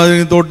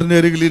പ്രവാചകൻ തോട്ടിൻ്റെ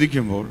അരികിൽ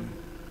ഇരിക്കുമ്പോൾ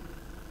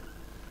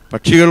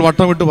പക്ഷികൾ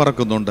വട്ടമിട്ട്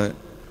പറക്കുന്നുണ്ട്.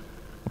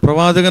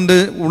 പ്രവാചകന്റെ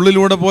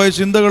ഉള്ളിലൂടെ പോയ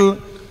ചിന്തകൾ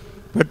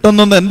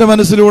പെട്ടെന്നൊന്ന് എൻ്റെ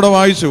മനസ്സിലൂടെ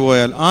വായിച്ചു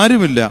പോയാൽ,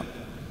 ആരുമില്ല,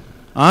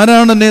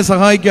 ആരാണ് എന്നെ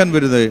സഹായിക്കാൻ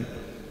വരുന്നത്?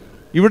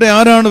 ഇവിടെ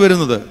ആരാണ്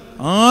വരുന്നത്?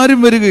 ആരും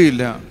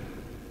വരികയില്ല.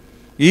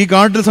 ഈ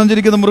കാട്ടിൽ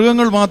സഞ്ചരിക്കുന്ന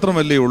മൃഗങ്ങൾ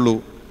മാത്രമല്ലേ ഉള്ളൂ,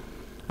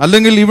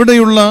 അല്ലെങ്കിൽ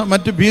ഇവിടെയുള്ള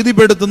മറ്റ്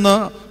ഭീതിപ്പെടുത്തുന്ന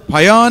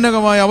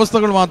ഭയാനകമായ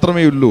അവസ്ഥകൾ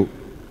മാത്രമേ ഉള്ളൂ.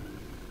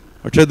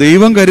 പക്ഷെ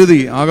ദൈവം കരുതി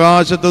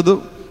ആകാശത്തത്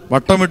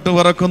വട്ടമിട്ട്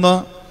പറക്കുന്ന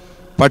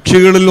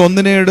പക്ഷികളിൽ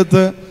ഒന്നിനെ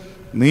എടുത്ത്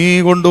നീ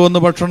കൊണ്ടുവന്ന്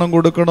ഭക്ഷണം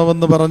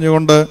കൊടുക്കണമെന്ന്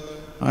പറഞ്ഞുകൊണ്ട്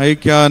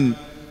അയക്കാൻ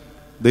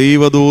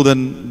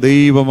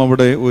ദൈവം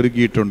അവിടെ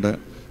ഒരുക്കിയിട്ടുണ്ട്.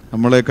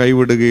 നമ്മളെ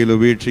കൈവിടുകയും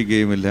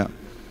ഉപേക്ഷിക്കുകയുമില്ല.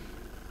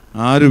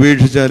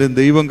 ആരുപേക്ഷിച്ചാലും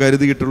ദൈവം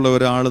കരുതിയിട്ടുള്ള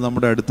ഒരാൾ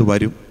നമ്മുടെ അടുത്ത്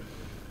വരും,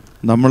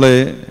 നമ്മളെ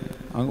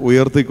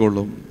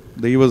ഉയർത്തിക്കൊള്ളും.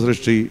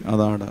 ദൈവസൃഷ്ടി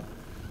അതാണ്.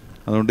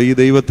 അതുകൊണ്ട് ഈ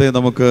ദൈവത്തെ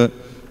നമുക്ക്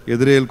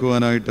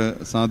എതിരേൽക്കുവാനായിട്ട്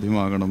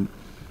സാധ്യമാകണം.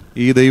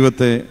 ഈ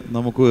ദൈവത്തെ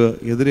നമുക്ക്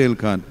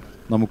എതിരേൽക്കാൻ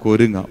നമുക്ക്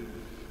ഒരുങ്ങാം.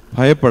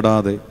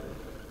 ഭയപ്പെടാതെ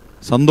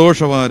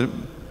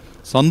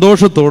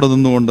സന്തോഷത്തോടെ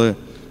നിന്നുകൊണ്ട്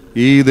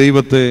ഈ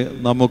ദൈവത്തെ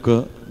നമുക്ക്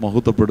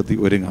മഹത്വപ്പെടുത്തി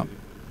ഒരുങ്ങാം.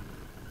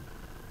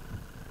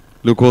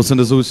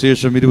 ലൂക്കോസിന്റെ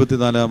സുവിശേഷം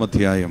 24-ാം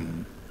അധ്യായം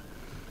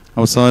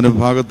അവസാന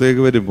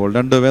ഭാഗത്തേക്ക് വരുമ്പോൾ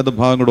 2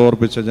 വേദഭാഗങ്ങൾ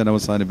ഓർപ്പിച്ച് ഞാൻ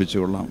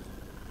അവസാനിപ്പിച്ചുകൊള്ളാം.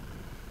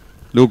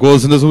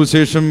 ലൂക്കോസിന്റെ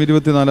സുവിശേഷം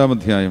 24-ാം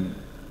അധ്യായം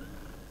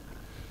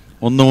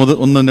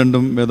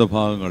 1-2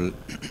 വേദഭാഗങ്ങൾ,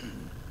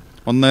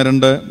 1,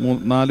 2,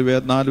 3,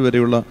 4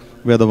 വരെയുള്ള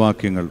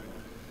വേദവാക്യങ്ങൾ.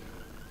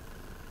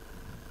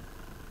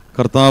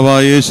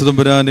 കർത്താവായ യേശു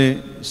തമ്പുരാനെ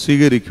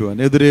സ്വീകരിക്കുവാൻ,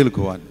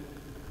 എതിരേൽക്കുവാൻ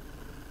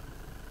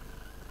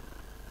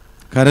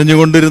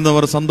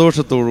കരഞ്ഞുകൊണ്ടിരുന്നവർ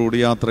സന്തോഷത്തോടുകൂടി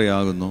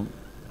യാത്രയാകുന്നു.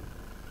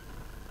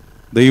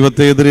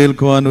 ദൈവത്തെ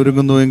എതിരേൽക്കുവാൻ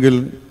ഒരുങ്ങുന്നുവെങ്കിൽ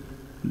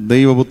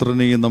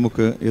ദൈവപുത്രനെയും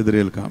നമുക്ക്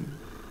എതിരേൽക്കാം.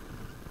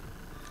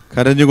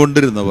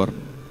 കരഞ്ഞുകൊണ്ടിരുന്നവർ,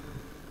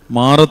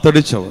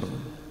 മാറത്തടിച്ചവർ,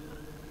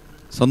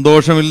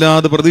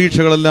 സന്തോഷമില്ലാതെ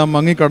പ്രതീക്ഷകളെല്ലാം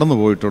മങ്ങിക്കടന്നു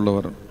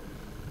പോയിട്ടുള്ളവർ,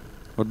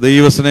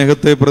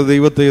 ദൈവസ്നേഹത്തെ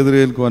ദൈവത്തെ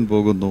എതിരേൽക്കുവാൻ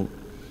പോകുന്നു.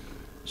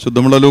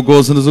 ശുദ്ധമുള്ള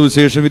ലൂക്കോസിന്റെ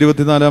സുവിശേഷം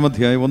 24-ാം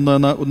അധ്യായം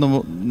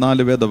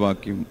 1-4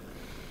 വേദവാക്യം.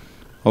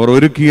 അവർ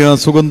ഒരുക്കിയ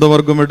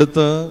സുഗന്ധവർഗം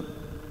എടുത്ത്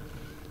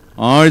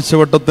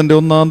ആഴ്ചവട്ടത്തിന്റെ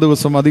 1-ാം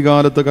ദിവസം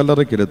അധികാലത്ത്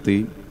കല്ലറയ്ക്കിലെത്തി.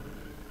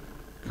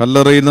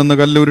 കല്ലറയിൽ നിന്ന്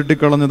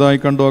കല്ലുരുട്ടിക്കളഞ്ഞതായി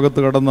കണ്ടു.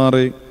 അകത്ത്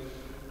കടന്നാറെ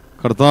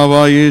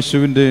കർത്താവായ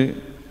യേശുവിൻ്റെ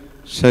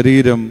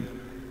ശരീരം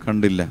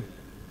കണ്ടില്ല.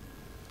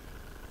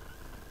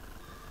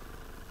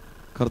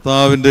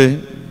 കർത്താവിൻ്റെ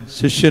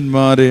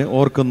ശിഷ്യന്മാരെ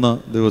ഓർക്കുന്ന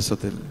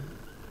ദിവസത്തിൽ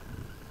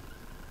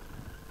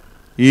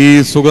ഈ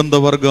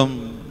സുഗന്ധവർഗം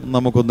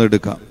നമുക്കൊന്ന്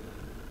എടുക്കാം.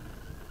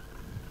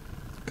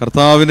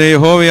 കർത്താവിനെ,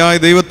 യഹോവയായ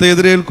ദൈവത്തെ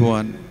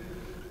എതിരേൽക്കുവാൻ,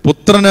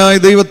 പുത്രനായ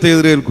ദൈവത്തെ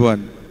എതിരേൽക്കുവാൻ,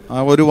 ആ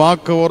ഒരു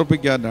വാക്ക്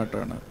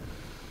ഓർപ്പിക്കാനായിട്ടാണ്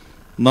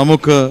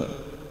നമുക്ക്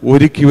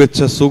ഒരുക്കി വെച്ച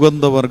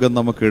സുഗന്ധവർഗം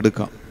നമുക്ക്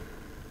എടുക്കാം.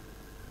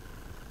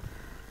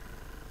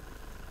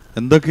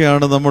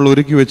 എന്തൊക്കെയാണ് നമ്മൾ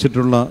ഒരുക്കി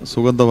വെച്ചിട്ടുള്ള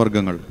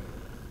സുഗന്ധവർഗങ്ങൾ?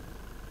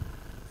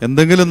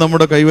 എന്തെങ്കിലും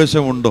നമ്മുടെ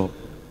കൈവശമുണ്ടോ?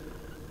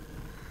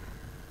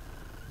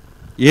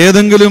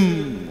 ഏതെങ്കിലും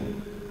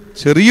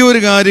ചെറിയൊരു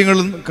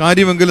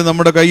കാര്യമെങ്കിലും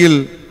നമ്മുടെ കയ്യിൽ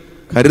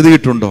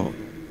കരുതിയിട്ടുണ്ടോ?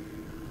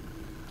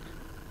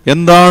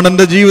 എന്താണ്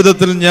എൻ്റെ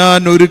ജീവിതത്തിൽ ഞാൻ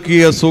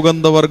ഒരുക്കിയ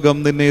സുഗന്ധവർഗം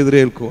നിന്നെ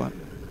എതിരേൽക്കുവാൻ?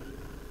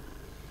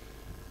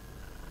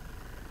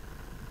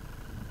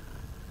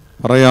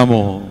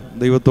 പറയാമോ?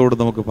 ദൈവത്തോട്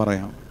നമുക്ക്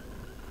പറയാം.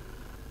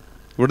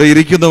 ഇവിടെ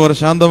ഇരിക്കുന്നവർ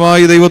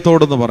ശാന്തമായി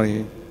ദൈവത്തോടൊന്ന്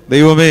പറയേ,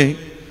 ദൈവമേ,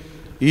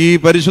 ഈ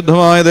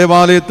പരിശുദ്ധമായ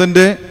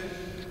ദേവാലയത്തിൻ്റെ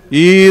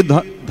ഈ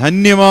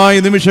ധന്യമായ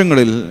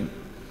നിമിഷങ്ങളിൽ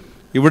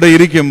ഇവിടെ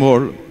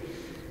ഇരിക്കുമ്പോൾ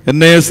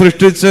എന്നെ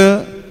സൃഷ്ടിച്ച്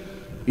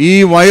ഈ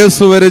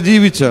വയസ്സുവരെ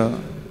ജീവിച്ച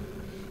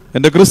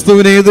എൻ്റെ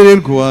ക്രിസ്തുവിനെ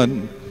എതിരേൽക്കുവാൻ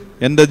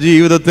എൻ്റെ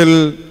ജീവിതത്തിൽ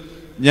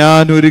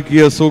ഞാൻ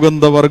ഒരുക്കിയ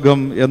സുഗന്ധവർഗം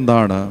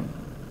എന്താണ്?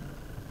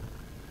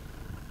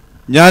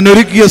 ഞാൻ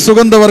ഒരുക്കിയ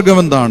സുഗന്ധവർഗം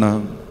എന്താണ്?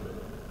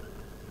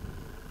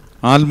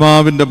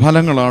 ആത്മാവിൻ്റെ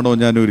ഫലങ്ങളാണോ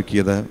ഞാൻ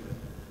ഒരുക്കിയത്?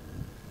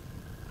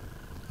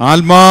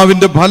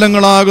 ആത്മാവിൻ്റെ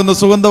ഫലങ്ങളാകുന്ന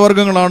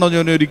സുഗന്ധവർഗങ്ങളാണോ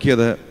ഞാൻ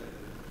ഒരുക്കിയത്?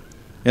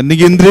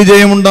 എനിക്ക്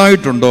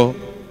ഇന്ദ്രിയജയമുണ്ടായിട്ടുണ്ടോ?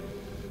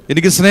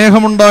 എനിക്ക്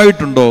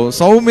സ്നേഹമുണ്ടായിട്ടുണ്ടോ?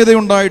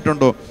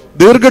 സൗമ്യതയുണ്ടായിട്ടുണ്ടോ?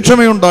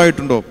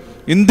 ദീർഘക്ഷമയുണ്ടായിട്ടുണ്ടോ?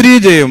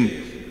 ഇന്ദ്രിയജയം,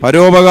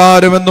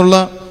 പരോപകാരം എന്നുള്ള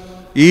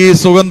ഈ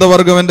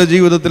സുഗന്ധവർഗം എൻ്റെ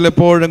ജീവിതത്തിൽ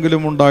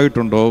എപ്പോഴെങ്കിലും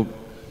ഉണ്ടായിട്ടുണ്ടോ?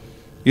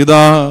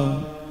 ഇതാ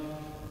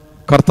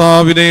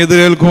കർത്താവിനെ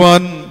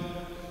എതിരേൽക്കുവാൻ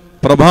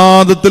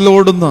പ്രഭാതത്തിൽ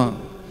ഓടുന്ന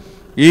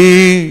ഈ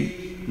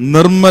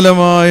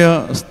നിർമ്മലമായ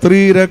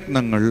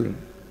സ്ത്രീരത്നങ്ങൾ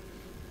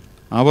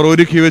അവർ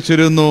ഒരുക്കി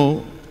വച്ചിരുന്നു.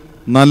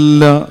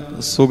 നല്ല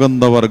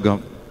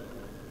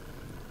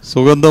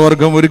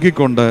സുഗന്ധവർഗം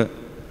ഒരുക്കിക്കൊണ്ട്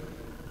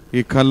ഈ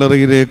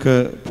കല്ലറയിലേക്ക്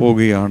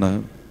പോവുകയാണ്.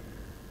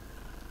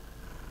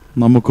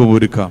 നമുക്കും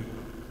ഒരുക്കാം.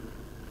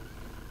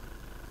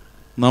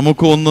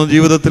 നമുക്കൊന്ന്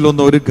ജീവിതത്തിൽ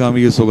ഒന്ന് ഒരുക്കാം.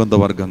 ഈ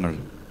സുഗന്ധവർഗങ്ങൾ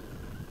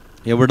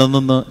എവിടെ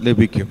നിന്ന്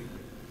ലഭിക്കും?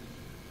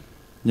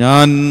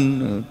 ഞാൻ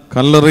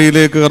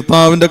കല്ലറയിലേക്ക്,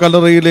 കർത്താവിൻ്റെ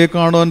കല്ലറയിലേക്ക്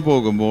കാണുവാൻ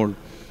പോകുമ്പോൾ,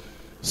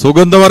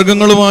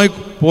 സുഗന്ധവർഗങ്ങളുമായി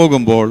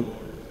പോകുമ്പോൾ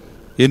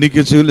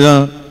എനിക്ക് ചില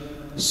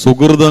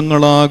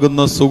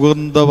സുഹൃതങ്ങളാകുന്ന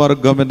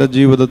സുഗന്ധവർഗം എൻ്റെ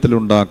ജീവിതത്തിൽ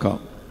ഉണ്ടാക്കാം.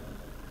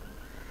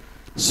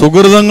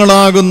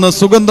 സുഹൃതങ്ങളാകുന്ന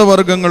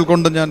സുഗന്ധവർഗങ്ങൾ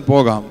കൊണ്ട് ഞാൻ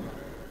പോകാം.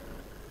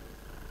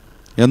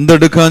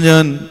 എന്തെടുക്കാൻ?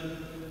 ഞാൻ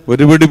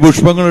ഒരു പിടി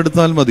പുഷ്പങ്ങൾ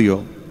എടുത്താൽ മതിയോ?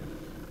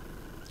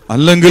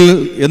 അല്ലെങ്കിൽ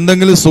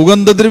എന്തെങ്കിലും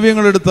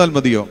സുഗന്ധദ്രവ്യങ്ങൾ എടുത്താൽ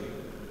മതിയോ?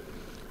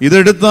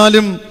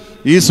 ഇതെടുത്താലും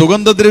ഈ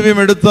സുഗന്ധദ്രവ്യം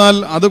എടുത്താൽ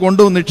അത്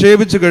കൊണ്ട്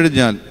നിക്ഷേപിച്ചു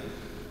കഴിഞ്ഞാൽ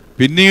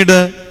പിന്നീട്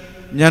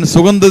ഞാൻ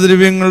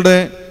സുഗന്ധദ്രവ്യങ്ങളുടെ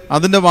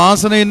അതിൻ്റെ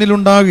വാസന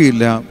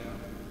എന്നിലുണ്ടാകില്ല.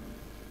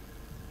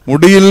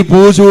 മുടിയിൽ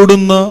പൂ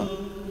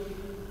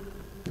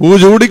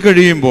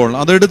ചൂടിക്കഴിയുമ്പോൾ,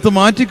 അതെടുത്ത്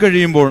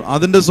മാറ്റിക്കഴിയുമ്പോൾ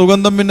അതിൻ്റെ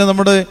സുഗന്ധം പിന്നെ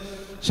നമ്മുടെ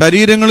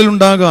ശരീരങ്ങളിൽ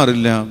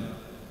ഉണ്ടാകാറില്ല.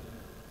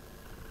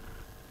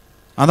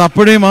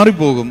 അതപ്പോഴേ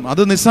മാറിപ്പോകും.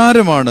 അത്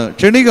നിസ്സാരമാണ്,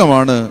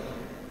 ക്ഷണികമാണ്.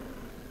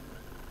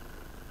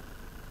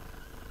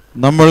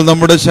 നമ്മൾ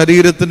നമ്മുടെ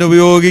ശരീരത്തിന്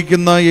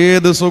ഉപയോഗിക്കുന്ന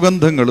ഏത്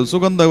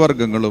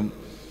സുഗന്ധവർഗങ്ങളും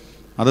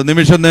അത്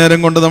നിമിഷ നേരം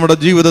കൊണ്ട് നമ്മുടെ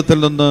ജീവിതത്തിൽ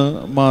നിന്ന്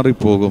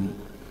മാറിപ്പോകും.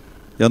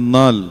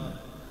 എന്നാൽ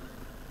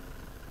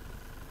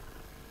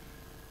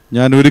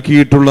ഞാൻ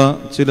ഒരുക്കിയിട്ടുള്ള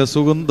ചില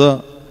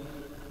സുഗന്ധവർഗങ്ങളുണ്ട്,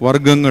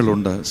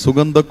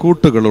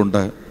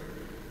 സുഗന്ധക്കൂട്ടുകളുണ്ട്.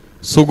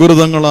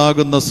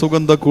 സുഹൃതങ്ങളാകുന്ന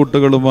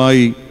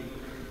സുഗന്ധക്കൂട്ടുകളുമായി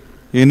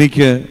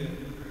എനിക്ക്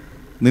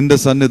നിന്റെ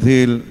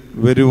സന്നിധിയിൽ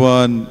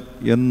വരുവാൻ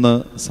എന്ന്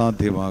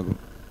സാധ്യമാകും?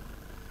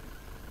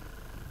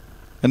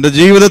 എൻ്റെ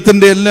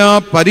ജീവിതത്തിൻ്റെ എല്ലാ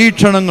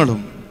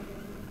പരീക്ഷണങ്ങളും,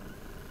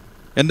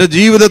 എൻ്റെ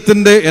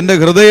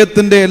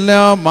ഹൃദയത്തിൻ്റെ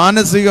എല്ലാ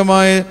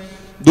മാനസികമായ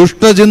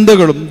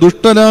ദുഷ്ടചിന്തകളും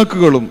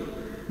ദുഷ്ടലാക്കുകളും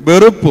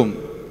വെറുപ്പും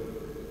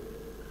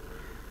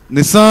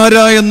നിസ്സാര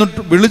എന്ന്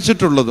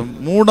വിളിച്ചിട്ടുള്ളതും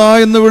മൂഢ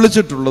എന്ന്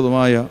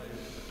വിളിച്ചിട്ടുള്ളതുമായ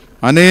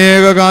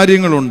അനേക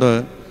കാര്യങ്ങളുണ്ട്.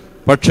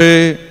 പക്ഷേ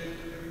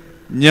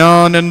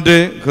ഞാൻ എൻ്റെ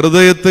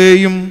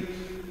ഹൃദയത്തെയും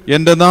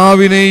എൻ്റെ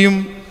നാവിനെയും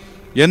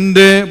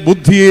എൻ്റെ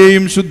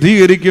ബുദ്ധിയെയും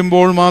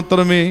ശുദ്ധീകരിക്കുമ്പോൾ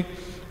മാത്രമേ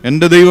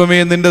എൻ്റെ ദൈവമേ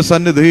നിൻ്റെ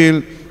സന്നിധിയിൽ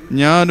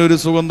ഞാനൊരു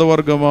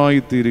സുഗന്ധവർഗമായി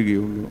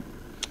തീരുകയുള്ളൂ.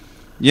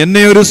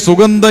 എന്നെ ഒരു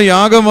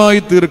സുഗന്ധയാഗമായി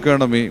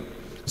തീർക്കണമേ.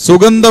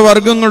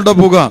 സുഗന്ധവർഗങ്ങളുടെ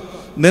പുക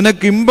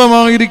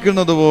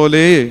നിനക്കിമ്പമായിരിക്കുന്നത്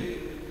പോലെ,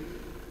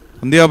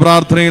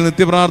 സന്ധ്യാപ്രാർത്ഥനയിൽ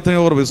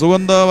നിത്യപ്രാർത്ഥനയിൽ ഓർമ്മ,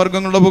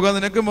 സുഗന്ധവർഗങ്ങളുടെ പുക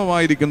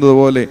നിനക്കിമ്പമായിരിക്കുന്നത്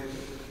പോലെ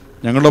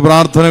ഞങ്ങളുടെ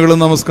പ്രാർത്ഥനകളും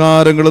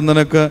നമസ്കാരങ്ങളും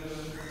നിനക്ക്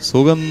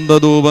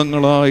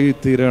സുഗന്ധധൂപങ്ങളായി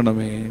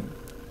തീരണമേ.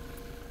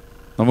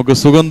 നമുക്ക്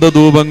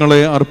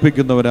സുഗന്ധധൂപങ്ങളെ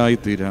അർപ്പിക്കുന്നവരായി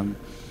തീരാം.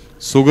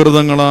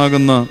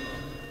 സുഹൃതങ്ങളാകുന്ന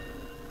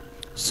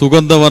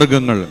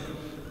സുഗന്ധവർഗങ്ങൾ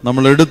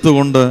നമ്മൾ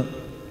എടുത്തുകൊണ്ട്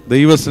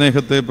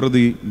ദൈവസ്നേഹത്തെ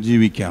പ്രതി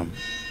ജീവിക്കാം.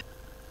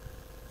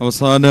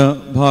 അവസാന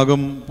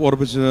ഭാഗം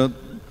ഓർപ്പിച്ച്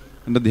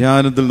എൻ്റെ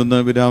ധ്യാനത്തിൽ നിന്ന്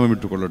വിരാമം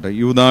ഇട്ടുകൊള്ളട്ടെ.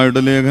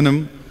 യൂദായുടെ ലേഖനം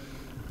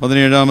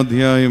 17-ാം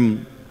അധ്യായം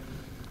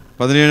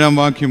 17-ാം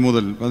വാക്യം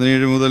മുതൽ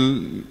 17 മുതൽ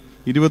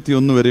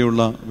 21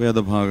 വരെയുള്ള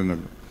വേദഭാഗങ്ങൾ.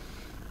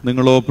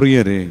 നിങ്ങളോ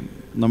പ്രിയരെ,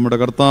 നമ്മുടെ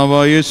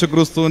കർത്താവായ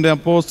യേശുക്രിസ്തുവിൻ്റെ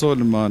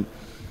അപ്പോസ്തലന്മാർ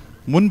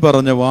മുൻ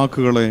പറഞ്ഞ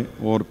വാക്കുകളെ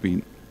ഓർപ്പീൻ.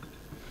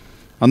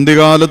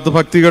 അന്ത്യകാലത്ത്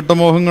ഭക്തികെട്ട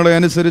മോഹങ്ങളെ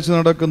അനുസരിച്ച്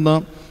നടക്കുന്ന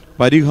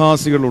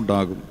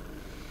പരിഹാസികളുണ്ടാകും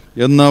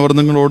എന്ന് അവർ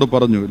നിങ്ങളോട്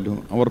പറഞ്ഞുവല്ലോ.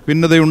 അവർ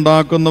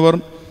ഭിന്നതയുണ്ടാക്കുന്നവർ,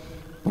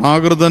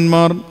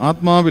 പ്രാകൃതന്മാർ,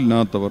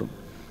 ആത്മാവില്ലാത്തവർ.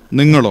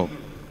 നിങ്ങളോ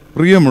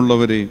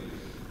പ്രിയമുള്ളവരെ,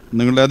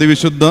 നിങ്ങളുടെ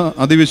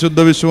അതിവിശുദ്ധ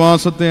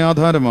വിശ്വാസത്തെ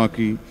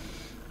ആധാരമാക്കി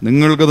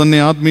നിങ്ങൾക്ക് തന്നെ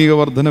ആത്മീയ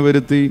വർധന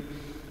വരുത്തി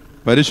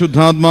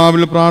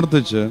പരിശുദ്ധാത്മാവിൽ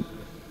പ്രാർത്ഥിച്ച്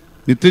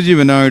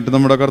നിത്യജീവനായിട്ട്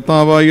നമ്മുടെ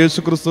കർത്താവായ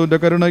യേശുക്രിസ്തുവിൻ്റെ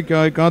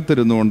കരുണയ്ക്കായി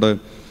കാത്തിരുന്നുകൊണ്ട്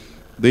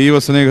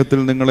ദൈവസ്നേഹത്തിൽ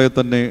നിങ്ങളെ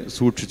തന്നെ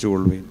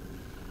സൂക്ഷിച്ചുകൊള്ളുവീൻ.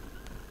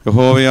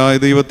 യഹോവയായ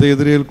ദൈവത്തെ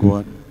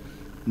എതിരേൽക്കുവാൻ,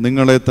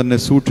 നിങ്ങളെ തന്നെ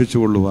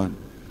സൂക്ഷിച്ചുകൊള്ളുവാൻ,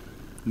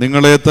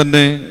 നിങ്ങളെ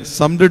തന്നെ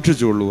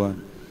സംരക്ഷിച്ചുകൊള്ളുവാൻ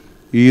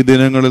ഈ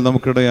ദിനങ്ങളിൽ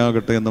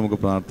നമുക്കിടയാകട്ടെ എന്ന് നമുക്ക്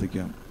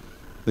പ്രാർത്ഥിക്കാം.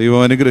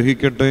 ദൈവം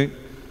അനുഗ്രഹിക്കട്ടെ.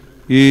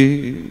 ഈ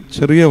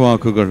ചെറിയ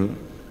വാക്കുകൾ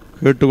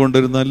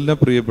കേട്ടുകൊണ്ടിരുന്ന എല്ലാ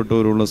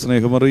പ്രിയപ്പെട്ടവരുള്ള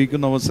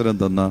സ്നേഹമറിയിക്കുന്ന അവസരം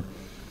തന്ന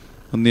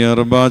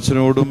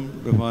അന്യാറബാച്ചനോടും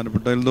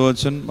ബഹുമാനപ്പെട്ട എൽദോ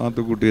അച്ഛൻ,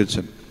 മാത്തുക്കുട്ടി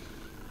അച്ഛൻ,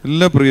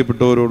 എല്ലാ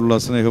പ്രിയപ്പെട്ടവരോടുള്ള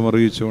സ്നേഹം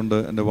അറിയിച്ചുകൊണ്ട്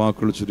എൻ്റെ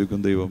വാക്കുകൾ ചുരുക്കും.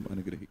 ദൈവം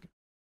അനുഗ്രഹിക്കും.